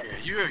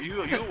 You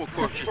will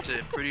corporate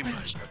it pretty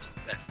much. That's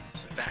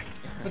a fact.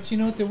 But you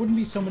know what? There wouldn't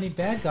be so many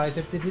bad guys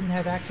if they didn't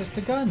have access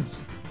to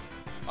guns.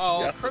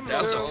 Oh, That's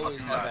criminals a always fucking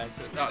have lie.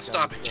 access to No,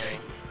 stop guns, it, Jay.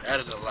 though. That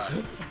is a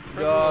lie.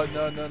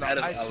 No. That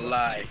is a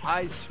lie.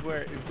 I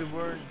swear, if there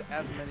weren't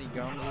as many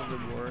guns as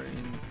there were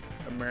in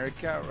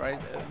America, right?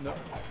 No,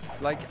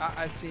 like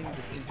I seen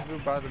this interview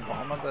about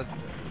Obama that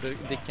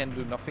they can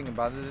do nothing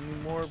about it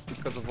anymore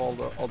because of all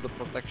the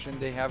protection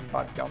they have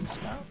about guns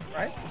now,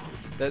 right?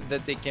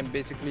 That they can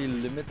basically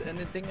limit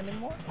anything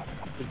anymore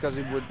because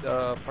it would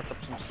fuck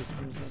up some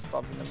systems and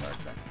stuff in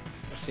America.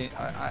 I've seen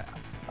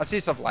I see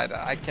stuff like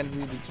that. I can't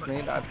really explain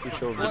it. I have to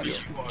show a video.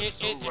 You are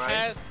so It right.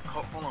 has-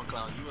 Hold on,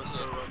 Clown. You are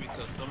so right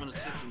because some of the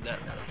systems that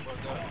are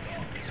fucked up,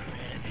 it's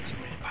ran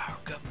by our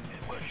government.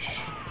 But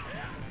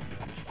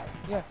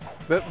Yeah,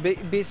 but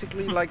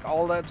basically like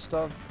all that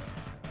stuff.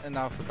 And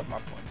now I forgot my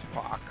points.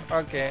 Fuck.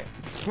 Okay.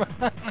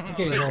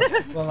 Okay,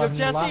 well Yo, I mean,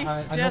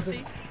 Jesse,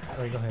 Jesse.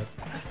 Sorry, go ahead.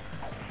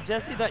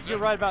 Jesse, that you're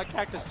right about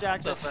Cactus Jack.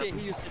 What's That up, shit Festy?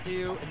 he used to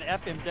do in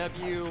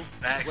FMW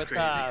That's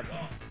crazy.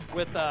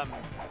 with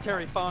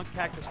Terry Funk,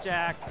 Cactus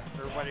Jack,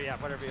 or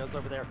whatever he was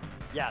over there.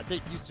 Yeah,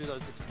 they used to do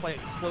those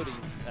exploding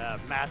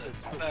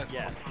matches.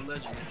 Yeah.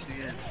 Legend,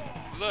 yes.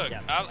 Look,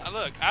 Yeah.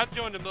 I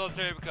joined the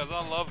military because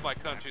I love my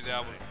country that I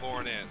was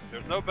born in.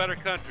 There's no better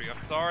country.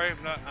 I'm sorry,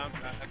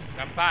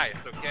 I'm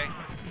biased, okay?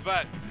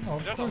 But No,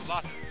 of there's course.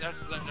 there's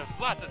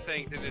lots of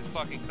things in this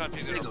fucking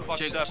country that are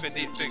fucked up in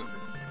these things.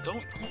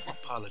 Don't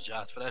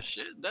apologize for that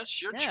shit.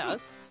 That's your Yeah. truth.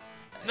 that's-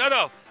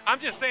 No, I'm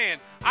just saying,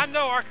 I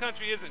know our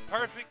country isn't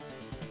perfect,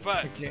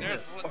 But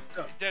there's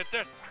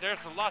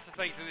lots of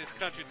things in this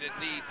country that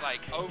need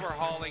like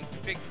overhauling,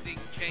 fixing,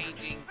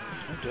 changing.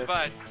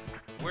 But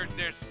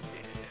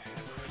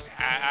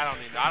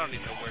I don't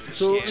even know where to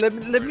So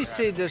begin. let me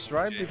say this,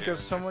 right? Because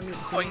someone is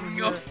saying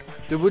here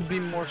there would be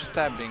more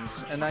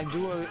stabbings, and I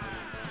do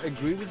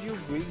agree with you,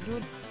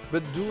 dude.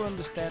 But do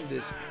understand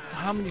this: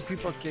 how many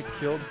people get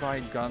killed by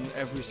a gun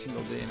every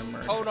single day in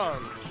America? Hold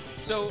on.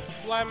 So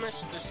Flemish,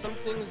 there's some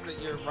things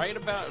that you're right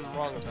about and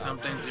wrong about. Some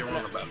things you're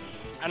wrong about.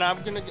 And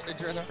I'm gonna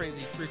address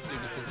Crazy briefly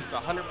because he's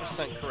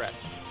 100% correct.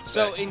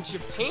 So in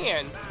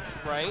Japan,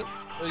 right,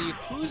 the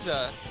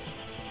Yakuza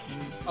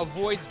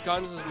avoids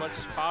guns as much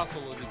as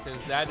possible because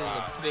that is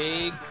a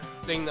big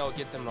thing that will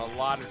get them in a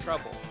lot of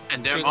trouble.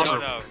 And they're so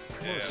honorable.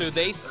 So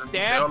they stab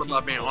they're all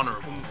about being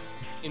honorable.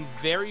 in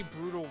very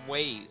brutal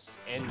ways,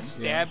 and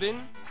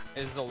stabbing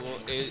is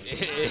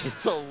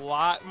it's a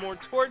lot more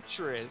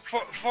torturous.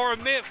 For a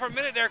minute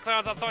there,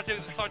 Clowns, I thought you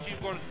were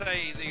going to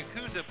say the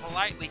Yakuza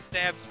politely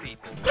stabs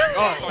people.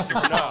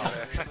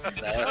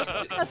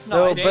 That's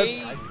No,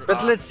 not.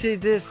 but let's say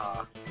this.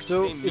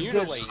 So They if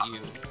mutilate there's,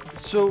 you.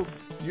 so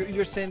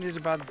you're saying this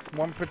about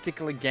one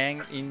particular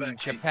gang in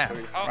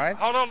Japan, right?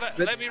 Hold on, But-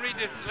 let me read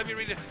this. Let me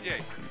read this to Jay.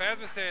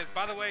 Phasma says,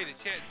 by the way, the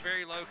chat is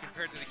very low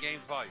compared to the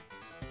game's volume.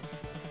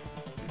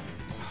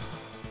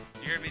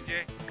 You hear me,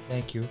 Jay?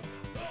 Thank you.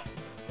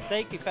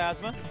 Thank you,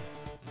 Phasma.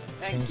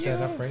 Change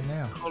that up right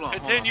now. Hold on.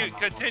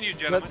 Continue,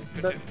 gentlemen.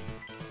 But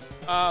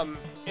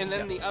And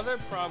then the other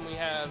problem we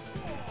have,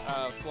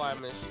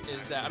 Flemish,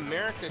 is that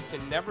America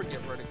can never get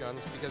rid of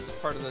guns because it's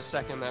part of the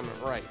Second Amendment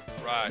right.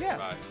 Right, yeah,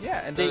 right.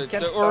 yeah, and they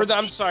can.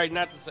 I'm sorry,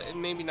 not the same.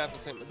 Maybe not the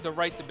same. The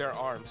right to bear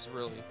arms,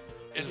 really.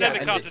 It's Yeah, in the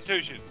and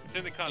Constitution. It's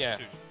in the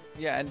Constitution.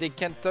 Yeah, and they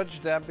can't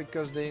touch that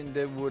because they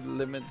would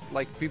limit.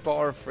 Like people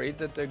are afraid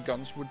that their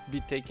guns would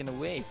be taken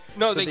away.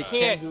 No, So they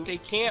can't. do- They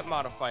can't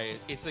modify it.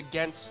 It's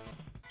against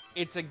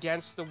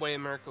the way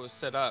America was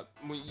set up.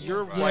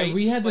 You're Yeah, right.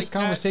 we had this like that.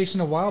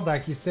 conversation a while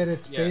back. You said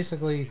it's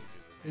basically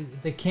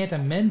they can't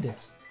amend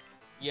it.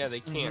 Yeah,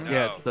 they can't.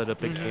 Yeah, it's set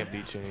up. It can't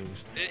be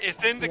changed.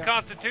 It's in the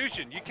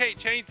Constitution. You can't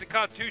change the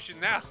Constitution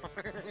now.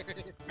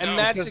 And No.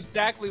 that's Because-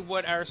 exactly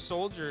what our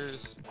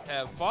soldiers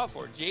have fought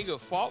for. Diego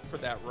fought for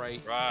that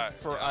right, Right.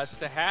 for us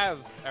to have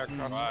our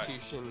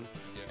Constitution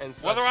and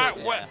stuff.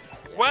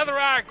 Whether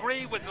I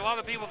agree with a lot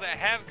of people that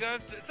have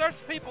guns, there's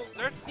people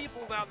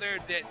out there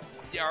that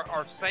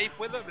are safe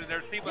with them, and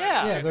there's people.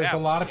 Yeah, there's a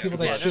lot of people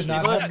that should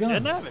not have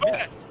guns.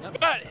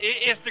 But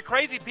it's the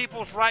crazy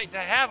people's right to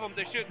have them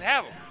that shouldn't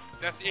have them.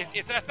 That's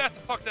the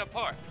fucked up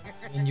part.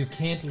 And you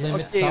can't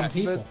limit Okay, some but-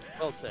 people.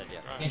 Well said, yeah.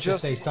 You can't just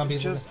say some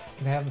people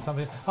can have them, some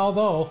people.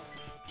 Although,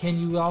 can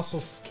you also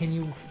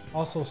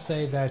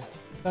say that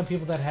some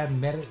people that have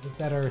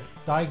that are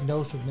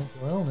diagnosed with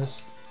mental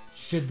illness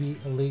should be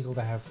illegal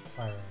to have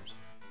firearms?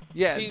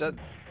 Yeah, See,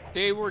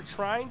 they were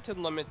trying to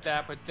limit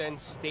that, but then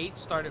states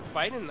started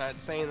fighting that,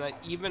 saying that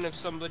even if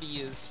somebody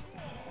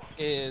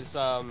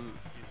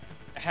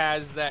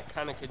has that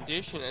kind of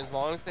condition, as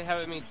long as they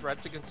haven't made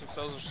threats against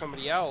themselves or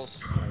somebody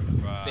else,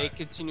 they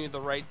continue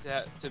the right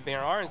to bear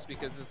arms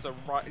because it's a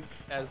right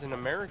as an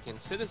American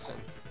citizen.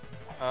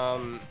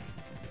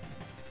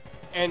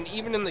 And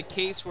even in the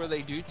case where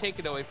they do take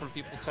it away from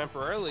people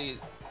temporarily,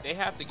 they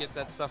have to get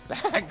that stuff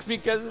back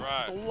because it's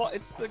the law,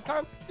 it's the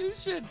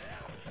Constitution.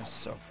 That's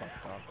so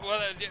fucked up. Well,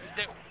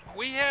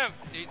 we have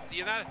the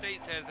United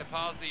States has a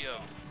policy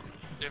of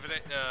if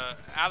it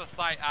out of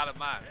sight, out of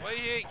mind. Well,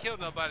 he ain't killed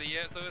nobody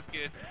yet, so it's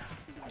good.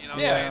 You know,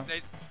 they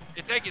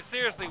take it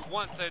seriously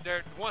once the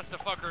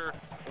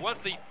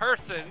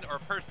person or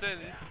person,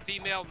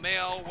 female,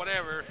 male,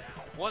 whatever,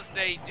 once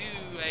they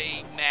do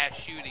a mass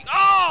shooting.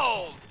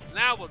 Oh,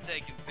 now we'll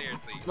take it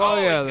seriously.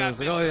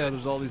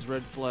 There's all these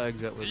red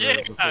flags that were there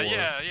before.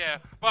 Yeah.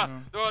 Well,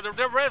 the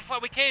red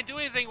flag. We can't do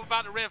anything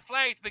about the red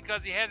flags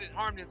because he hasn't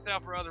harmed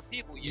himself or other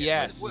people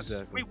yet.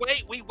 Yes. We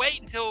wait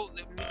until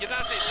the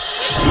United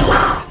States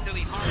until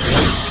he harms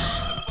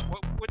himself.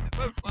 What's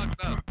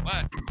fucked up?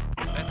 What?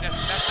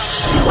 That's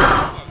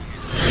how.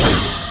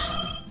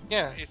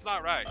 Yeah. It's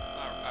not right.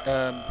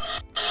 Don't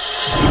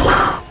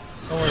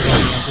worry about me.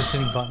 I'm just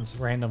hitting buttons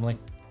randomly.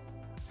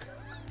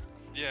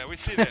 Yeah, we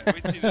see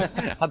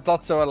that. I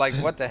thought so. Like,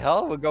 what the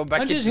hell? We'll go back.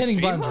 I'm just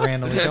hitting buttons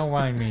randomly. Don't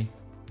mind me.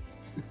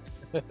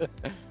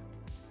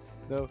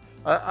 No.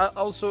 I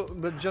also,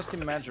 but just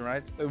imagine,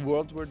 right? A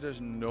world where there's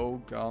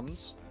no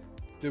guns,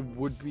 there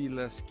would be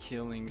less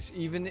killings.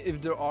 Even if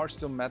there are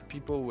still mad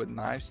people with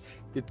knives,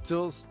 it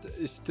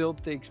still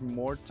takes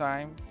more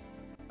time,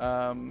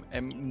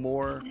 and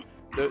more.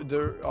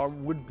 There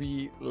would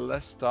be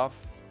less stuff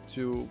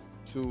to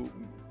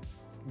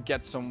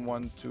get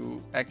someone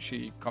to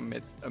actually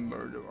commit a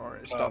murder or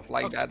stuff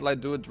like that,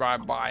 like do a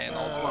drive-by and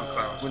all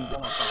that.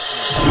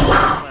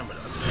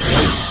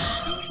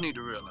 Dudes need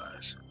to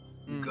realize,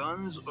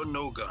 guns or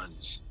no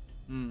guns,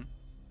 the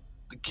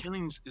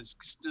killings is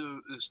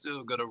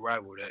still gonna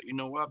rival that. You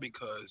know why?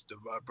 Because the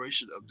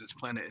vibration of this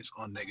planet is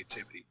on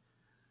negativity.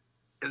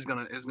 It's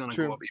gonna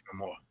go up even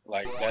more.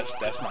 Like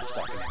that's not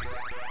stopping anything.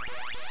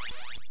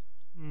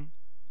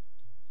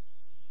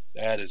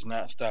 That is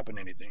not stopping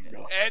anything,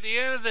 bro. At the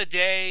end of the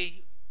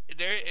day,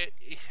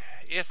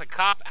 it's a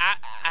cop.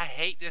 I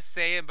hate this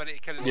saying, but it's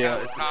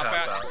Yeah, a cop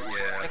out.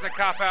 Yeah. It's a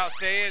cop out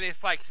saying.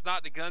 It's like it's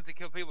not the guns that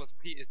kill people.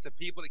 It's the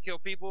people that kill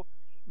people.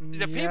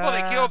 The people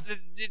that kill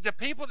the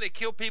people that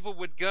kill people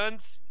with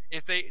guns.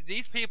 If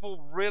these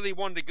people really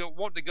want to go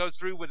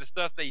through with the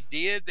stuff they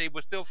did, they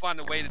would still find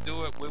a way to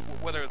do it,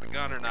 whether it's a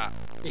gun or not.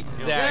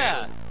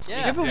 Exactly.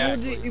 Yeah, but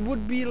it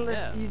would be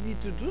less easy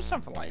to do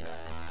something like that.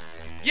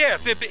 Yes,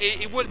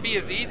 it wouldn't be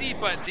as easy,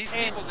 but these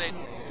people that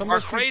are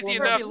crazy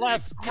enough,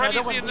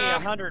 there wouldn't be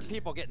 100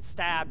 people getting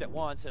stabbed at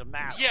once in a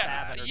mass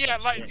stabbing.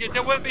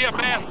 There wouldn't be a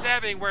mass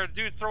stabbing where a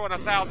dude's throwing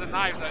 1,000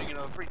 knives at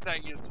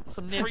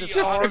some ninja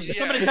stars.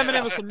 Somebody coming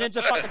in with some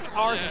ninja fucking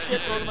stars and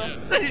shit.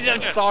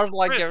 Ninja stars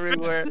like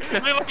everywhere.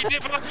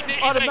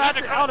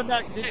 Automatic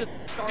ninja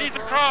stars. He's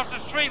across the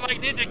street like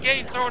Ninja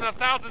Gaiden throwing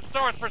 1,000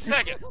 stars per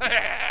second. No,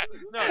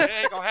 it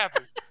ain't gonna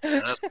happen.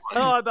 That's funny.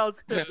 Oh, I about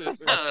spit this.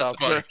 That's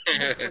funny.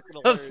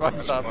 That's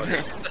fucked up.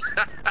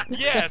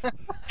 Yes,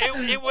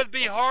 it would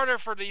be harder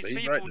for these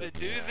people to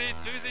do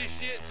this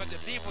shit, but the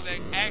people that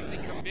actually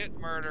commit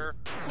murder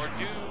or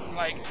do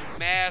like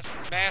mass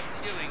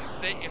killings,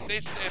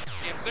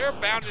 if they're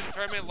bound and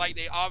determined, like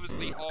they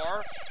obviously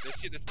are, the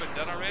shit that's been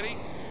done already,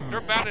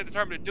 they're bound and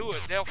determined to do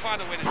it. They'll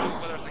find a way to do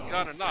it, whether it's a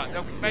gun or not.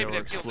 Maybe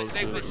they'll kill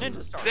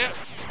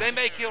they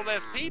may kill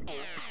less people,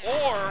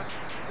 or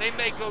they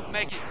may go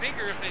make it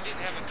bigger if they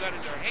didn't have a gun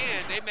in their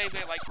hand. They may,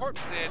 like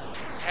Corbin said,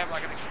 have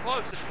like an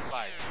explosive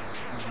device.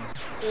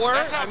 Or,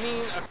 I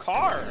mean, a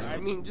car. I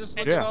mean, just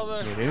look at all the...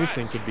 I mean,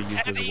 anything could be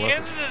used as a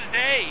weapon.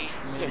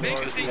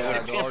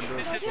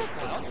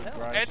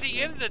 At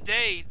the end of the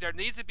day, there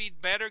needs to be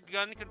better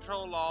gun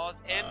control laws,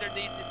 and there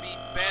needs to be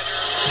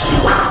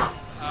better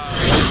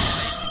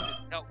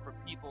help for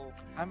people.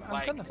 I'm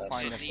gonna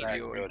find a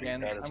video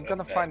again. I'm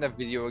gonna find a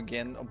video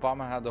again.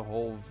 Obama had a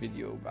whole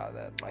video about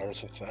that. Like,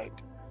 that's a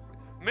fact.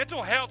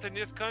 Mental health in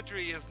this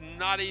country is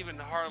not even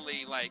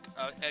hardly like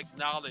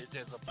acknowledged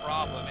as a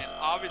problem, and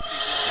obviously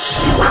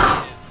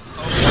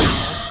this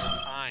is over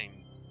time.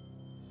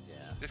 Yeah.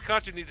 This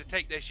country needs to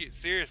take that shit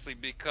seriously,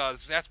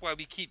 because that's why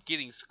we keep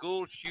getting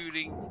school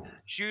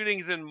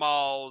shootings in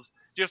malls.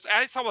 Just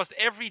almost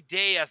every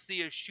day I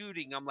see a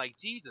shooting, I'm like,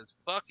 Jesus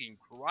fucking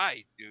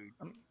Christ, dude.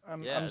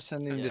 I'm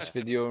sending this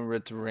video in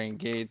Red Terrain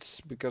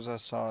Gates because I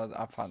saw it.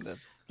 I found it.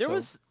 There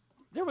was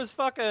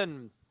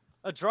fucking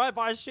a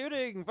drive-by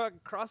shooting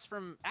across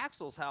from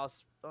Axel's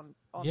house on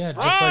just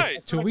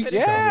like 2 weeks ago.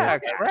 Yeah,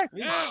 correct.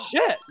 Yeah.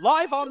 Shit,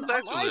 live on the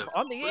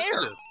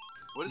air.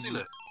 Where does he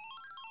live?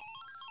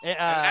 In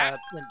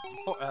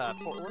Fort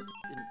Worth,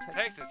 in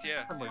Texas,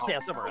 yeah. Somewhere out there.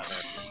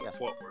 Yeah.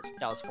 Fort Worth.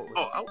 That was Fort Worth.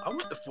 Oh, I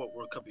went to Fort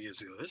Worth a couple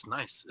years ago. It's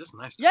nice. It's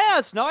nice. Yeah,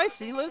 it's nice.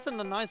 He lives in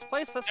a nice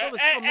place. That's what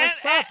was so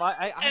messed up.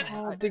 Axel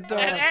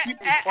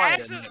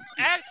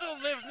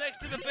lives next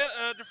to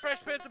the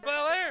Fresh Prince of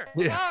Bel-Air.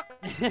 Yeah.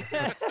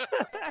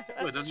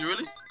 Wait, does he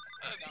really?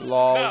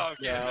 Lol. No,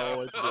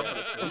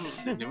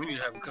 Then we need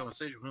to have a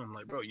conversation with him. I'm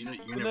like, bro, you know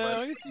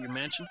your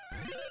mansion?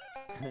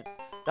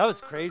 That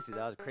was crazy.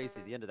 That was crazy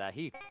at the end of that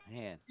heat.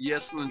 Man.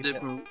 Yes, we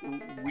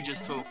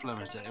just told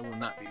Flemish that it will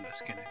not be less,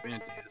 Kenny. If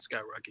anything, it'll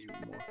skyrocket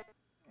even more.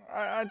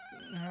 I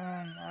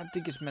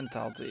think it's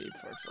mentality,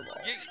 first of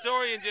all.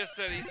 Geektorian just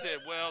said, he said,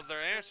 well,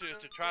 their answer is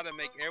to try to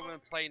make everyone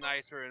play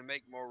nicer and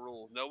make more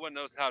rules. No one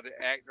knows how to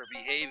act or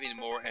behave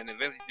anymore, and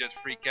eventually just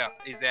freak out.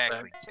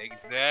 Exactly.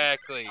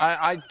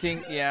 I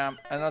think, yeah,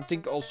 and I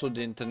think also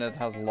the internet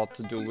has a lot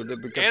to do with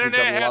it, because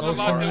internet we got a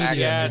lot more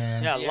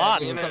access. Yeah,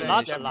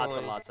 lots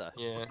of.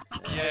 Yeah.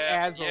 It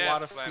adds a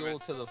lot of fuel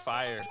to the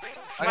fire.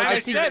 Like I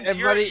said,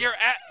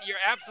 you're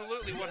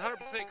absolutely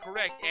 100%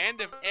 correct,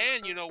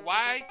 and you know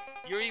why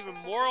you're even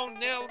more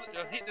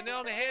hit the nail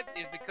on the head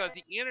is because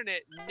the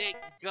internet makes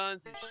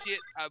guns and shit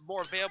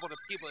more available to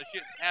people that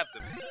shouldn't have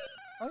them.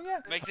 Oh yeah,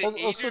 makes it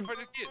easier for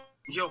the kids.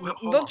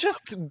 Not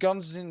just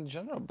guns in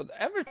general, but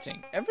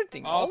everything,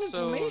 all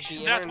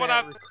information. The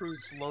internet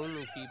recruits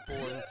lonely people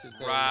into things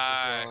as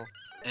well.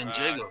 And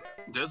Jago,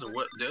 there's a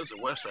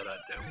website out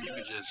there where you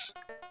can just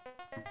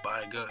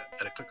buy a gun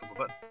at a click of a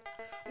button.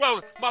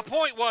 Well, my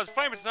point was,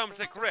 Flamer is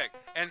 100% correct,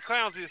 and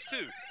Clowns is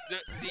too.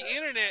 The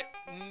internet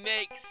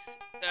makes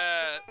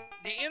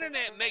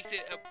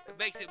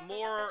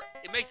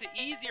it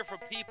easier for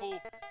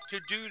people to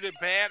do the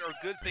bad or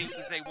good things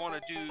that they want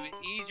to do.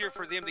 Easier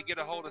for them to get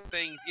a hold of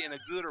things in a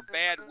good or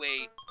bad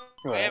way.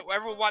 Right.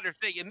 Whatever what they're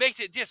thinking,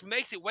 it just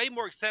makes it way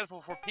more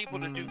accessible for people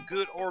to do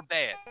good or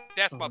bad.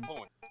 That's my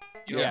point.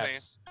 You know what I'm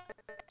saying?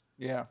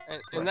 Yeah.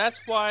 And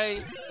that's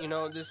why,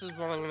 this is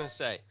what I'm gonna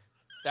say.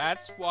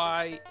 That's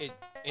why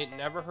it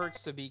never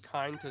hurts to be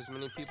kind to as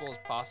many people as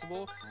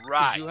possible.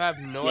 Right. Because you have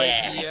no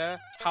idea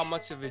how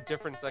much of a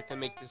difference that can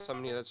make to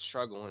somebody that's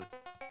struggling.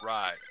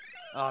 Right.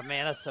 Oh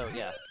man, that's so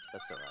right.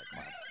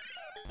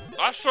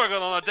 I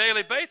struggle on a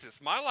daily basis.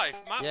 My life,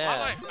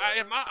 I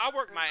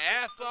work my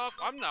ass off.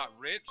 I'm not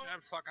rich.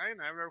 I ain't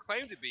never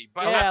claimed to be.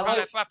 But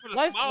if I put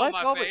a smile on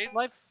my face,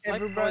 life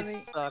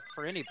always suck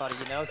for anybody,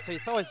 you know.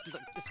 So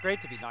it's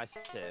great to be nice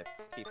to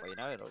people, you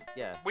know.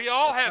 We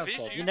all have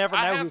issues. You never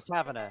know who's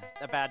having a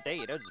bad day.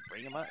 You know, just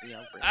bring them up. You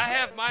know. I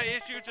have my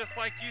issues just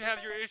like you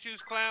have your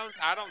issues, clowns.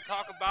 I don't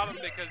talk about them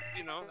because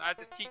you know I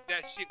just keep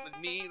that shit with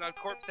me. Like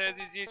Corpse has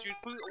his issues.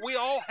 We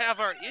all have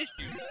our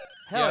issues.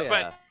 Hell yeah.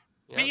 But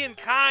being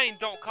kind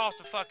don't cost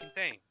a fucking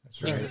thing.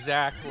 That's right.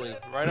 Exactly.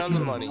 Right on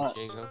the money,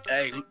 Jago.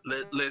 Hey,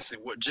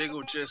 listen, what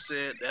Jago just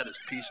said, that is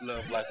peace,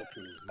 love, life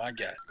approved. My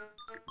guy.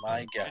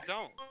 My guy.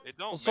 It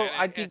don't, So man.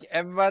 I think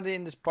everybody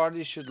in this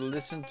party should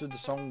listen to the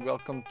song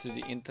Welcome to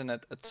the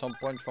Internet at some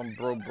point from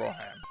Bro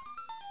Broham.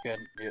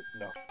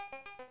 No.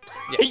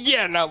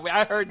 Yeah, no,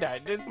 I heard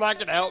that. It's not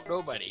gonna help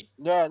nobody.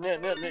 No.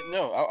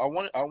 I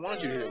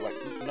wanted you to hear it. Like,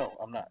 no,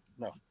 I'm not.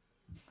 No.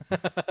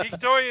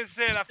 Victoria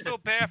said, "I feel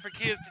bad for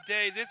kids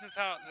today. This is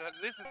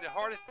the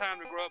hardest time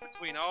to grow up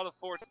between all the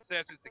forced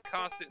acceptance, the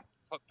constant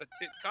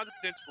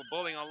potential for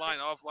bullying online,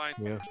 offline,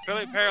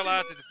 feeling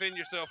paralyzed to defend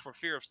yourself for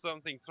fear of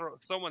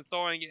someone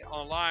throwing it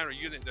online or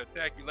using it to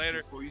attack you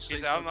later."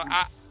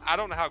 I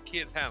don't know how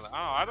kids handle it.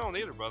 I don't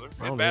either, brother. It's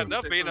bad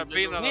enough being an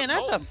man,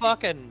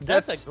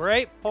 that's a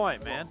great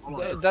point, man.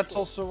 That's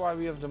also why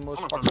we have the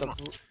most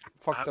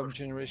fucked up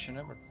generation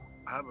ever.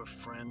 I have a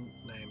friend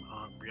named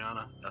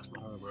Brianna. That's my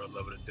homegirl. I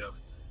love her to death.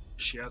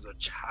 She has a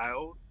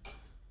child,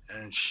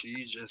 and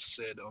she just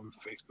said on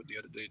Facebook the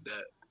other day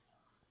that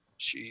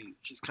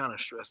she's kind of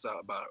stressed out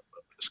about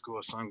the school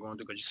her son going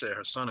to, because she said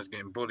her son is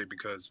getting bullied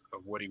because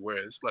of what he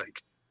wears.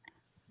 Like,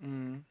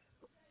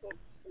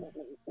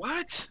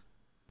 what?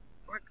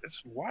 Like,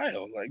 it's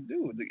wild. Like,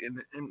 dude,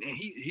 and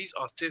he's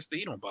autistic.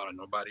 He don't bother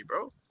nobody,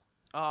 bro.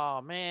 Oh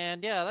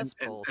man, yeah, that's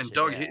bullshit. And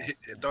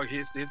Doug,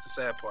 here's the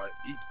sad part.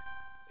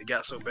 It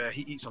got so bad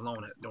he eats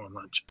alone during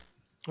lunch.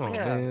 Oh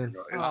man,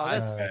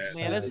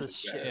 this is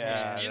shit.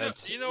 Yeah, you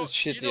know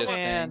what,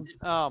 man.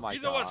 Oh my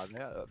god.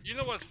 You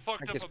know what's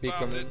fucked up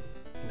about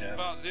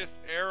this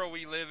era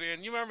we live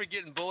in? You remember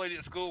getting bullied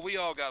at school? We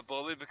all got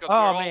bullied because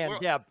let's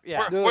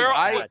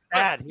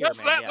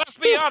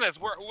be honest.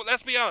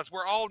 Let's be honest.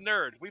 We're all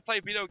nerds. We play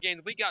video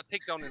games. We got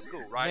picked on in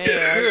school, right?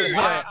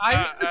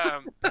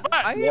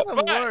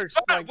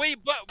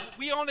 But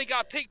we only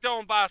got picked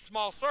on by a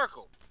small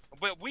circle.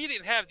 But we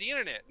didn't have the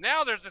internet.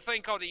 Now there's a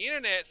thing called the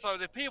internet, so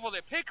the people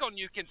that pick on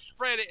you can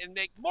spread it and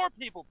make more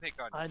people pick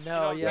on you. I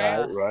know,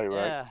 Right.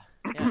 Yeah,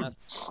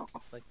 that's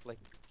like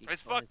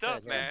it's fucked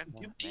up, man.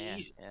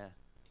 Yeah.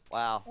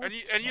 Wow. And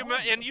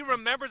you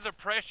remember the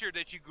pressure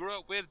that you grew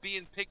up with,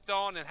 being picked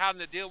on and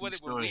having to deal with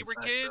it when we were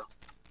kids.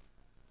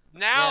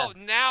 Now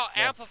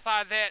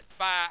amplify that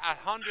by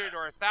 100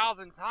 or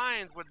 1,000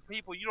 times with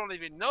people you don't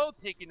even know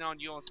picking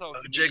on you on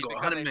social media. Jago,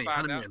 100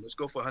 million. Let's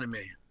go for 100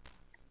 million.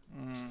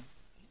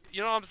 You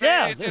know what I'm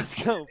saying? Yeah, let's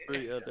go for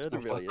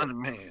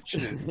man.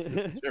 Shit,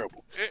 it's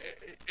terrible.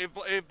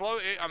 I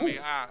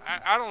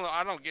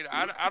don't get it.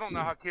 I don't know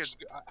how kids.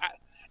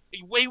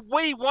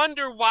 We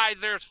wonder why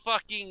there's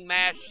fucking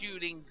mass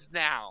shootings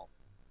now.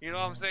 You know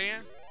what I'm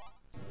saying?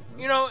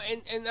 You know,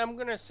 and I'm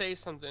gonna say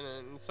something,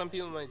 and some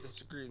people might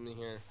disagree with me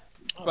here,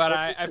 but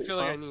I feel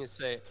like I need to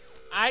say it.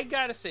 I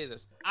gotta say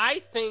this.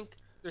 I think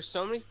there's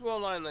so many people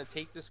online that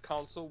take this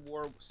console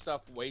war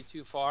stuff way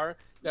too far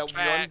that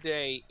one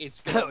day it's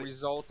gonna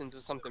result into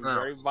something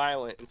very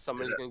violent and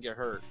somebody's gonna get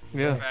hurt.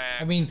 Yeah,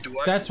 I mean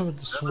that's what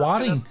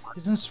swatting.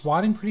 Isn't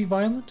swatting pretty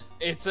violent?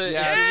 It's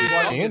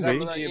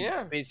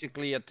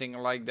basically a thing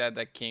like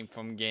that came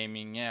from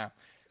gaming. Yeah.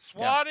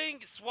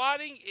 Swatting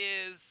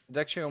is. It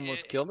actually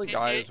almost killed a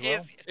guy as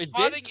well. It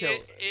did kill.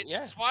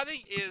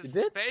 Swatting is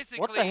basically.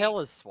 What the hell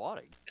is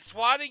swatting?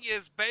 Swatting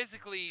is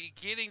basically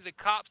getting the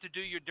cops to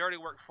do your dirty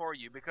work for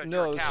you because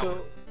you're a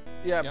coward.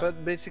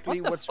 But basically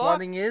what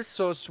swatting is,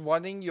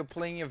 swatting, you're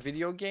playing a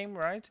video game,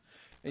 right?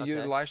 And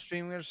you're live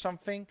streaming or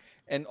something,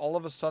 and all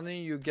of a sudden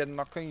you get a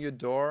knock on your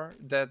door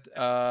that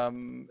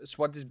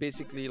SWAT is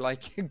basically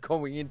like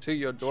going into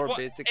your door,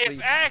 basically.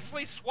 It's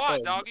actually SWAT,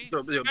 doggy.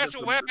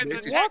 Special weapons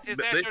and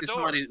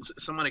basically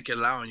somebody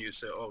can lie on you and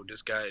say, oh,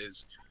 this guy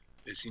is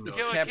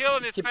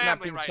killing his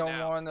kidnapping right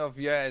someone now.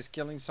 Is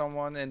killing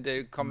someone, and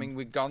they're coming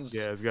with guns.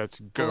 Yeah, it's got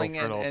pulling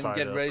it and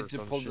get ready to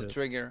pull the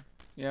trigger.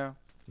 Yeah.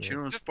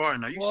 Children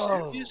Spartan, are you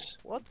serious?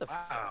 What the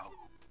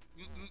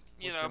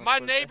You know, my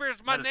neighbor's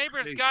got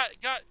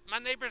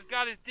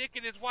his dick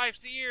in his wife's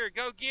ear.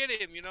 Go get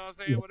him. You know what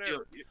I'm saying?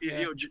 Whatever.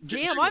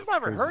 Damn, I've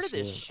never heard of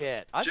this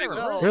shit. I've never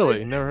heard of Really?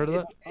 You never heard of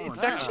that?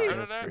 It's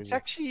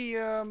actually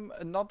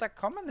not that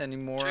common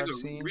anymore. I've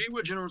seen. Read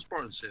what General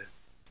Spartan said.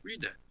 Read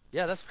that.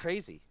 Yeah, that's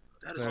crazy.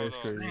 That is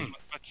crazy.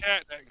 My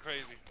chat that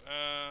crazy.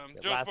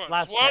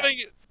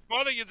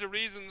 Swatting is the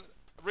reason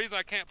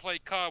I can't play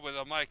COD with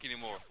a mic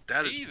anymore.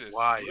 That is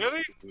wild,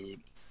 dude.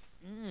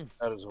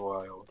 That is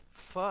wild.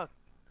 Fuck.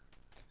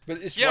 But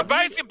it's Yeah,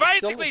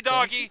 basically,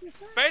 doggy.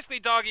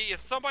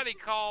 if somebody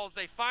calls,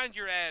 they find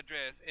your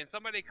address, and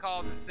somebody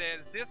calls and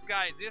says, this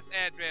guy at this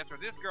address, or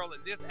this girl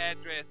at this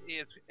address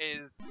is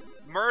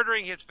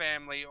murdering his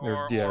family,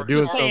 or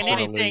doing saying something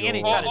anything, any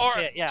illegal. kind of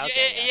shit. Yeah,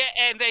 okay,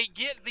 yeah, and they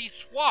get the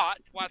SWAT,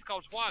 why it's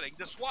called swatting,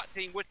 the SWAT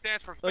team, which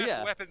stands for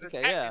Special Weapons and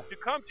Tactics, to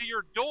come to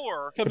your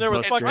door. Come there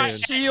with Bust fucking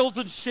in. shields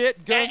and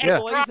shit, guns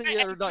blazing,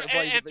 or not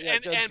blazing, but yeah,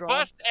 guns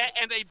drawn.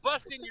 And they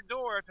bust in your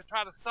door to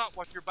try to stop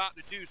what you're about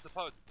to do,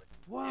 supposedly.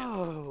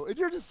 Whoa! And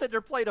you're just sitting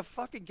there playing a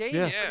fucking game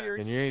Yeah. for your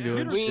And you ain't doing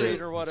computer shit.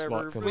 screen or whatever.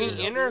 SWAT We comes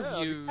in.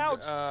 interviewed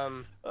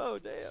oh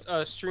damn.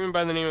 a streamer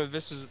by the name of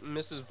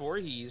Mrs.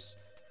 Voorhees,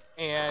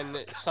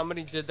 and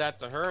somebody did that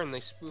to her, and they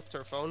spoofed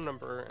her phone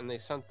number, and they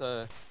sent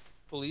the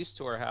police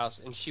to her house,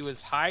 and she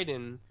was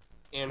hiding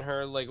in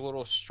her like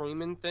little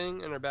streaming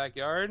thing in her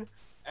backyard,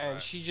 and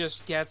she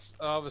just gets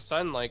all of a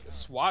sudden like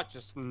SWAT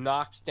just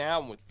knocks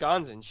down with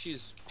guns, and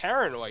she's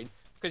paranoid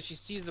because she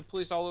sees the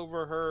police all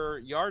over her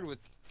yard with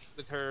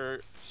her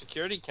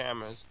security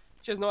cameras.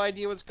 She has no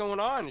idea what's going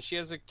on, and she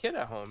has a kid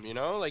at home, you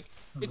know? Like,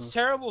 it's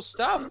terrible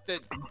stuff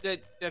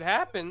that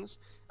happens.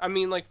 I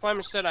mean, like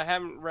Flemish said, I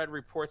haven't read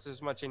reports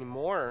as much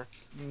anymore.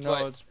 No,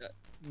 but, it's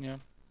yeah.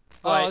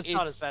 Oh, it's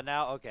not as bad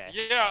now. Okay.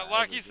 Yeah,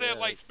 like he said,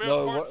 like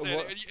No,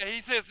 Spirit said,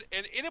 he says,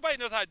 and anybody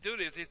knows how to do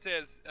this. He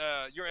says,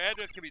 your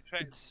address can be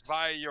tracked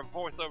via your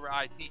voice over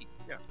IP.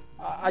 Yeah.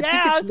 I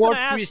think it's more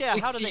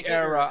 360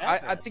 era.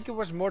 I think it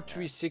was more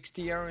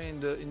 360 era in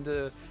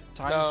the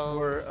times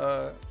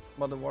where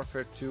Modern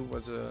Warfare 2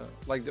 was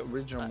like the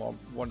original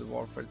Modern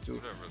Warfare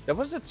 2. There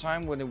was a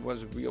time when it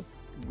was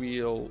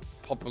real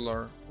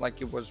popular,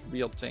 like it was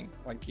real thing,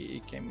 like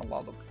it came a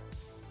lot of.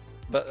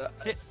 But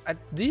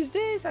these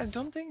days, I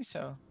don't think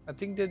so. I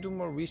think they do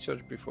more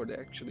research before they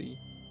actually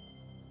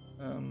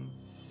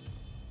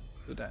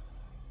do that.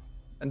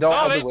 And there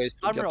are other ways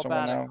to I'm get real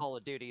someone bad out. at Call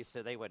of Duty,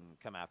 so they wouldn't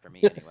come after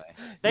me anyway.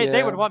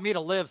 They would want me to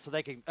live so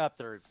they can up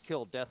their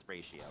kill-death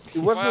ratio. It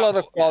was a lot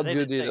of Call of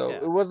Duty though.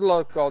 It was a lot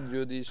of Call of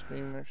Duty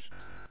streamers.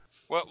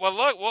 Well,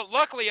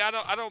 luckily I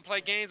don't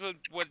play games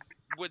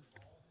with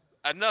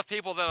enough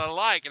people that I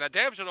like, and I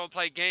damn sure don't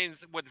play games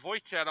with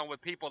voice chat on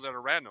with people that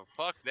are random.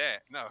 Fuck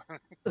that. No.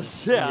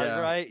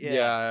 Right.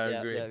 Yeah, I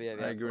agree. I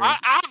agree.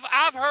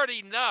 I've heard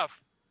enough.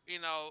 You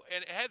know,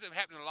 and it hasn't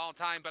happened in a long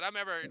time, but I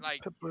remember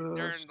like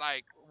during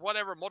like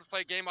whatever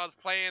multiplayer game I was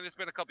playing, it's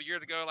been a couple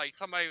years ago, like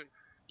somebody,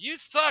 you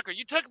suck, or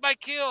you took my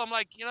kill. I'm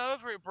like, you know,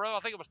 bro, I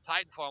think it was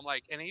Titanfall. I'm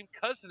like, and he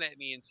cussing at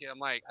me and shit. I'm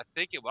like, I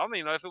think it was. I don't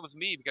even know if it was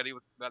me because he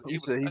was. He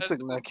said he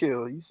took my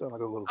kill. You sound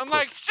like a little. I'm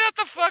like, shut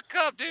the fuck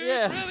up, dude.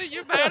 Really,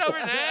 you mad over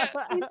that?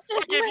 Like,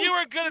 if you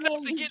were good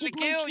enough to get the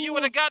kill, you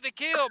would have got the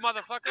kill,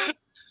 motherfucker.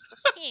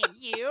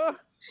 You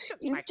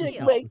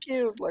took my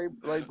kill.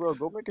 Like, bro,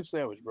 go make a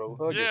sandwich, bro.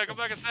 Hug yeah, go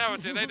make a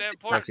sandwich. It ain't that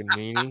important. Fucking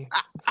meanie.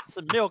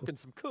 Some milk and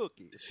some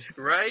cookies.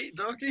 Right,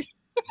 donkey?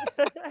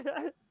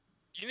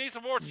 You need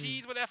some more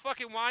cheese with that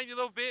fucking wine, you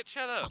little bitch.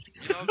 Shut up.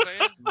 You know what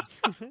I'm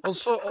saying?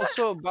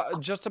 Also,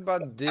 just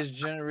about this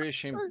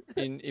generation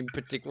in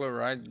particular,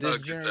 right? This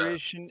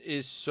generation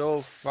is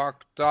so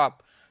fucked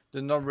up.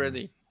 They're not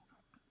ready.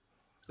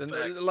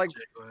 Like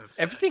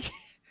everything.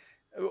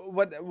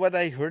 What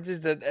I heard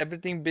is that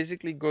everything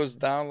basically goes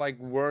down. Like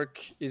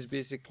work is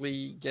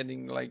basically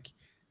getting like.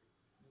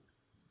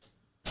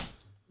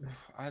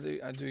 How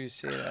do you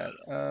say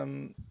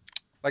that?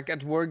 Like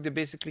at work, they're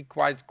basically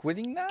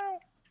quitting now.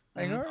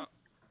 I heard.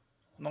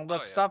 And all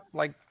that stuff.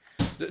 Like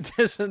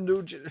there's a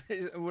new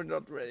generation. We're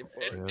not ready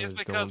for it. It's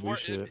because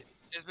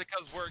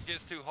work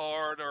gets too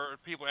hard, or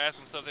people ask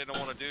them stuff they don't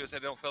want to do, so they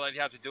don't feel like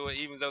you have to do it,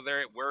 even though they're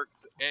at work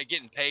and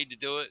getting paid to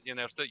do it. You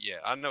know, so yeah,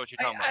 I know what you're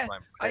talking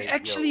about. I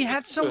actually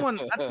had someone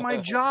at my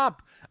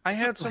job. I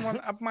had someone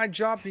at my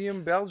job here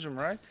in Belgium,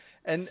 right?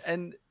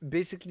 And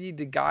basically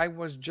the guy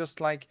was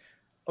just like,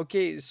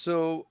 okay,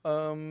 so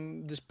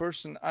this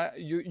person,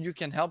 you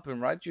can help him,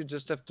 right? You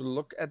just have to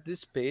look at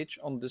this page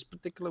on this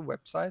particular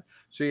website,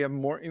 so you have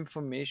more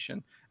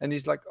information. And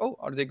he's like, oh,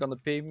 are they gonna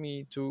pay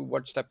me to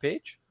watch that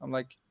page? I'm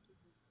like,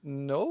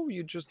 no,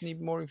 you just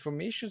need more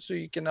information so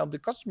you can help the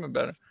customer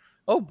better.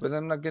 Oh, but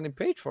I'm not getting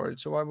paid for it,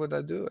 so why would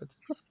I do it?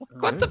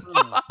 What the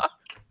fuck?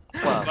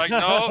 Like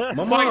no,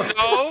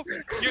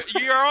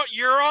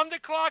 you're on the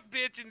clock,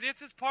 bitch, and this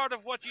is part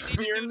of what you need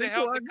to do to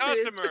help the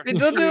customer. We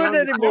don't do it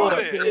anymore.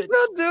 We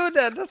don't do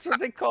that. That's what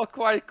they call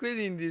quiet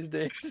quitting these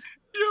days.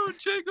 Yo,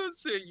 Jacob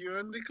said you're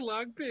on the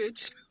clock,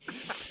 bitch.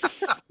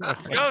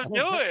 Go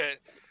do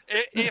it.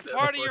 It's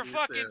part of your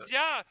fucking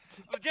job.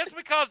 Just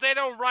because they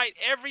don't write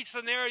every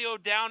scenario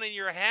down in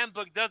your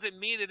handbook doesn't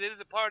mean it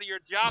isn't part of your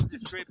job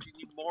description,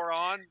 you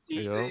moron.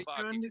 You're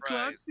on the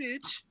clock,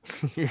 bitch.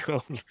 You're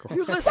on the clock.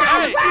 You listen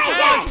to this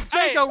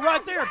supervisor Jago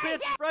right there,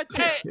 bitch, right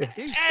there.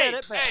 He said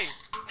it back.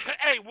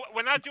 Hey,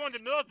 when I joined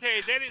the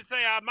military, they didn't say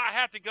I might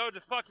have to go to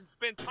fucking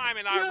spend time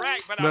in Iraq,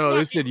 but no,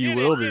 they said you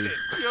will be.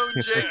 Yo,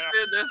 Jay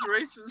said that's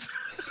racist.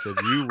 Said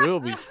you will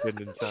be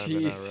spending time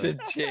in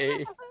Iraq.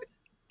 Jay.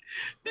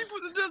 He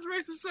put the That's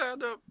Racist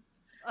sign up.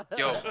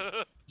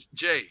 Yo,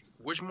 Jay,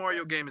 which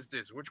Mario game is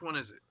this? Which one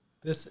is it?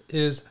 This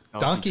is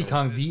Donkey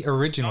Kong, the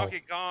original.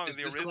 Donkey Kong,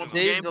 the original.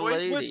 Dave the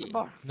lady.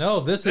 No,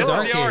 this is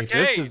arcade.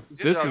 This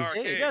is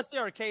arcade. That's the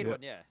arcade one,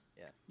 yeah.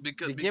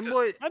 Because, The Game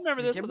Boy. I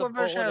remember this Game with Boy the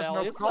version has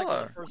bullet no It's like one of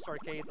color. the first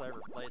arcades I ever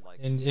played. Like,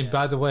 And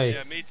by the way,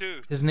 Yeah, me too.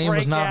 his name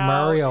was not Breakout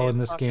Mario in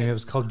and this game. It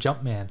was called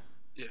Jumpman.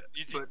 yeah,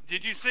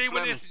 Did you see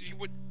when this?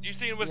 You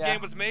seen when this Yeah.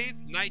 game was made?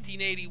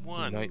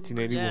 1981.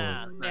 1981.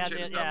 Yeah, Now, check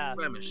this out, yeah.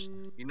 Flemish.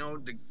 You know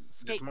this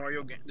Skate.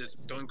 Mario game, this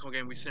Donkey Kong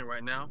game we seeing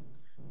right now.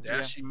 They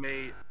actually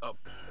made a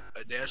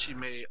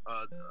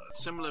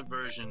similar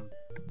version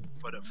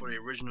for the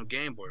original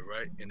Game Boy,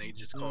 right? And they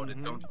just called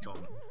it Donkey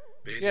Kong.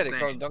 But here's Yeah, the they thing.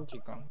 call it Donkey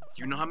Kong.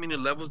 You know how many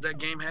levels that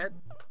game had?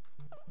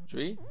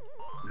 3?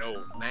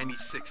 No,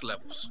 96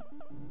 levels.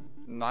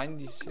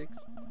 96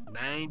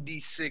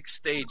 96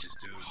 stages,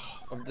 dude.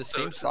 of the So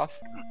same it's- stuff.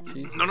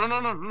 Jesus.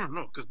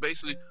 No. Because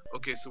basically,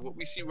 okay, so what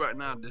we see right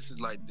now, this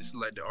is like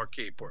the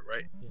arcade port,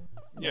 right?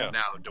 Yeah.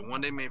 Now the one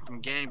they made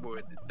from Game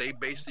Boy, they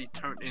basically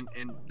turned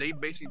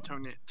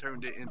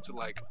it into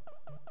like,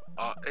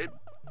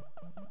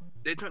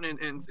 they turned it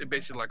into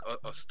basically like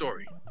a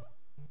story.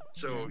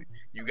 So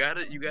you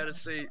gotta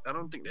say, I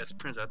don't think that's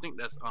Prince. I think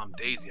that's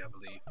Daisy, I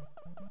believe.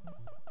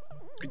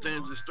 You turn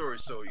into the story,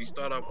 so you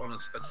start off on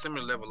a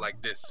similar level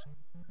like this.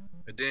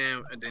 And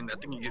then I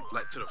think you get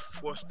like to the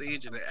 4th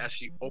stage, and it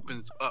actually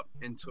opens up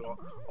into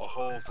a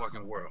whole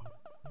fucking world.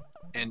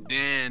 And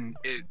then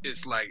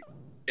it's like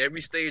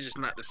every stage is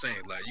not the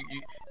same. Like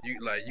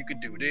you could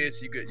do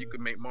this. You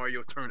could make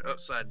Mario turn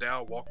upside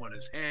down, walk on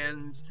his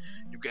hands.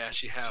 You could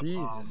actually have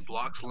Jesus.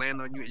 blocks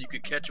land on you. You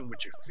could catch them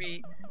with your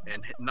feet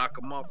and knock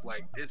them off.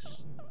 Like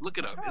look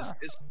it up.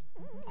 It's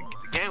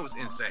the game was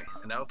insane,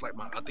 and that was like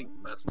I think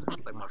that's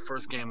like my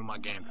first game of my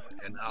Game Boy.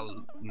 And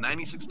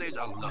 96 stage,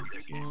 I love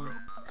that game, bro.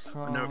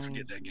 I'll never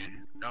forget that game.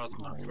 That was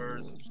my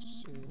first.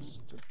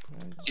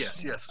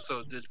 Yes.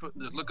 So just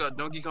look up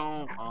Donkey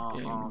Kong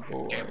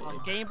Game Boy.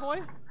 On Game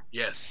Boy?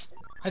 Yes.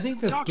 I think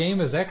this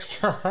game is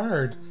extra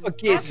hard.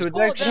 Okay, so it's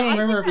I actually. don't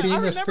remember it being I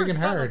this remember friggin'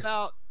 something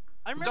hard.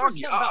 I remember Donkey,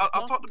 something I about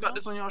talked Donkey about Kong.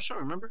 this on your show,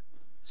 remember?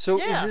 So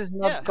Yeah, is this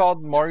not yeah.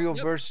 called Mario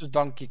versus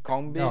Donkey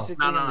Kong, No.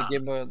 basically? No, in the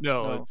Game Boy?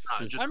 No, Nah,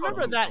 just I remember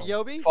called that, Donkey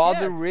Kong. Yobi.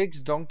 Father yes.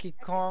 Rick's Donkey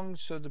Kong,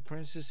 so the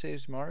princess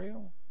saves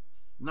Mario?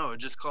 No,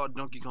 it's just called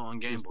Donkey Kong on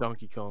Game It's Boy.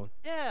 Donkey Kong.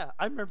 Yeah,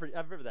 I remember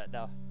that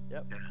now.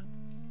 Yep.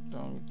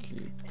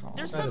 Donkey Kong.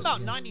 There's That something is about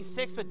good.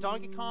 96 with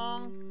Donkey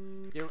Kong.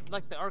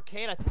 Like the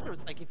arcade, I think there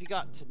was like if you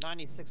got to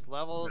 96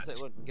 levels, it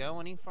wouldn't go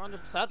any further.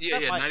 So that, Yeah,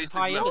 that might 96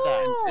 tie into levels.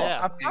 that. Oh,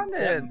 Yeah. I found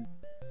it.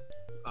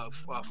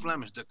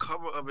 Flemish, the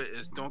cover of it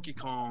is Donkey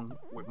Kong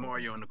with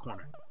Mario in the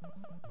corner.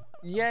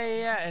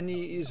 Yeah, and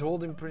he is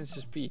holding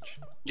Princess Peach.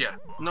 Yeah.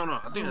 No,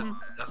 I think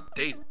that's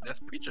Daisy. That's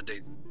Peach or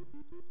Daisy.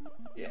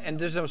 Yeah, and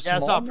there's a Yeah, I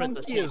saw small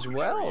Princess monkey Peach as for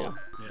well. sure,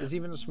 Yeah. There's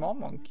even a small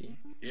monkey.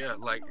 Yeah,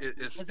 like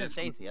it's Isn't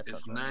Daisy, that's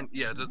it's not nine.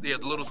 Yeah, the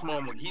little small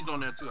monkey. He's on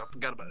there too. I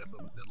forgot about that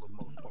little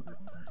motherfucker.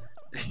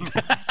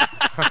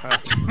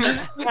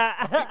 Was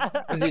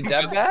he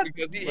that bad?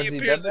 Because Was he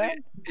appears that bad?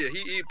 Yeah,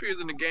 he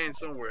appears in the game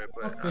somewhere,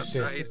 but Fuck this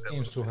shit. I hate This that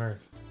game's too hard.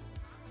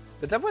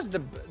 But that was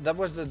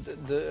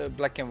the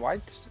black and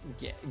white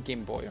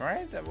Game Boy,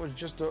 right? That was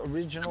just the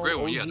original gray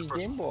OG one, yeah, the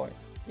first Game Boy.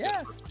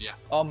 Yeah. Yeah.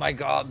 Oh my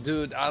god,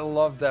 dude, I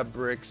love that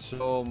brick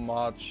so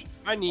much.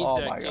 I need Oh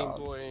that my Game God.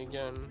 Boy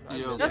again. I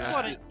Yo, miss That's that.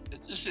 what it-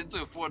 It's just shit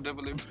to a 4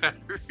 AA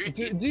battery.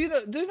 Do you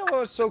know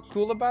what was so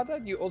cool about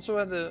that? You also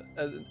had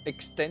an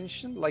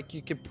extension, like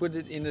you could put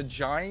it in a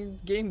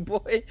giant Game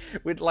Boy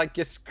with like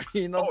a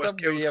screen on Oh, top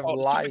where it was you have called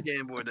the Super lights.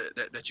 Game Boy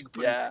that you could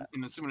put Yeah.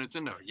 in the Super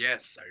Nintendo.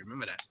 Yes, I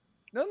remember that.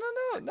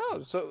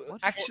 No. So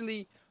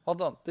actually,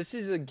 hold on. This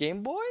is a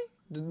Game Boy,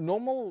 the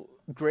normal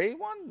gray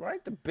one,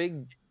 right? The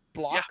big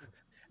block. Yeah.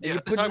 And you Yeah.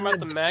 put Talking it about in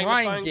the a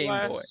magnifying giant Game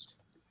Boy. glass.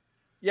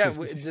 Yeah,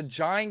 with the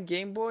giant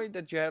Game Boy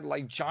that you had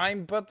like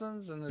giant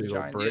buttons and a Big old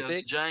giant brick. Yeah, the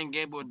stick. giant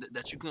Game Boy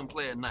that you couldn't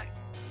play at night.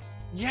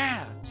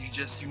 Yeah.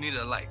 You needed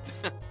a light.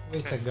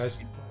 Wait a second, guys.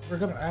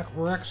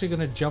 We're actually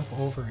gonna jump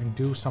over and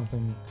do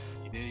something.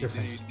 You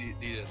Different.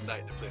 needed a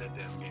light to play that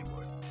damn Game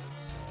Boy.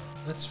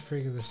 Let's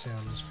figure this out.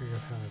 Let's figure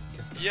out how to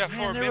get this. Yeah, for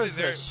Man, a there minute was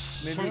there.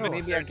 a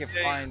Maybe I can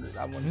find it.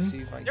 I want to see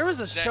if I can. There was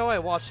a show I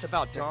watched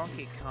about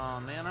Donkey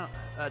Kong, man.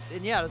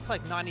 And yeah, it's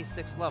like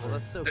 96 level.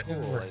 That's so Yeah, cool.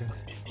 Like, working.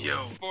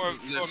 Yo, For a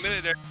listen,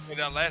 minute there, with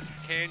that last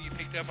can you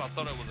picked up, I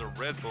thought it was a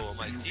Red Bull. I'm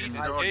like, Jesus,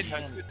 Doggy.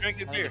 bitch, you're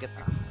drinking I need to beer. get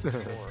the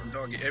score.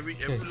 Doggy, every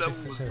Shit,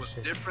 level shit, was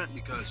shit. different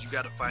because you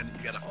gotta find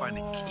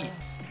a key.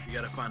 You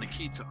gotta find a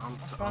key to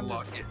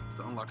unlock it,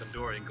 to unlock a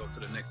door and go to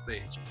the next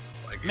stage.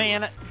 Like it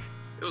Man,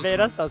 was man,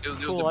 that sounds it was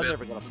the cool. I'm best.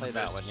 never gonna It was play the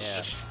that best. one.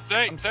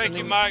 Yeah. Thank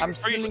you, Mike. I'm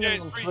stealing Appreciate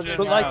it on appreciate Twitter it.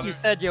 But now. like you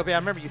said, Yobi, I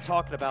remember you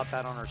talking about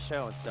that on our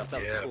show and stuff.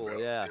 That was cool. bro.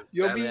 Yeah.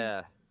 Yobi,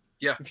 Yeah.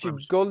 Yeah. if you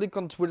go look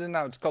on Twitter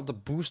now, it's called the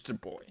Booster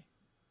Boy.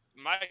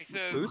 Mike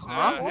says, Boost?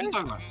 Huh? What are you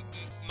talking about?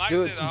 Mike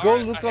Dude, said, go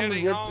alright, look on the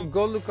heading home.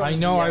 go look on. I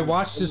know. the, I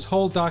watched this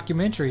whole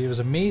documentary. It was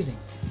amazing.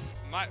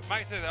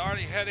 Mike said,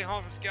 already heading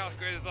home from Scouts.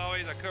 Great as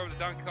always. I covered the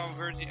Donkey Kong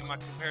version in my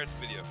comparison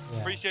video. Yeah.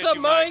 Appreciate What's up,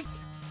 you, Mike?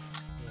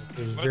 It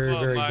was Much very,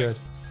 love, very Mike. good.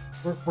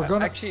 We're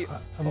gonna. actually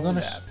I'm own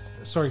gonna. that.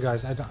 sorry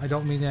guys, I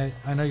don't mean that.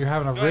 I know you're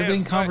having a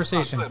riveting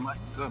conversation, Go ahead, Mike.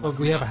 Go ahead, but Mike.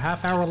 we have a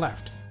half hour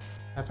left.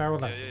 Yeah.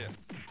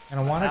 And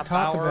I want to Half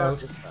talk hour, about.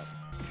 just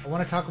I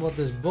want to talk about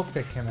this book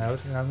that came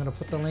out, and I'm going to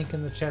put the link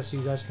in the chat so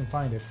you guys can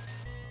find it.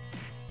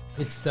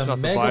 It's the not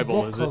the Mega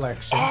Bible, Book is it?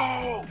 Collection.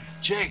 Oh,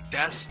 Jake,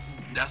 that's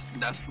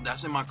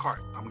in my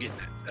cart. I'm getting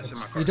that. That's in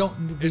my cart. You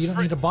don't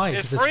need to buy it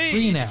because it's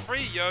free now. It's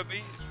free, Yobi.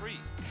 It's free.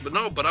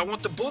 But I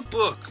want the book.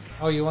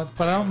 Oh, you want?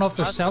 But I don't know if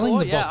they're That's selling cool,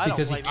 the book yeah, I don't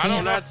because you blame I don't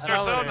can't. know Not if they're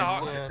selling selling the it,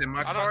 hard. yeah. It's in my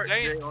I don't- cart.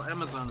 they- Jay, on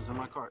Amazon is in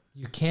my cart.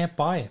 You can't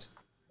buy it.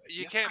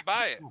 You Yes, can't I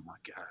buy can. it. Oh my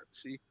God!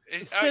 See,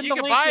 send You the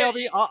can link, buy it.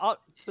 Yobi. I'll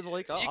send the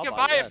link. You I'll can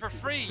buy buy it. it for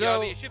free,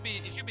 So- Yobi. It should be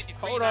free.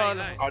 Hold on.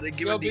 $99. are they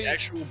giving the Yobi-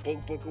 actual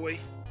book away?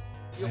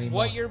 Anymore.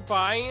 What you're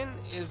buying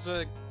is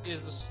a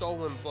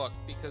stolen book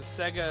because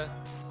Sega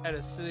had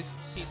a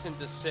cease and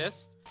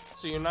desist,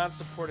 so you're not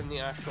supporting the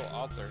actual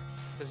author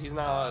because he's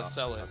not allowed to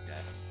sell it. Okay.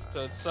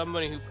 So it's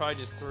somebody who probably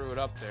just threw it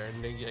up there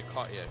and didn't get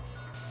caught yet.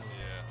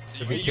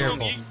 Yeah. Be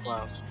careful.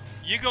 Clowns.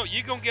 You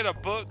gonna get a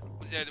book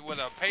with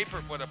a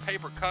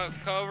paper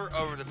cover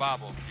over the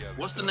Bible. Yobi.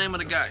 What's the name of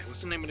the guy?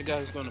 What's the name of the guy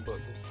who's doing the book?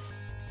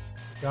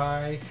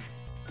 Guy.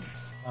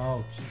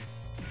 Oh, jeez.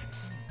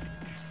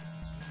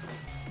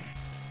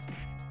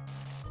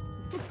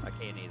 I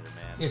can't either,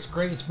 man. It's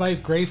great. It's by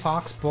Gray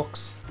Fox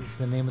Books. Is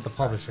the name of the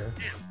publisher.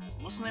 Damn.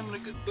 What's the name of the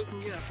good book?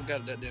 Yeah, I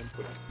forgot that damn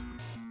quick.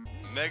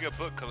 Mega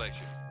book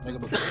collection. Mega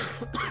book.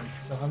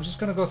 So I'm just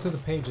gonna go through the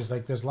pages.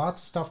 Like, there's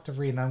lots of stuff to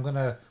read, and I'm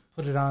gonna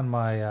put it on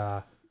my.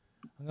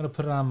 I'm gonna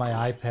put it on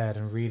my iPad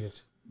and read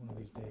it one of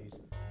these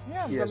days.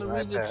 Yeah, I'm Yes, gonna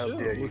read iPad, how it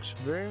dare too. you. Looks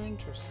very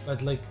interesting.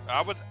 But like,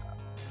 I would.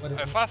 what?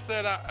 If I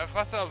said I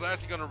was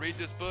actually gonna read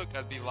this book,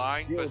 I'd be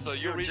lying. Yo, But so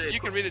yo, Jay, you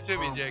can read it to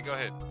me, um, Jay. Go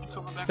ahead. You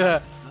coming back? Yeah,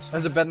 That's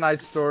That's a bad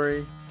night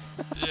story.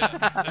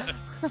 Yeah.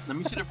 Let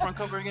me see the front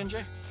cover again,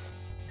 Jay.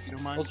 If you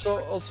don't mind.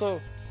 Also,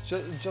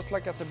 just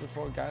like I said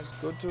before, guys,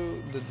 go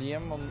to the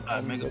DM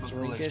on Mega the Book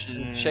Tarikas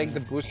Collection. and check the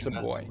Booster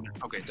That's- Boy.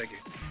 Okay, thank you.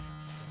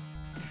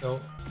 So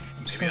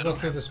I'm just Maybe gonna I go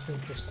through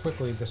this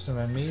quickly. There's some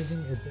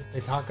amazing. They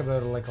talk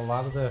about like a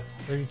lot of the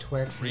 32X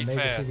and Read the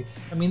Mega fast. CD.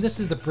 I mean, this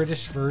is the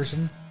British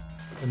version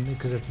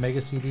because it's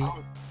Mega CD,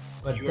 Oh,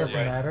 but it you are doesn't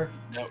right. matter.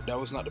 That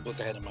was not the book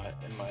I had in my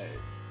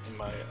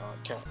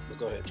account. But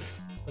go ahead, Jay.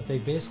 But they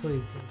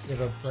basically give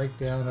a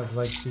breakdown of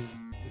like the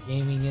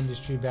gaming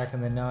industry back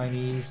in the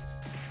 90s,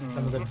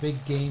 some of the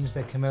big games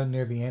that come out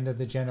near the end of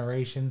the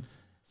generation,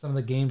 some of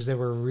the games that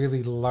were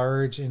really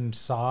large in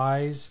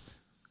size,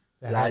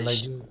 that had like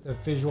the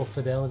visual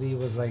fidelity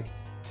was like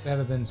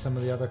better than some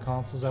of the other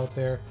consoles out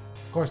there.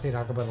 Of course, they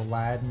talk about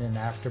Aladdin and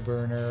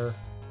Afterburner.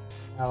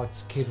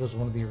 Alex Kidd was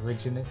one of the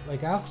original.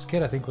 Like, Alex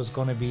Kidd, I think, was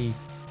going to be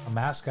a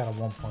mascot at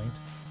one point.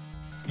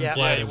 Yeah.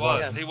 glad he it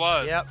was. wasn't. He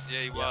was. Yep.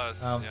 Yeah, he was.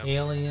 Yep.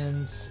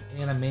 Aliens,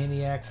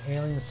 Animaniacs,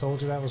 Alien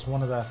Soldier. That was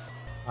one of the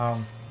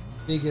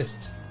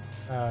biggest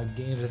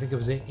games. I think it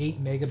was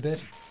 8 megabit at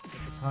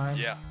the time.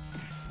 Yeah.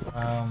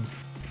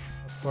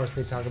 Of course,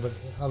 they talk about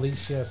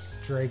Alicia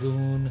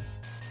Dragoon,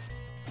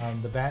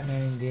 the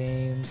Batman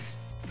games,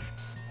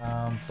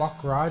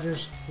 Buck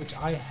Rogers, which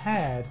I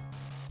had,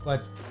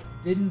 but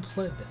didn't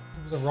play. It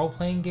was a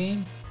role-playing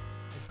game.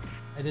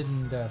 I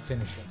didn't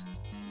finish it.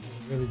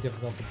 It was really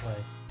difficult to play.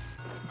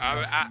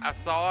 I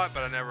saw it,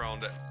 but I never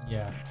owned it.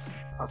 Yeah.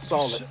 I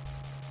saw it.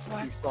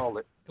 He saw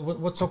it.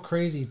 What's so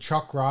crazy?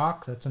 Chuck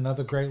Rock. That's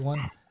another great one.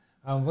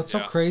 What's so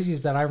Yeah. crazy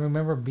is that I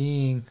remember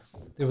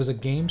there was a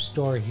game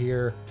store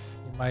here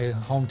in my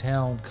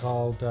hometown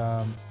called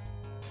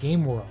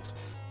Game World,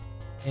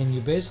 and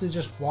you basically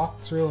just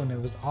walked through, and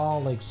it was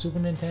all like Super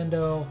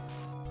Nintendo,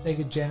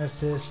 Sega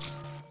Genesis,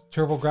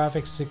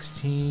 TurboGrafx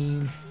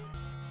 16,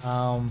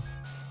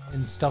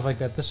 and stuff like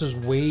that. This was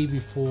way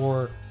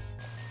before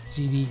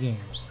CD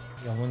games.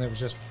 You know, when there was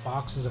just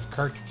boxes of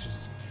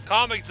cartridges.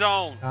 Comic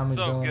Zone. Comic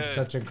so Zone, good.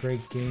 such a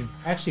great game.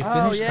 I actually Oh,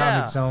 finished yeah.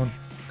 Comic Zone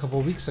a couple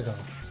of weeks ago.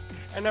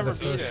 I never for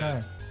the beat first it.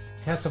 time.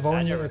 I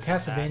Castlevania, never did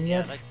that. Castlevania,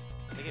 Yeah, that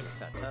game is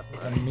kind of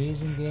tough. an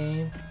amazing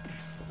game.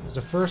 It was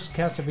the first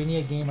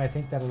Castlevania game I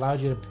think that allowed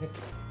you to pick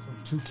from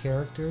 2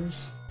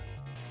 characters.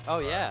 Oh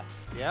yeah.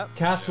 Yep.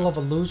 Castle of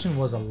Illusion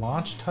was a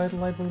launch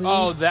title, I believe.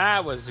 Oh,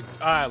 that was.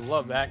 I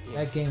love that game.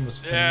 that game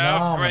was Yeah, that was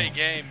phenomenal. a great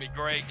game. A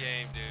great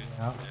game, dude.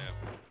 Yeah.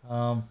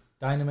 Yeah.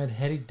 Dynamite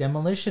Heady,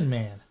 Demolition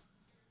Man.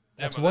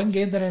 That's one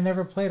game that I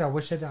never played. I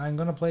wish I'm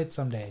gonna play it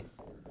someday.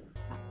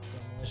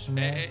 Demolition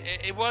Man.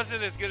 It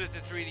wasn't as good as the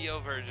 3DO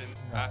version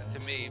to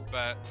me,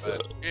 but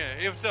yeah,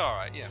 it was still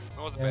alright. Yeah,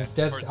 it wasn't And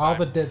bad. First all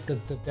time.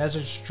 the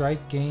Desert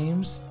Strike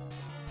games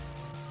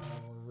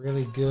were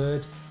really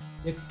good.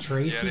 Dick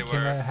Tracy Yeah, they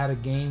were. had a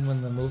game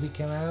when the movie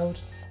came out.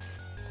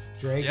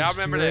 Dragon's Yeah, I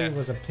remember Fury that.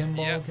 was a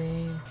pinball Yep.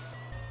 game.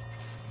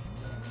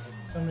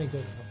 So many good.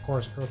 Of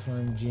course,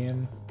 Earthworm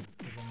Jim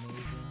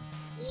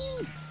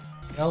was amazing.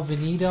 El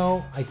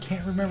Venito, I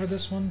can't remember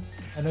this one.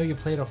 I know you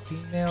played a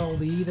female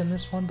lead in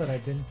this one, but I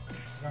don't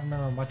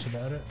remember much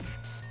about it.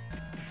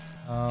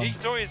 Geek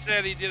Historian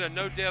said he did a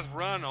no-death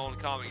run on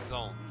Comic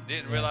Zone.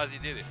 Didn't realize he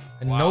did it.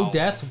 And Wow. no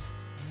death.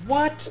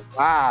 What?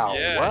 Wow.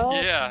 Yeah,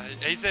 What? yeah.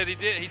 He said he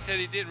did. He said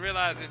he didn't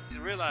realize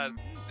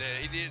that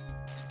he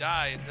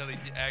die until he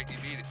actually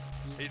beat it.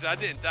 He said, I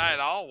didn't die at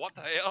all. What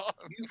the hell?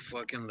 You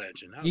fucking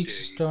legend. How dare Geek you?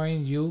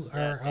 Historian, you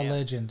are a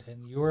legend,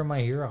 and you are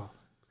my hero.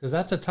 Because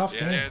that's a tough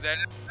game. Yeah,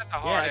 that's a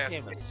hard that ass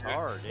game was game.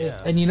 hard. Yeah.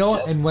 And you know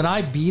what? And when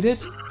I beat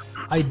it,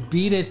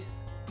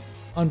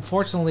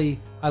 unfortunately,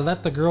 I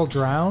let the girl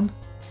drown.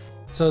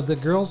 So the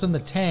girl's in the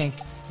tank,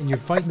 and you're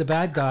fighting the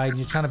bad guy, and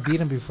you're trying to beat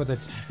him before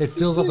it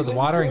fills up with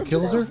water and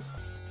kills her.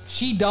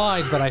 She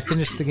died, but I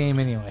finished the game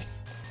anyway.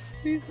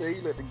 He said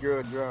he let the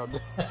girl drown.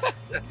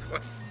 That's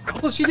funny.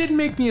 Well, she didn't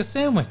make me a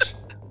sandwich.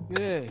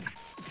 Yeah.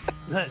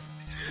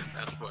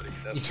 That's funny.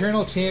 That's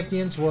Eternal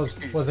Champions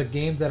was a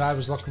game that I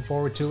was looking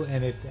forward to,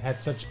 and it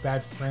had such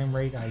bad frame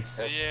rate. Yeah, it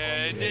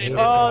funny. did.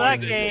 Oh,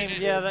 that game.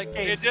 Yeah, that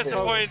game. It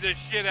disappointed the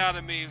shit out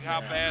of me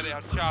how bad, how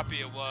choppy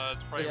it was.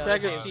 The Frame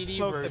Sega rate. CD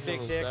Smoked the version big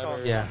was dick better.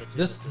 off. Yeah,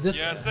 this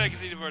Yeah, the Sega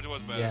CD version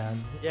was better. yeah,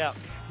 Yeah.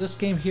 this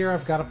game here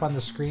I've got up on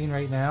the screen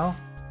right now.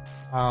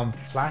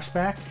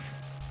 Flashback.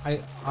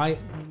 I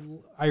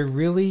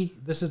really,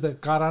 this is the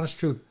God honest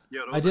truth.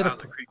 Yo, I did eyes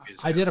are creepy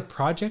as I hell. did a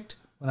project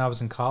when I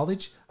was in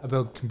college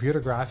about computer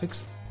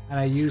graphics, and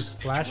I used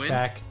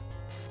Flashback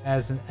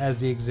as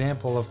the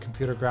example of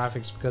computer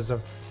graphics because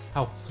of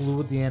how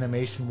fluid the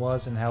animation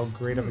was and how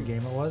great of a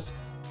game it was.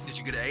 Did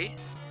you get an A?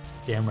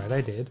 Damn right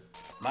I did.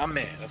 My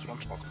man, that's what I'm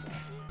talking about.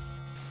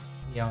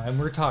 Yeah, and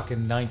we're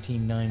talking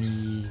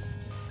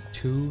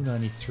 1992,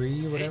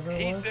 93, whatever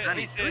it was. He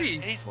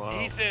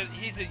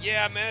said,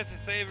 yeah, man, it's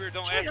a savior.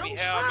 Don't ask me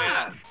how,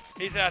 man.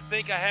 He said, I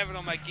think I have it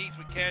on my Geeks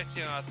with Cash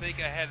channel. I think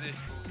I had this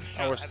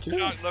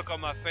shocked look on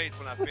my face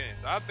when I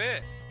finished. I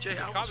bet. Jay,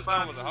 I was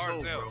Comic 5 was a years hard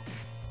old, sell. bro.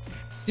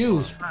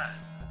 Dude,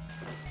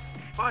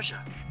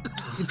 Faja.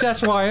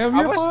 that's why I'm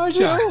your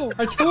Faja.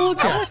 I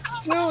told you.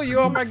 No, you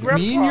are my grandpa.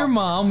 Me and your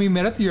mom, we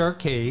met at the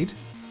arcade.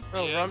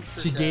 Oh, Yeah.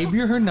 Rumster She guy. gave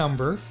you her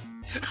number.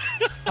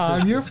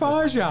 I'm your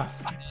Faja.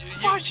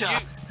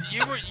 Faja.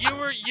 You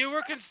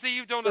were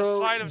conceived on the So,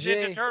 slide of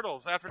Jay- Ninja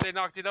Turtles after they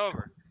knocked it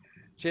over.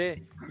 Jay,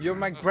 you're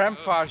my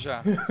grandpa.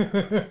 How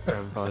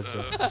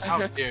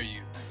dare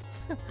you?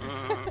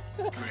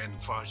 Grand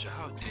Faja,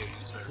 how dare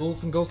you, sir?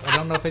 Ghouls and Ghosts. I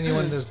don't know if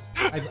anyone there's.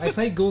 I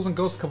played Ghouls and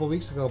Ghosts a couple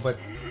weeks ago, but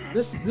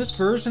this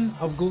version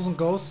of Ghouls and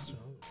Ghosts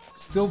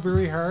still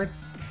very hard,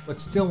 but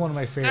still one of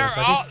my favorites.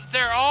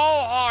 They're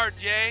all hard,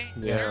 Jay.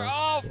 Yeah, They're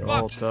all they're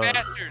all fucking tough.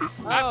 bastards.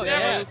 Oh,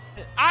 yeah.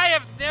 I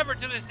have never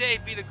to this day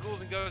beat a Ghouls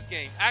and Ghosts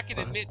game. I can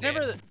admit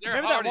Remember, that. They're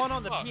remember that hard as one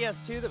on the fuck.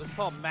 PS2 that was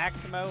called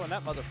Maximo, and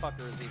that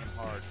motherfucker was even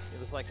hard. It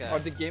was like Oh,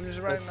 the games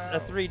right now. a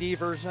 3D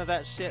version of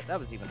that shit. That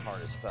was even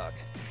hard as fuck.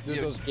 Do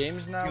those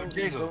games now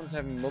Diego. don't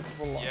have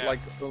multiple, Yeah. like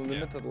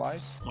unlimited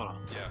lives? Hold on.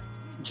 Yeah.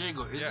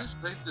 Jago, is Yeah. it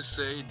safe to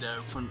say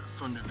that from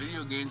the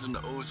video games in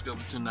the old school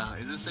to now,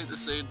 is it safe to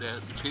say that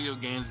video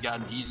games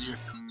gotten easier?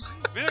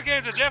 Video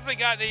games have definitely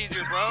gotten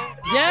easier, bro.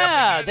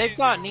 Yeah, they've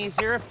gotten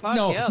easier. Fuck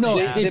no, yeah, no,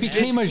 they have. it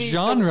became a basically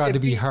genre don't to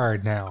be get-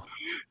 hard now.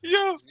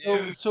 Yo.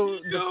 So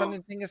the Yo. funny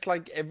thing is,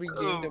 like every game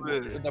Oh,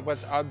 that man.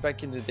 was out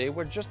back in the day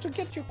was just to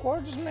get your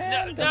quarters,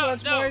 man. No,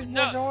 That's no, why it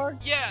was hard.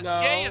 Yeah,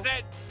 No. games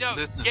that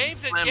Listen, games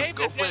that Flamus, games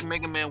go that play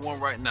Mega Man 1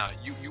 right now.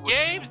 You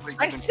Games?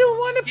 I still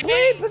want to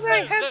play, but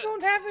I Look.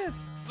 don't have it.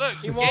 look.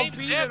 He won't games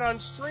beat that- it on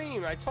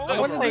stream. I told Look,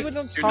 I him. want to do it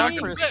on You're not stream.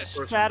 gonna-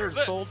 Conqueror Shattered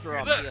Look, Soldier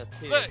on Look,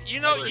 PS2. look, you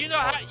know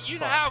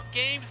how Fuck.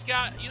 games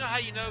got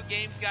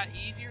games got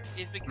easier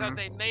is because Mhm.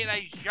 they made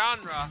a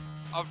genre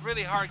of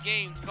really hard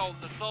games called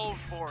the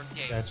Soulsborne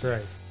games. That's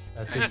right.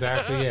 That's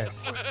exactly it.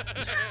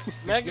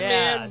 Mega Yeah,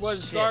 Man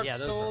was shit, Dark yeah,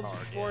 those are Souls hard,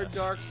 before yeah.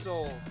 Dark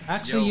Souls.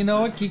 Actually, Yo, you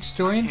know what, Geek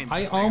Historian? can't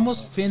I play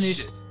almost Shit.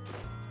 finished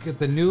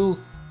the new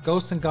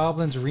Ghosts and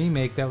Goblins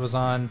remake that was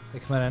on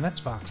that came out on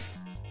Xbox.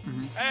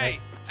 Hey,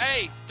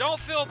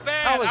 don't feel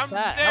bad. How was I'm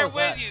that? there How was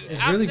with that? you.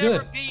 It's I've really never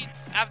good.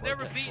 I've Was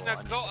never that beaten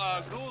fun?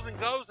 Ghouls and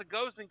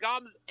Ghosts and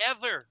Goblins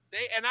ever.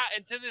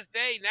 And to this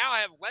day now I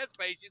have less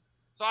patience,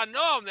 so I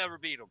know I'll never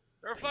beat them.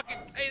 They're fucking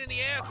pain in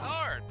the ass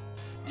hard.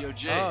 Yo,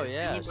 Jay, Oh, if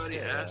yeah, anybody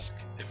shit. ask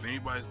if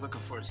anybody's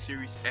looking for a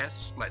Series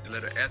S, like the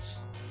letter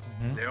S,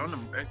 Mhm. they're on the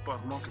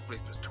Xbox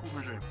Marketplace for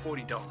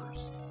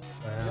 $240.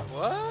 Wow.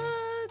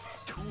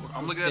 What?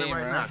 I'm looking at it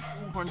Insane, right right?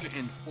 now.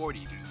 240,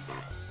 dude.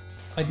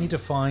 I need to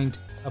find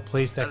a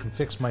place that can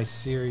fix my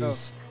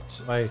series.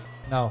 My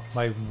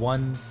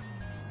one.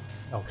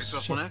 Oh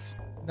Xbox shit. One X?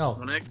 No,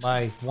 One X?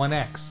 my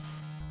 1X.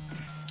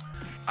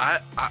 I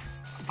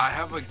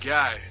have a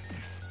guy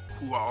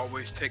who I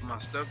always take my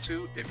stuff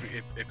to.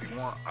 If you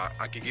want,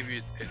 I can give you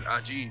his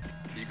IG.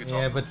 You can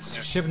talk Yeah, to but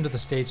him. shipping to the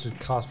States would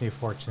cost me a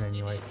fortune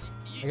anyway.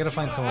 I gotta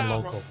find someone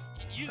local.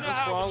 You know What's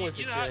how wrong with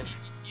you it, know how, Jay?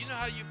 you know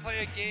how you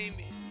play a game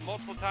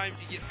multiple times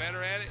you get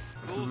better at it.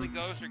 Ghouls and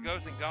Ghosts or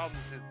Ghosts and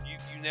Goblins,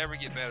 you never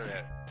get better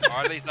at it. Or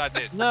at least I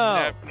did.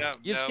 No, no,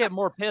 You just no. get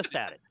more pissed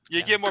at it.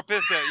 You get more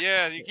pissed at it.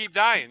 Yeah, you keep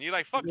dying. You're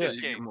like, fuck Yeah, this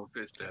you get game. more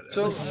pissed at it.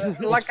 So,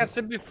 like I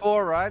said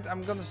before, right?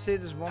 I'm gonna say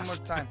this one more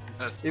time.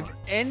 That's If fine.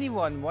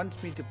 anyone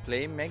wants me to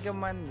play Mega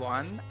Man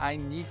 1, I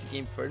need the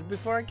game first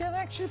before I can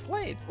actually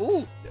play it.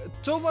 Ooh,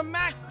 Toba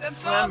Mac,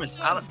 that's Flamus,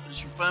 awesome!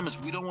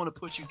 Flamus, we don't want to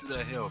put you through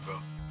that hell, bro.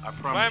 I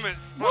promise.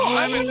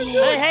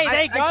 Hey,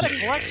 they got a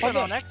collection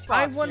on Xbox.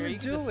 I want here. to You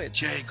can do just- it.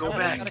 Jay, go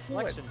back.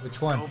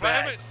 Which one? Go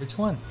back. Which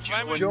one?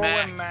 Joe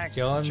and Mac.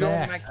 Joe and Joe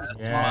Mac. Mac is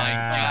Yeah. My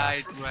mine.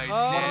 guide right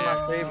Oh. One of there.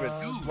 my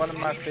favorites. Dude, One of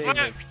my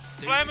favorites.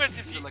 Flemish, They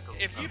used to do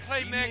if you a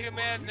play remake Mega or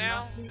Man a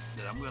now, remaster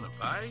that I'm gonna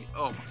buy.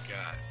 Oh my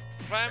god.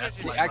 Flemish, That's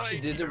if like you actually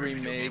play- did a video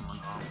remake. game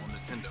on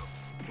Nintendo.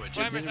 Which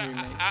Flemish, did a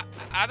remake.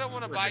 I don't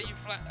want to What's buy it?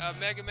 you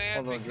Mega Man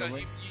Hold on, because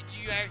Gilbert.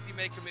 you actually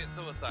may commit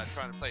suicide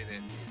trying to play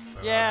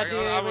that. Yeah, I dude.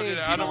 don't wanna do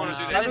that. I don't want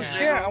to do that. I don't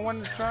care. I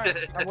want to try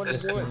it. I want to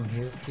This do it. game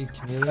here, Kid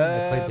Chameleon.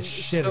 I played the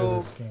shit out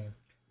of this so- game.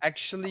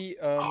 Actually,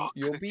 Oh,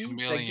 Yobi, that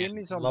Chameleon. game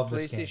is on Love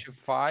this game. PlayStation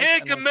 5.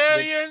 Kick and a on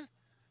million.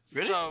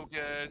 Really? So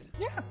good.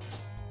 Yeah.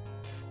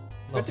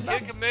 Love Good this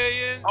Kick a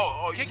million.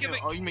 Kick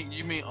a mi-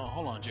 you mean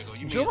hold on, Jago. You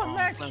mean Joe and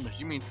Mac. Flemish,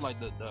 you mean like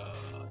the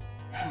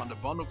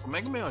bundle for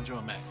Mega Man or Joe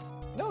and Mac?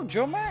 No,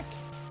 Joe Mac.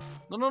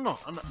 No.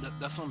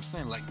 That's what I'm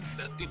saying. Like,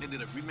 I think they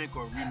did a remake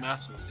or a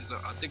remaster.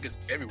 I think it's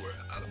everywhere.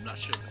 I'm not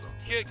sure.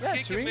 Kick Yeah,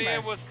 it's a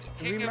million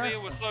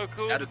remastered. was so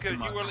cool That is because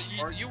my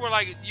heart. you were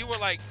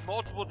like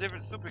multiple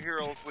different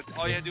superheroes with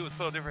all you had to do was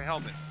throw different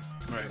helmets.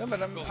 Right. No,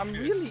 but I'm Cool.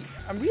 really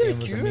Game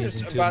was curious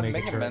amazing too, about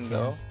Mega Mega Man Turret,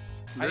 though.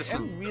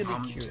 Listen, I am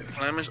really curious.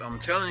 Flemish, I'm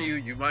telling you,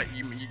 you might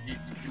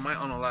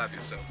unalive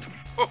yourself.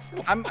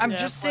 I'm Yeah,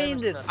 just play saying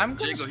with this. them. I'm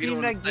gonna Jago, he stream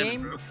don't that understand it,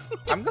 game. bro.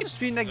 I'm gonna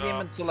stream that game No.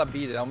 until I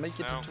beat it. I'll make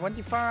it No. a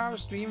 24-hour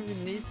stream if it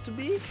needs to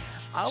be.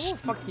 I will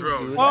fucking Bro.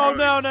 do Oh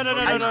that. no!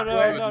 I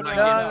swear- No! no,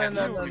 no,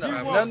 no, You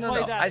no, won't no, play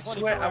no. that I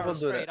swear I 24 will do hours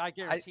that. straight. I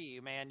guarantee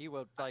you, man. You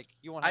will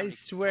you won't. I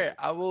swear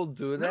I will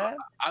do that.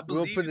 I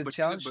We'll believe put you, a but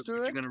challenge but to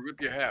you're it. gonna rip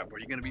your hair, bro.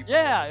 You're gonna be.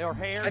 Yeah, your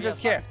hair. I don't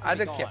care. I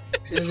don't care.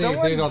 If There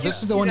someone you go. gives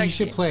This is the me one that you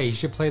should game- play. You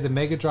should play the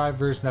Mega Drive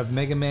version of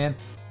Mega Man,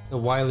 the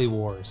Wily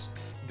Wars.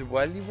 The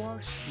Wily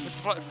Wars?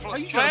 Why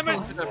you trying to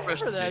Flemish, put that fresh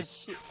Remember that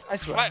taste? shit. I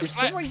swear. Fla- If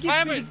Fla- someone gives me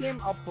Flemish- the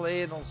game, I'll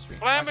play it on stream.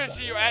 I Flemish,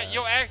 swear.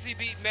 you'll actually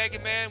beat Mega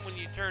Man when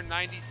you turn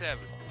 97.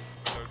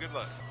 So good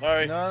luck. All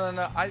right.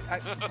 No.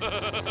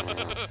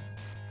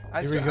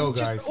 I Here we swear, go, I'm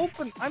guys. Just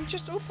open. I'm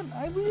just open.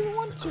 I really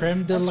want to.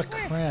 Creme de I la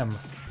swear. creme.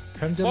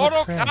 Creme de la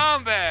Mortal creme.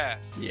 Kombat.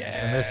 Yeah.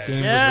 And this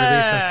game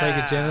Yeah. was released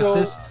on Sega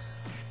Genesis.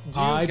 Do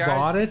you I guys-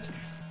 bought it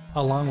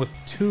along with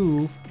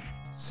 2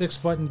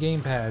 6-button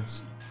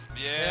gamepads.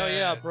 Yeah. Hell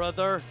yeah,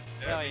 brother.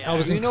 Hell yeah. I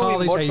was Do you in know in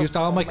college. I Mortal used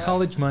all my Kombat-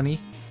 college money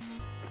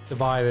to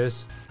buy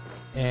this,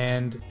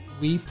 and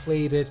we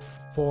played it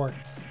for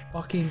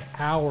fucking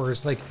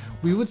hours. Like,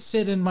 we would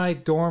sit in my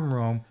dorm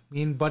room,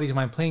 me and buddies of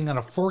mine, playing on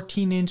a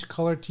 14-inch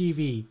color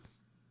TV,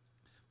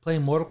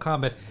 playing Mortal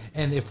Kombat.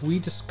 And if we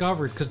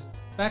discovered, because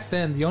back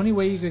then the only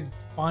way you could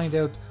find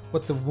out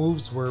what the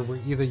moves were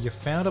either you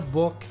found a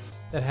book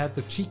that had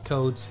the cheat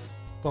codes,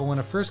 but when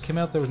it first came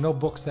out, there was no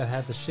books that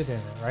had the shit in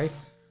it, right?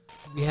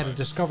 We had to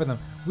discover them.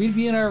 We'd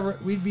be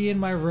in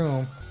my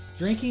room,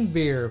 drinking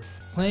beer,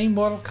 playing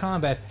Mortal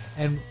Kombat,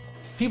 and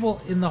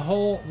people in the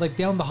whole, like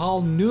down the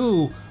hall,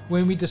 knew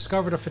when we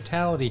discovered a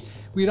fatality.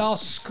 We'd all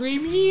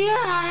scream,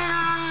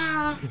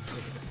 "Yeah!"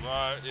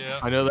 Right. Yeah.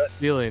 I know that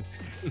feeling.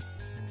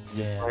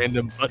 Yeah.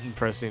 Random button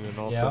pressing and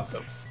all Yeah. sorts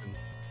of.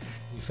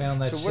 We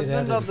found that So shit was there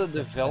out. not It the was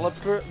the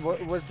developer?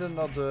 Was there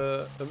not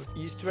the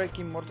Easter egg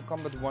in Mortal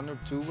Kombat 1 or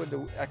 2 with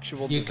the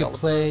actual You could developer?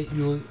 play.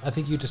 I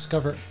think you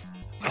discover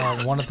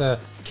one of the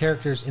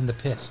characters in the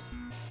pit.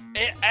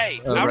 Hey,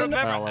 Oh, I right.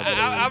 remember. Oh, I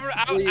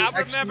They I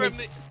actually remember.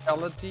 make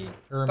fatality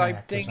Ermac type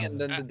or thing, and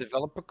then something. the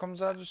developer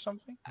comes out or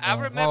something. I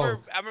remember.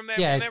 I remember.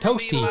 Yeah, remember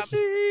me and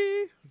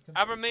Toasty.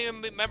 I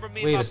remember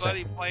me Wait and a my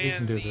buddy second. We playing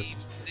can do the, this.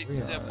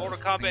 the Mortal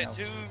Kombat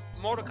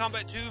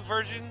 2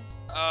 version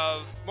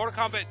of Mortal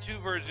Kombat 2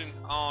 version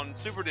on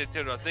Super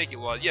Nintendo, I think it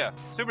was. Yeah,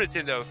 Super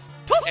Nintendo.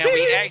 And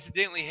we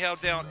accidentally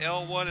held down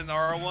L1 and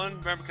R1.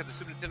 Remember, because the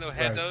Super Nintendo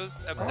had Right. those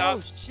up Oh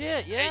top.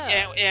 shit!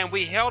 Yeah. And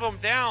we held them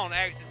down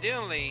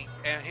accidentally,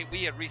 and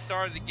we had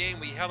restarted the game.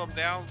 We held them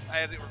down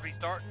as it was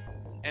restarting,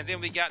 and then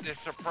we got this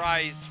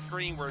surprise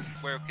screen where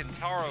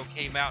Kentaro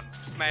came out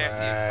and smashed it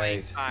at the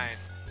Right. same time.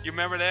 You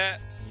remember that?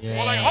 Yeah.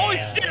 We're like, holy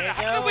shit! There you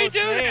How did go, we do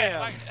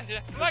damn.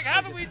 that? Like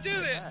how did we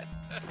do that?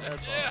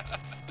 That's Yeah.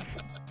 awesome.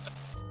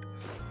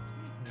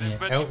 Yeah,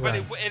 But Outrun.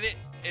 it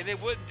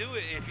wouldn't do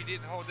it if you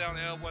didn't hold down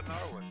L1 and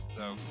R1.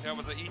 So that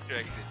was an Easter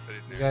egg they put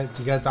in You there. guys,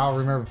 do you guys all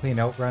remember playing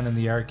Outrun in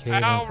the arcade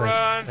and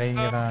Outrun, playing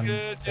it so on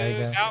good,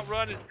 Sega? dude.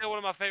 Outrun is still one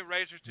of my favorite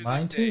racers to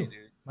Mine this day, too. dude.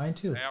 Mine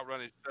too.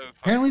 Outrun is so fucking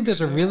Apparently,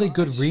 there's a good. really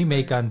good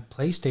remake on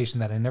PlayStation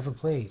that I never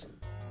played.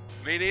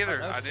 Me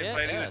neither. Oh, no I didn't shit,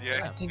 play it yeah, either.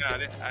 Yeah, I think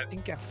I I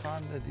think I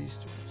found that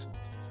Easter egg.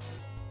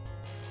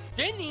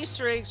 Didn't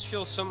Easter eggs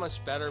feel so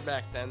much better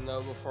back then,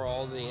 though, before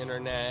all the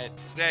internet?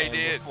 They and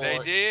did. They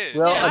before- did.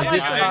 Well, Yeah, at I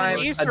this like when time,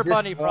 Easter at this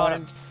Bunny brought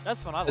point,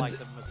 That's when I liked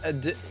them.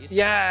 was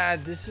yeah,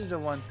 this is the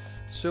one.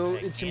 So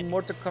Like it's in candy.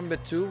 Mortal Kombat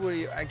 2 where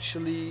you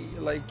actually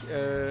like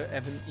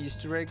have an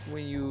Easter egg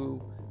when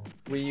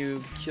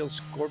you kill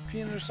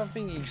Scorpion or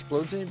something. He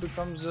explodes and he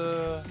becomes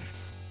a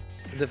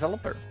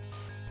developer.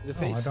 The Oh,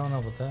 face. I don't know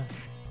about that.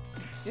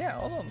 Yeah,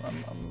 hold on.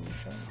 I'm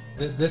showing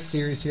you. This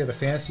series here, the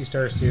Phantasy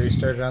Star series,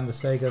 started on the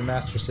Sega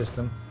Master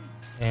System,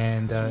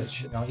 and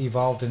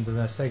evolved into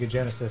the Sega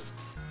Genesis.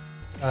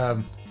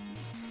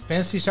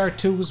 Phantasy Star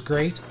 2 was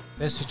great.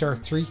 Phantasy Star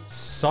 3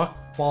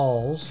 sucked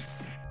balls.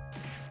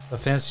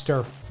 But Phantasy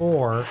Star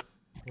 4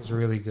 was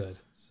really good.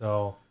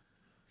 So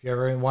if you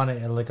ever want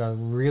like a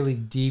really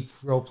deep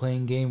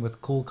role-playing game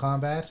with cool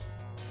combat,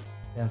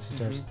 Phantasy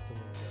Star 3.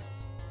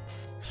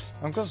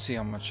 I'm gonna see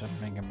how much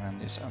Mega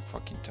Man is. I'm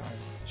fucking tired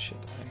of this shit.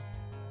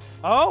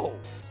 Oh!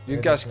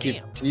 You guys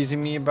keep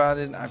teasing me about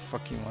it. I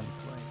fucking want to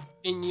play.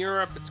 In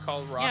Europe, it's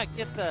called Rock. Yeah,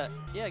 get the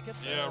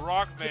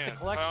Rock get Band. the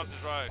collection. Pounds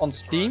is right. On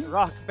Steam?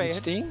 Rock On Band.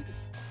 Steam?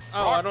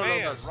 Oh, Rock I don't know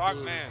Band, about Steam. Rock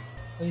Band.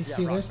 Well, you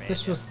see, Rock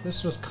this Band,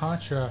 this was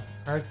Contra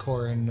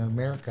hardcore in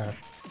America.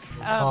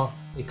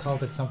 They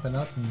called it something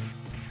else in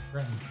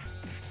Britain.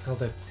 They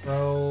called it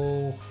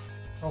Pro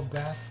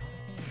Bath.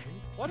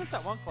 What does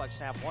that one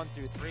collection have? 1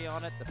 through 3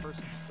 on it. The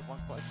one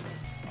collection.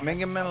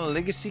 Mega Man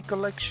Legacy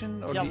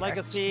Collection? Or Yeah, the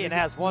Legacy. It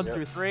has 1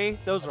 through 3.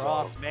 Those are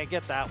awesome, man.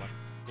 Get that one.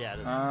 Yeah, it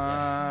is.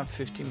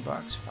 $15.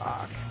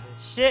 Fuck.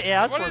 Shit,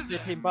 yeah, that's What worth is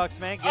it? $15,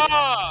 man. Get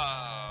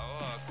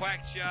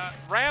Quack shot.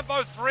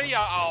 Rambo 3.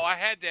 I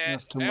had that.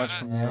 That's too much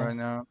for me right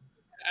now.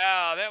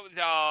 Oh, that was.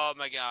 Oh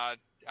my God.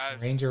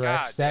 Ranger God,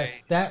 X. dang.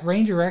 That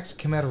Ranger X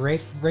came out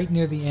right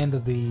near the end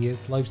of the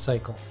life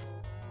cycle.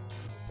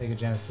 Of the Sega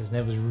Genesis, and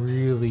it was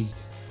really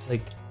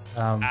like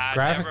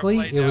graphically,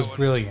 it was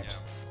brilliant.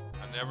 Yeah.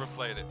 I never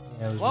played it.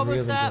 Yeah, it was What was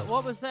really that? good.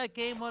 What was that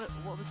game? What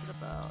was it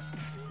about?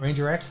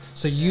 Ranger X.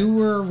 So you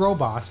were a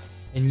robot,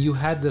 and you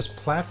had this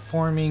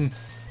platforming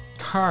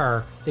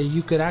car that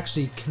you could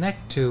actually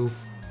connect to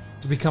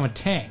become a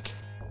tank.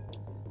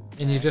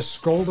 And you just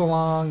scrolled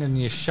along,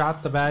 and you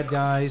shot the bad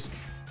guys.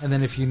 And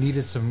then if you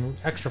needed some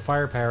extra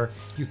firepower,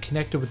 you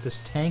connected with this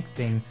tank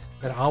thing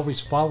that always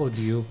followed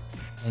you,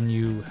 and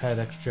you had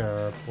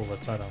extra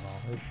bullets. I don't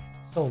know. It's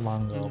so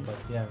long ago, but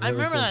yeah. I really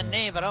remember cool that game.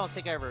 name, but I don't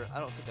think I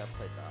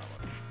played that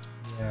one.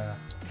 Yeah,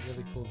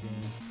 really cool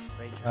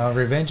game.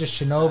 Revenge of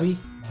Shinobi.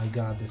 My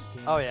God, this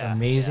game was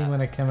amazing when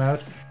it came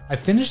out. I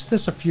finished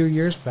this a few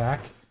years back.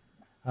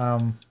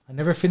 I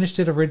never finished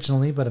it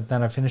originally, but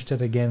then I finished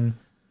it again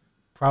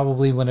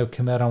probably when it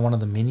came out on one of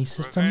the mini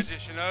systems.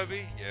 Revenge of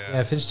Shinobi? Yeah,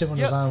 I finished it when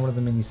it was on one of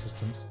the mini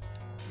systems.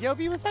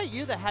 Yobi, was that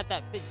you that had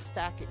that big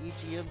stack of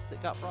EGMs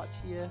that got brought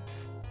to you?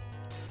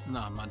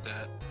 Nah, my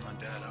dad.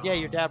 Yeah,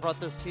 your dad brought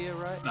those to you,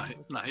 right?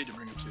 Nah, he didn't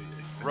bring them to you.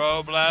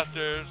 Road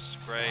Blasters,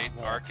 great.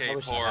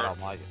 Arcade port.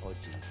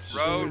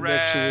 Road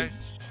Rash. Yeah.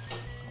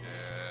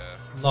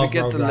 Love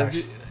Road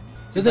Rash.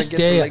 To this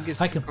day,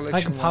 I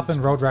can pop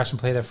in Road Rash and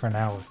play that for an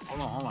hour.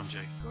 Hold on, Jay.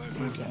 Go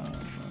ahead. Okay.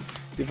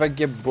 If I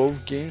get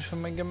both games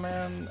from Mega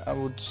Man, I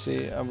would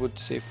say $5.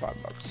 That's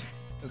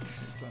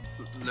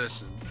simple.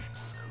 Listen,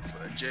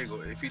 for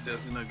Jago, if he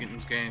does end up getting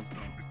this game,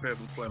 prepare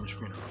for Flemish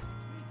funeral.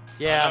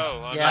 Yeah,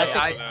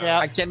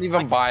 I can't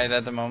even buy it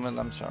at the moment.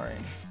 I'm sorry.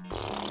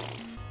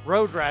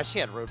 Road Rash, he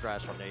had Road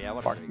Rash on there. Yeah,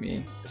 what Fuck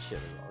me. This shit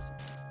is awesome.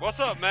 What's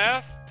up,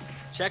 Math?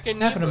 Checking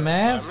What happened to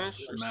Mav?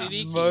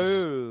 CD keys.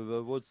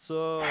 What's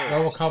up?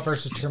 RoboCop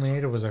vs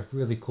Terminator was a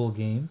really cool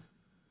game.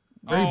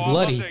 Very I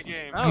bloody. love that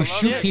game. You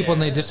shoot people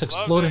and they just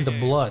explode into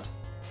blood.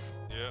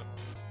 Yeah.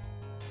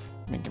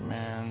 Mega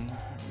Man.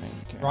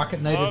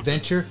 Rocket Knight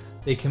Adventure.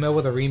 They came out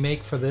with a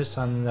remake for this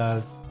on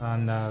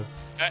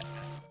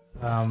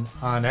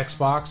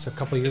Xbox a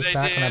couple years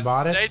back when I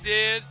bought it. They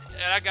did,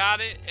 and I got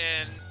it,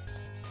 and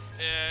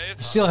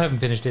You still haven't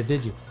finished it,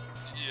 did you?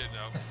 Yeah,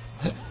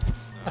 no.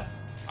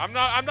 No.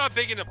 I'm not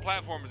big into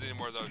platformers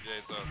anymore though,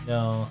 Jay. So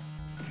No.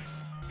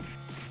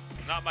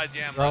 not my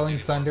jam. Rolling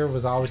Thunder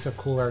was always a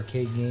cool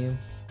arcade game.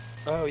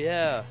 Oh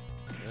yeah.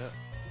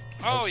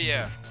 Oh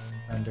yeah.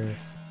 Thunder.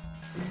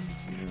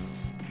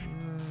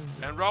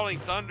 And Rolling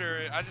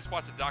Thunder, I just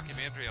watched a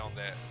documentary on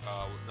that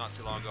not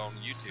too long ago on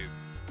YouTube.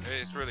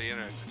 It's really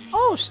interesting.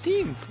 Oh,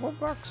 Steam,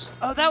 $4.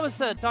 Oh, that was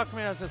a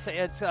documentary I was gonna say.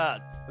 It's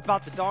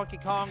about the Donkey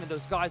Kong and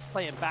those guys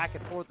playing back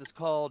and forth. It's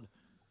called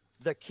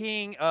The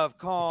King of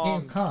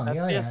Kong. King of Kong, a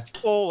yeah.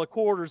 fistful of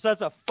quarters.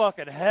 That's a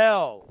fucking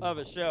hell of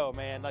a show,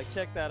 man. Like,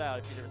 check that out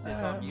if you've never seen it.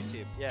 It's on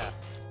YouTube. Yeah,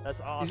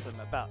 that's awesome.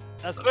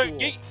 That's Look, cool.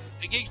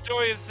 the Geek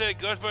Story said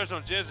Ghostbusters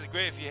on Genesis is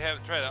great if you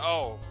haven't tried it.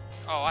 Oh,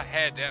 I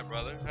had that,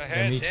 brother. I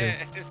had me too.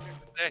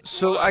 that.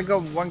 So I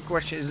got one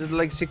question. Is it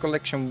Legacy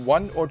Collection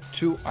 1 or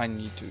 2 I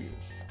need to use?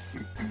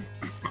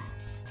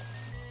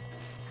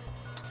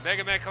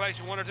 Mega Man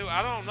Collection 1 or 2?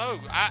 I don't know.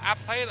 I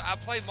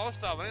played most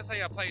of them. I didn't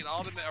say I played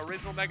all the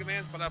original Mega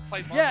Mans, but I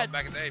played most of them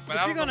back in the day. But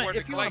I don't know where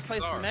if the you want to play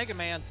collections some are. Mega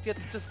Mans,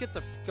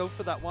 go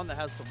for that one that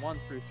has the 1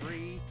 through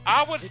 3.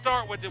 I would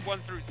start with the 1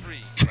 through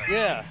 3.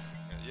 Yeah.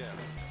 Yeah.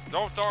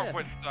 Don't start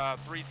with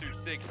 3 through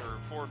 6 or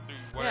 4 through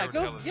whatever.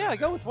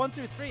 Go with 1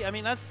 through 3. I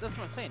mean, that's what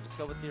I'm saying. Just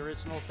go with the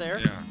originals there.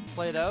 Yeah.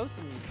 Play those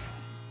and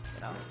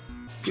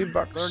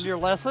 $2. learn your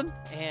lesson.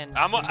 And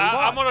I'm gonna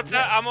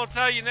move on.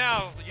 tell you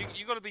now.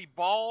 You're gonna be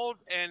bald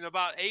and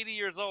about 80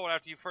 years old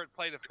after you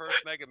play the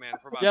first Mega Man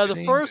for about. Yeah,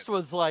 the first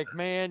was like,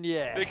 man,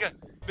 yeah.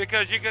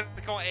 Because you're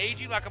gonna age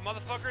you like a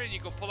motherfucker, and you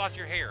gonna pull out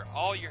your hair,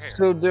 all your hair.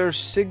 So there's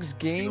 6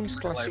 games,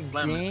 classic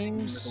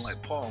games. Looking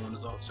like Paul when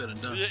it's all said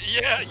and done.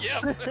 Yeah.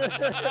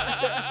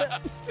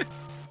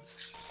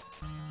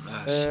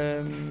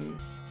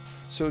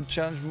 So So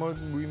challenge mode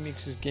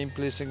remixes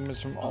gameplay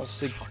segments from all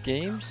 6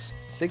 games.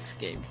 6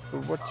 games?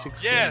 But what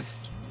 6 Yes.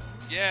 games?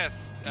 Yes.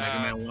 Mega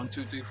Man 1,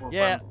 2, 3, 4,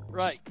 Yeah, 5.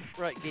 right.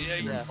 Geeks, Yeah,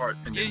 yeah.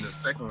 And then the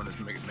second one is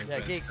Mega Man. Yeah,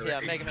 Geeks, 7, yeah,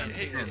 8, Mega Man 9,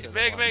 2. 10.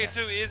 Mega Man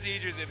 2 is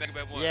easier than Mega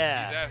Man 1.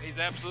 Yeah. He's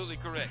absolutely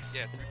correct.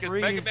 Yes. Because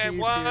 3 Mega is Man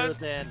easier 1,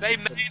 than they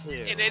the made 2.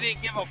 it and they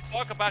didn't give a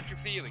fuck about your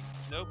feelings.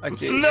 Nope.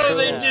 Okay, No, so,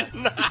 they did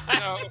not.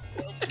 No.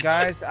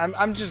 guys,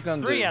 I'm just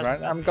gonna do 3 it, has right?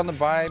 the I'm best gonna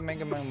buy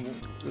Mega Man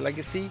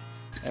Legacy,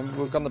 and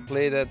we're gonna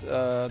play that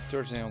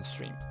Thursday on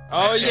stream.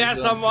 Oh yes,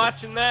 I'm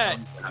watching that.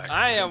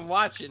 I am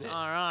watching it.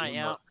 All right,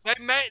 yeah.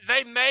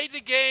 They made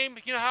the game.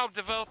 You know how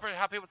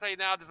people say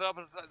now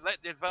developers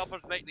let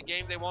developers make the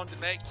game they wanted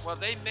to make. Well,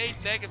 they made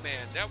Mega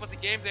Man. That was the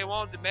game they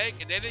wanted to make,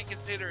 and they didn't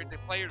consider the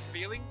players'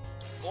 feelings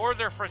or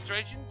their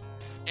frustrations.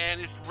 And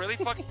it's really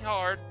fucking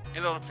hard, and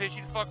it'll piss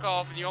you the fuck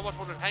off, and you almost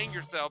want to hang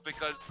yourself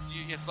because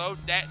it's so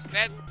that's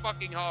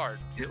fucking hard.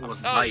 It was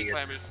I'm telling you,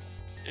 bad.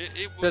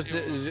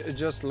 Clemens,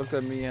 Just look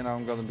at me, and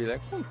I'm gonna be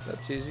like,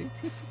 that's easy.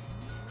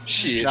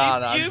 Shit. No,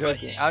 I'm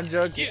joking. I'm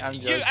joking.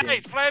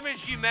 Hey,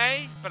 Flemish, you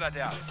may, but I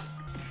doubt it.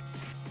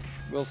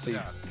 We'll see.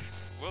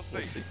 We'll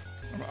see.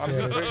 I'm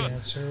Yeah, good. good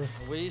answer.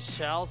 We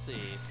shall see.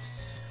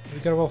 We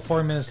got about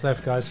 4 minutes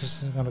left, guys.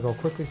 Just gonna go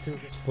quickly through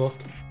this book.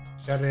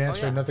 Shout out to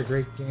answer another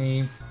great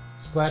game.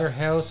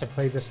 Splatterhouse. I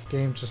played this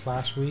game just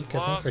last week,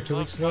 I think, or 2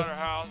 weeks ago.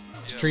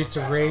 Streets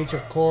of Rage,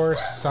 of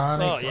course.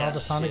 Sonic, all the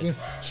Sonic games.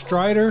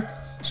 Strider.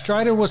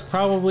 Strider was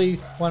probably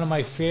one of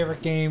my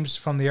favorite games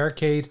from the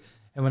arcade.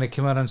 And when it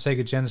came out on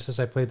Sega Genesis,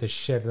 I played the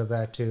shit out of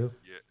that too.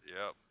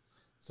 Yep.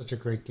 Such a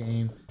great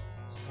game.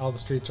 All the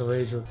Streets of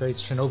Rage were great.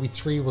 Shinobi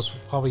 3 was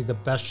probably the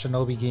best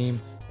Shinobi game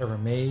ever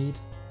made.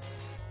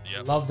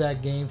 Yep. Love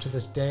that game to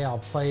this day. I'll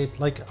play it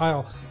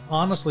I'll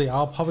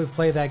probably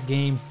play that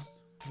game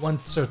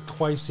once or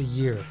twice a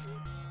year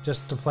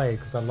just to play it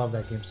because I love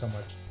that game so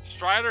much.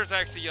 Strider's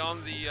actually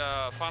on the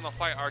Final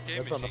Fight arcade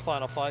That's on the machine.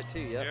 Final Fight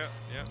too, yeah.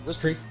 Yeah.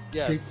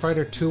 Street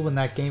Fighter 2, when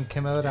that game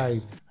came out,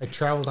 I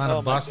traveled on a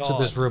Oh my bus to God.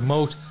 this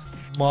remote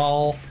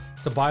mall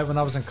to buy when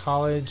I was in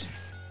college.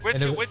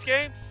 Which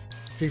game?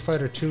 Street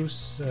Fighter 2.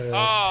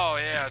 Oh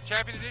yeah,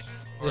 Champion Edition.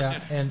 Yeah,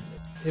 and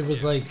it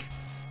was it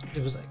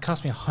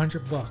cost me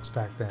 $100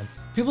 back then.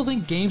 People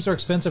think games are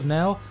expensive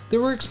now. They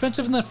were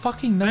expensive in the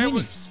fucking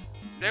 90s.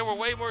 They were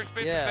way more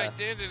expensive back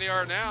then than they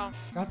are now.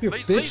 Stop your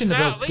bitching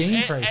about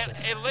game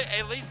prices.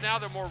 At least now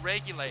they're more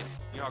regulated,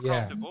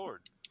 across the board.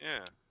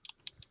 Yeah.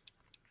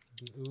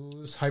 The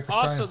Ooze, Hyper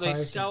Also, Stein they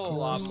Heist, sell a of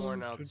lot course. more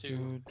now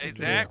too.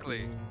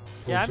 Exactly.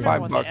 Yeah, I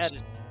remember when they $5.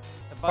 added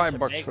a bunch of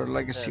 $5 megs for to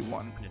Legacy this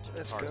 1. into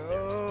Let's cars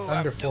go.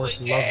 Thunder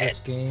Force, love this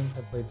game.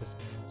 I played this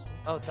game this week.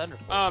 Oh, Thunder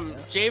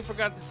Force. Jay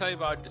forgot to tell you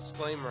about a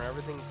disclaimer.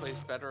 Everything plays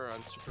better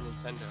on Super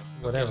Nintendo.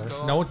 Whatever. Okay,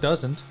 go No, on. it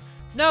doesn't.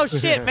 No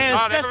shit, man.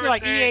 Oh, Especially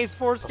like everything. EA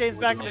Sports games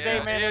back in the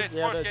day, man. Yeah, It was-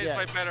 sports games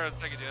play better on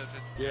Sega Genesis.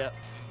 Yeah.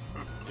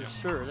 For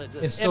sure. That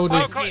just- And so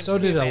fight did games so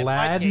too, did man. Fight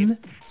Aladdin. games.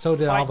 So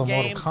did all Fight the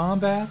Mortal games.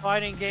 Kombat.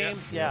 Fighting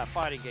games, yeah,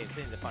 fighting games,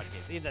 into fighting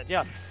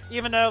games.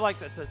 Even though like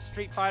the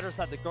Street Fighters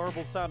had the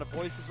garbled sound of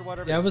voices or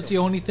whatever. That it's was the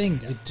still- only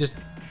thing. It just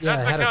it had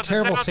a because the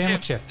terrible sound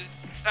sound chip.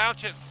 The sound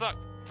chip sucked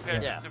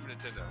compared Yeah. to Super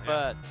Nintendo.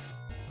 Yeah.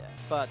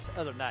 But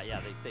other than that, yeah,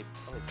 they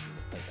always seem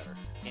to play better.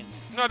 Games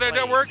No, there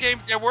played- were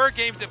games. There were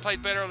games that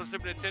played better on the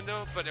Super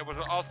Nintendo, but there was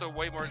also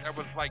way more. There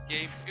was like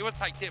games. It was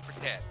like tit for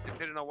tat,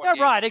 depending on what. Yeah,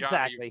 game right, genre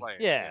exactly. you're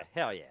playing. Yeah,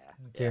 hell yeah.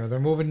 Okay, well, they're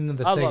moving into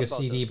the I love Sega both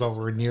CD, those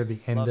but we're near the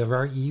end Love of it.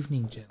 our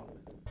evening, gentlemen.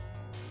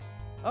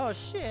 Oh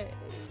shit!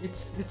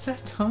 It's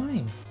that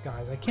time,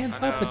 guys. I can't I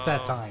help it's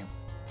that know. time.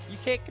 You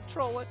can't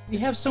control it. We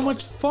have so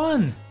much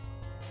fun.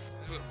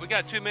 We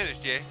got 2 minutes,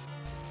 Jay.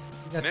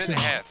 We got Minute two and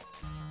a minutes. half.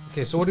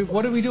 Okay, so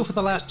what do we do for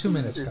the last 2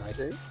 minutes,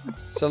 guys?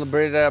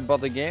 Celebrate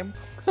about the game.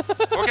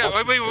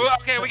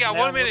 Okay, we got Now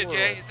 1 minute, we're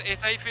Jay.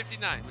 It's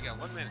 8:59. We got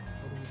 1 minute.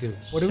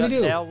 What do we Shut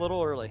do? down a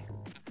little early.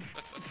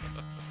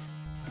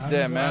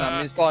 Yeah, man,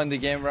 I'm installing the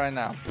game right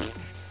now.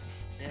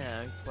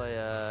 Yeah, we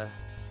play.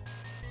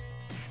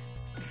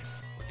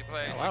 We can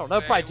play. I don't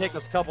know. Probably take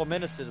us a couple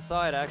minutes to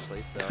decide,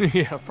 actually. So.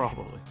 Yeah,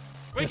 probably.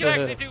 We can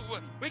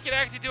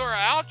actually do our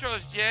outros,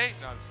 Jay.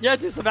 No, Yeah,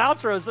 do some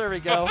outros. There we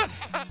go.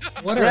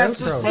 What are Yeah,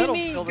 so outros? see That'll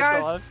me, fill the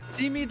guys. time.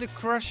 See me the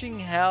Crushing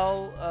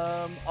Hell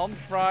on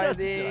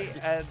Friday That's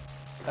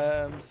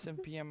at 7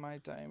 p.m. my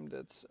time.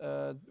 That's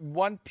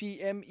 1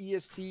 p.m.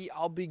 EST.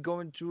 I'll be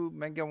going to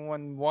Mega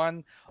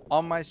 1-1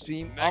 on my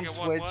stream Mega on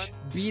 1-1? Twitch.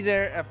 Be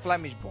there at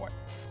Flemish Boy.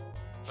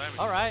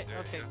 All right. There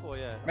you Okay. go. Cool.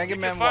 Yeah. Mega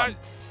You Man can 1. find-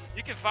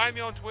 You can find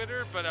me on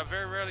Twitter, but I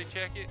very rarely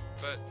check it.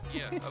 But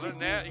yeah, other than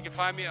that, you can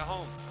find me at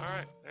home. All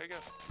right, there you go.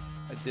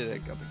 I did. I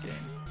got the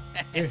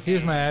game.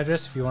 Here's my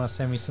address if you want to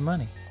send me some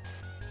money.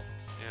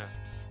 Yeah.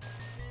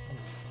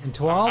 And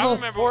to all I the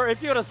remember. Or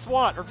if you would have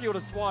SWAT, or if you would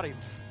have SWAT him,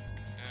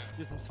 Yeah.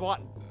 do some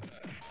SWATting.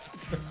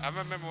 I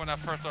remember when I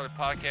first started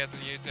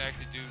podcasting, you used to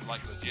actually do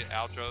like legit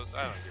outros.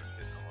 I don't give a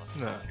shit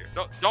no more. I don't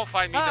care. Don't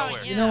find me Oh,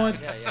 nowhere. You know what?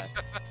 Yeah, yeah.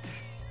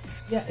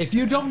 Yeah, if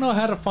you don't know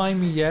how to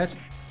find me yet,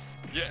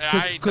 Yeah,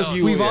 I because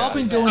know. we've all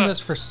been doing this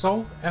for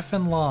so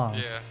effing long.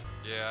 Yeah.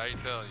 Yeah, I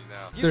ain't telling you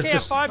now. You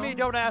can't find me.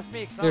 Don't ask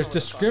me. There's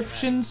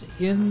descriptions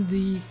in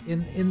the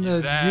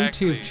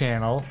YouTube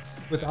channel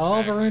with all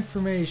of our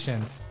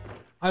information.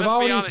 Let's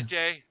be honest,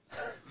 Jay.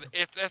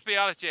 Let's be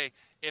honest, Jay.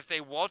 If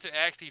they want to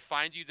actually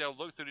find you, they'll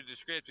look through the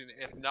description.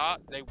 If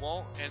not, they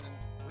won't, and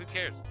who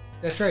cares?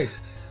 That's right.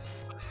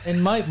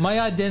 And my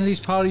identity's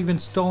probably been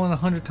stolen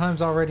 100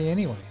 times already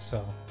anyway,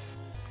 so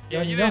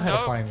yeah, you know how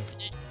to find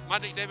me. My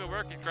nickname at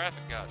work is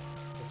Graphic God.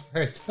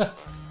 That's right.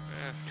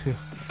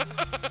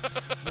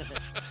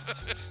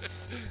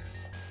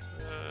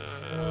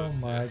 Oh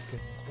my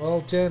goodness.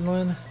 Well,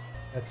 gentlemen,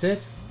 that's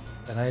it.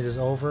 The night is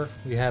over.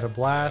 We had a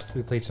blast.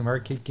 We played some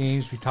arcade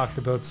games. We talked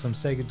about some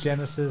Sega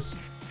Genesis.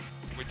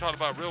 We talked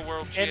about real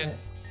world shit.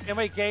 And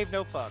we gave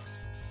no fucks.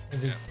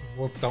 And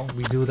well, don't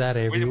we do that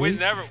every week?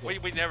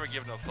 We never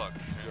give no fuck.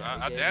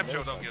 I damn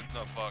sure don't give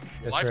no fuck.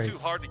 That's Life's right. too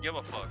hard to give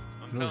a fuck.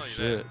 I'm telling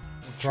you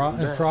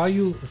that.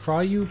 For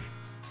all you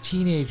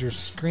teenagers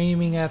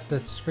screaming at the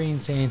screen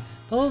saying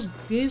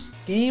these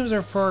games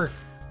are for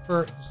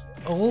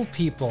old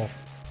people.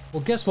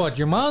 Well, guess what?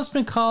 Your mom's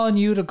been calling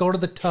you to go to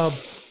the tub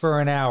for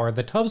an hour.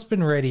 The tub's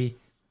been ready.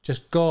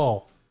 Just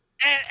go.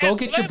 Go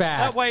get your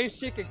bath. That way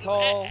she can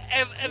call.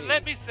 And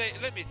let me say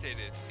this.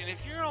 And if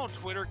you're on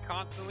Twitter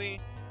constantly,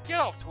 get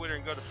off Twitter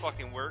and go to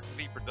fucking work and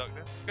be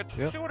productive.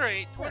 Because Twitter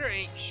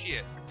ain't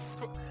shit.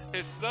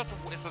 It's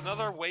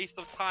another waste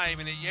of time.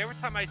 And every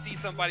time I see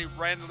somebody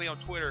randomly on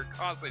Twitter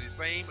constantly the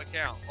same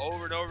account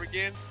over and over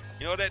again,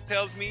 you know what that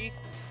tells me?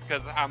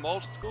 Because I'm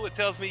old school, it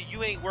tells me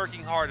you ain't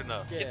working hard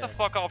enough. Yeah. Get the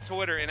fuck off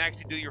Twitter and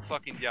actually do your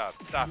fucking job.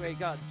 Stop it. You ain't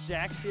got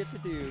jack shit to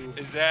do.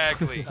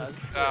 Exactly.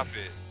 Stop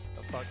it.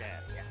 The fuck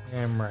out of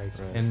here. I'm right.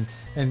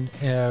 And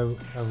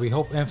we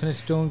hope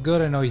Infinite's doing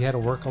good. I know you had to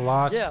work a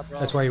lot. Yeah, bro.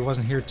 That's why he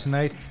wasn't here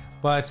tonight.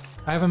 But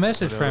I have a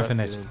message for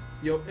Infinite.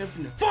 Yo,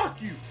 Infinite,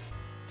 fuck you!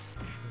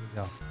 There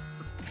we go.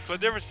 So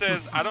it never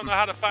says, I don't know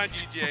how to find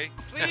you, Jay.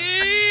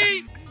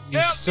 Please! You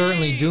help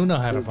certainly me! do know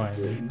how to find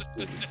me.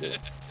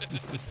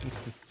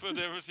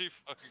 Whatever, she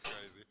fucking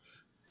crazy.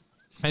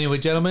 Anyway,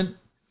 gentlemen,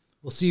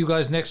 we'll see you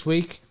guys next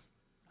week.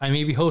 I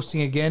may be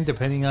hosting again,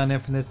 depending on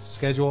Infinite's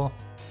schedule.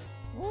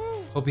 Woo.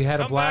 Hope you had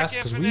a blast,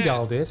 because we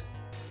all did.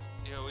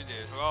 Yeah, we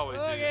did. We always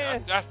do. Yeah.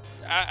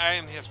 I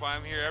am. That's why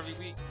I'm here every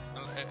week,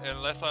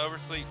 unless I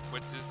oversleep,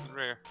 which is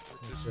rare.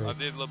 I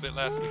did a little bit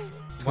last week.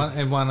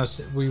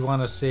 We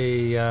want to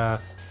say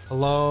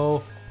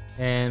hello,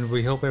 and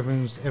we hope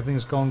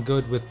everything's going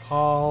good with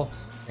Paul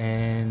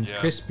and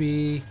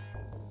Crispy.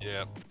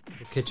 Yeah.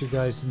 We'll catch you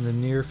guys in the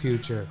near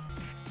future.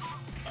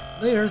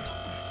 Later.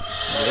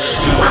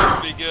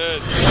 Be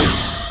good.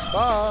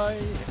 Bye.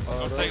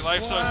 Don't take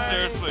life so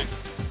seriously.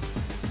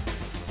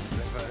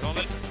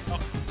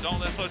 Don't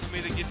let social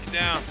media get you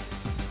down.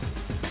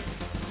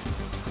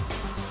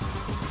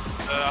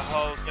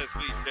 Host next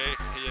week, Jay.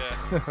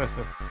 Yeah.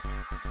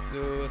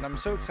 Dude, I'm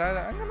so excited.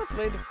 I'm gonna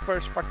play the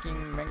first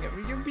fucking manga.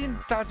 You've been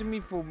talking to me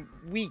for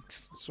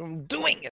weeks, so I'm doing it.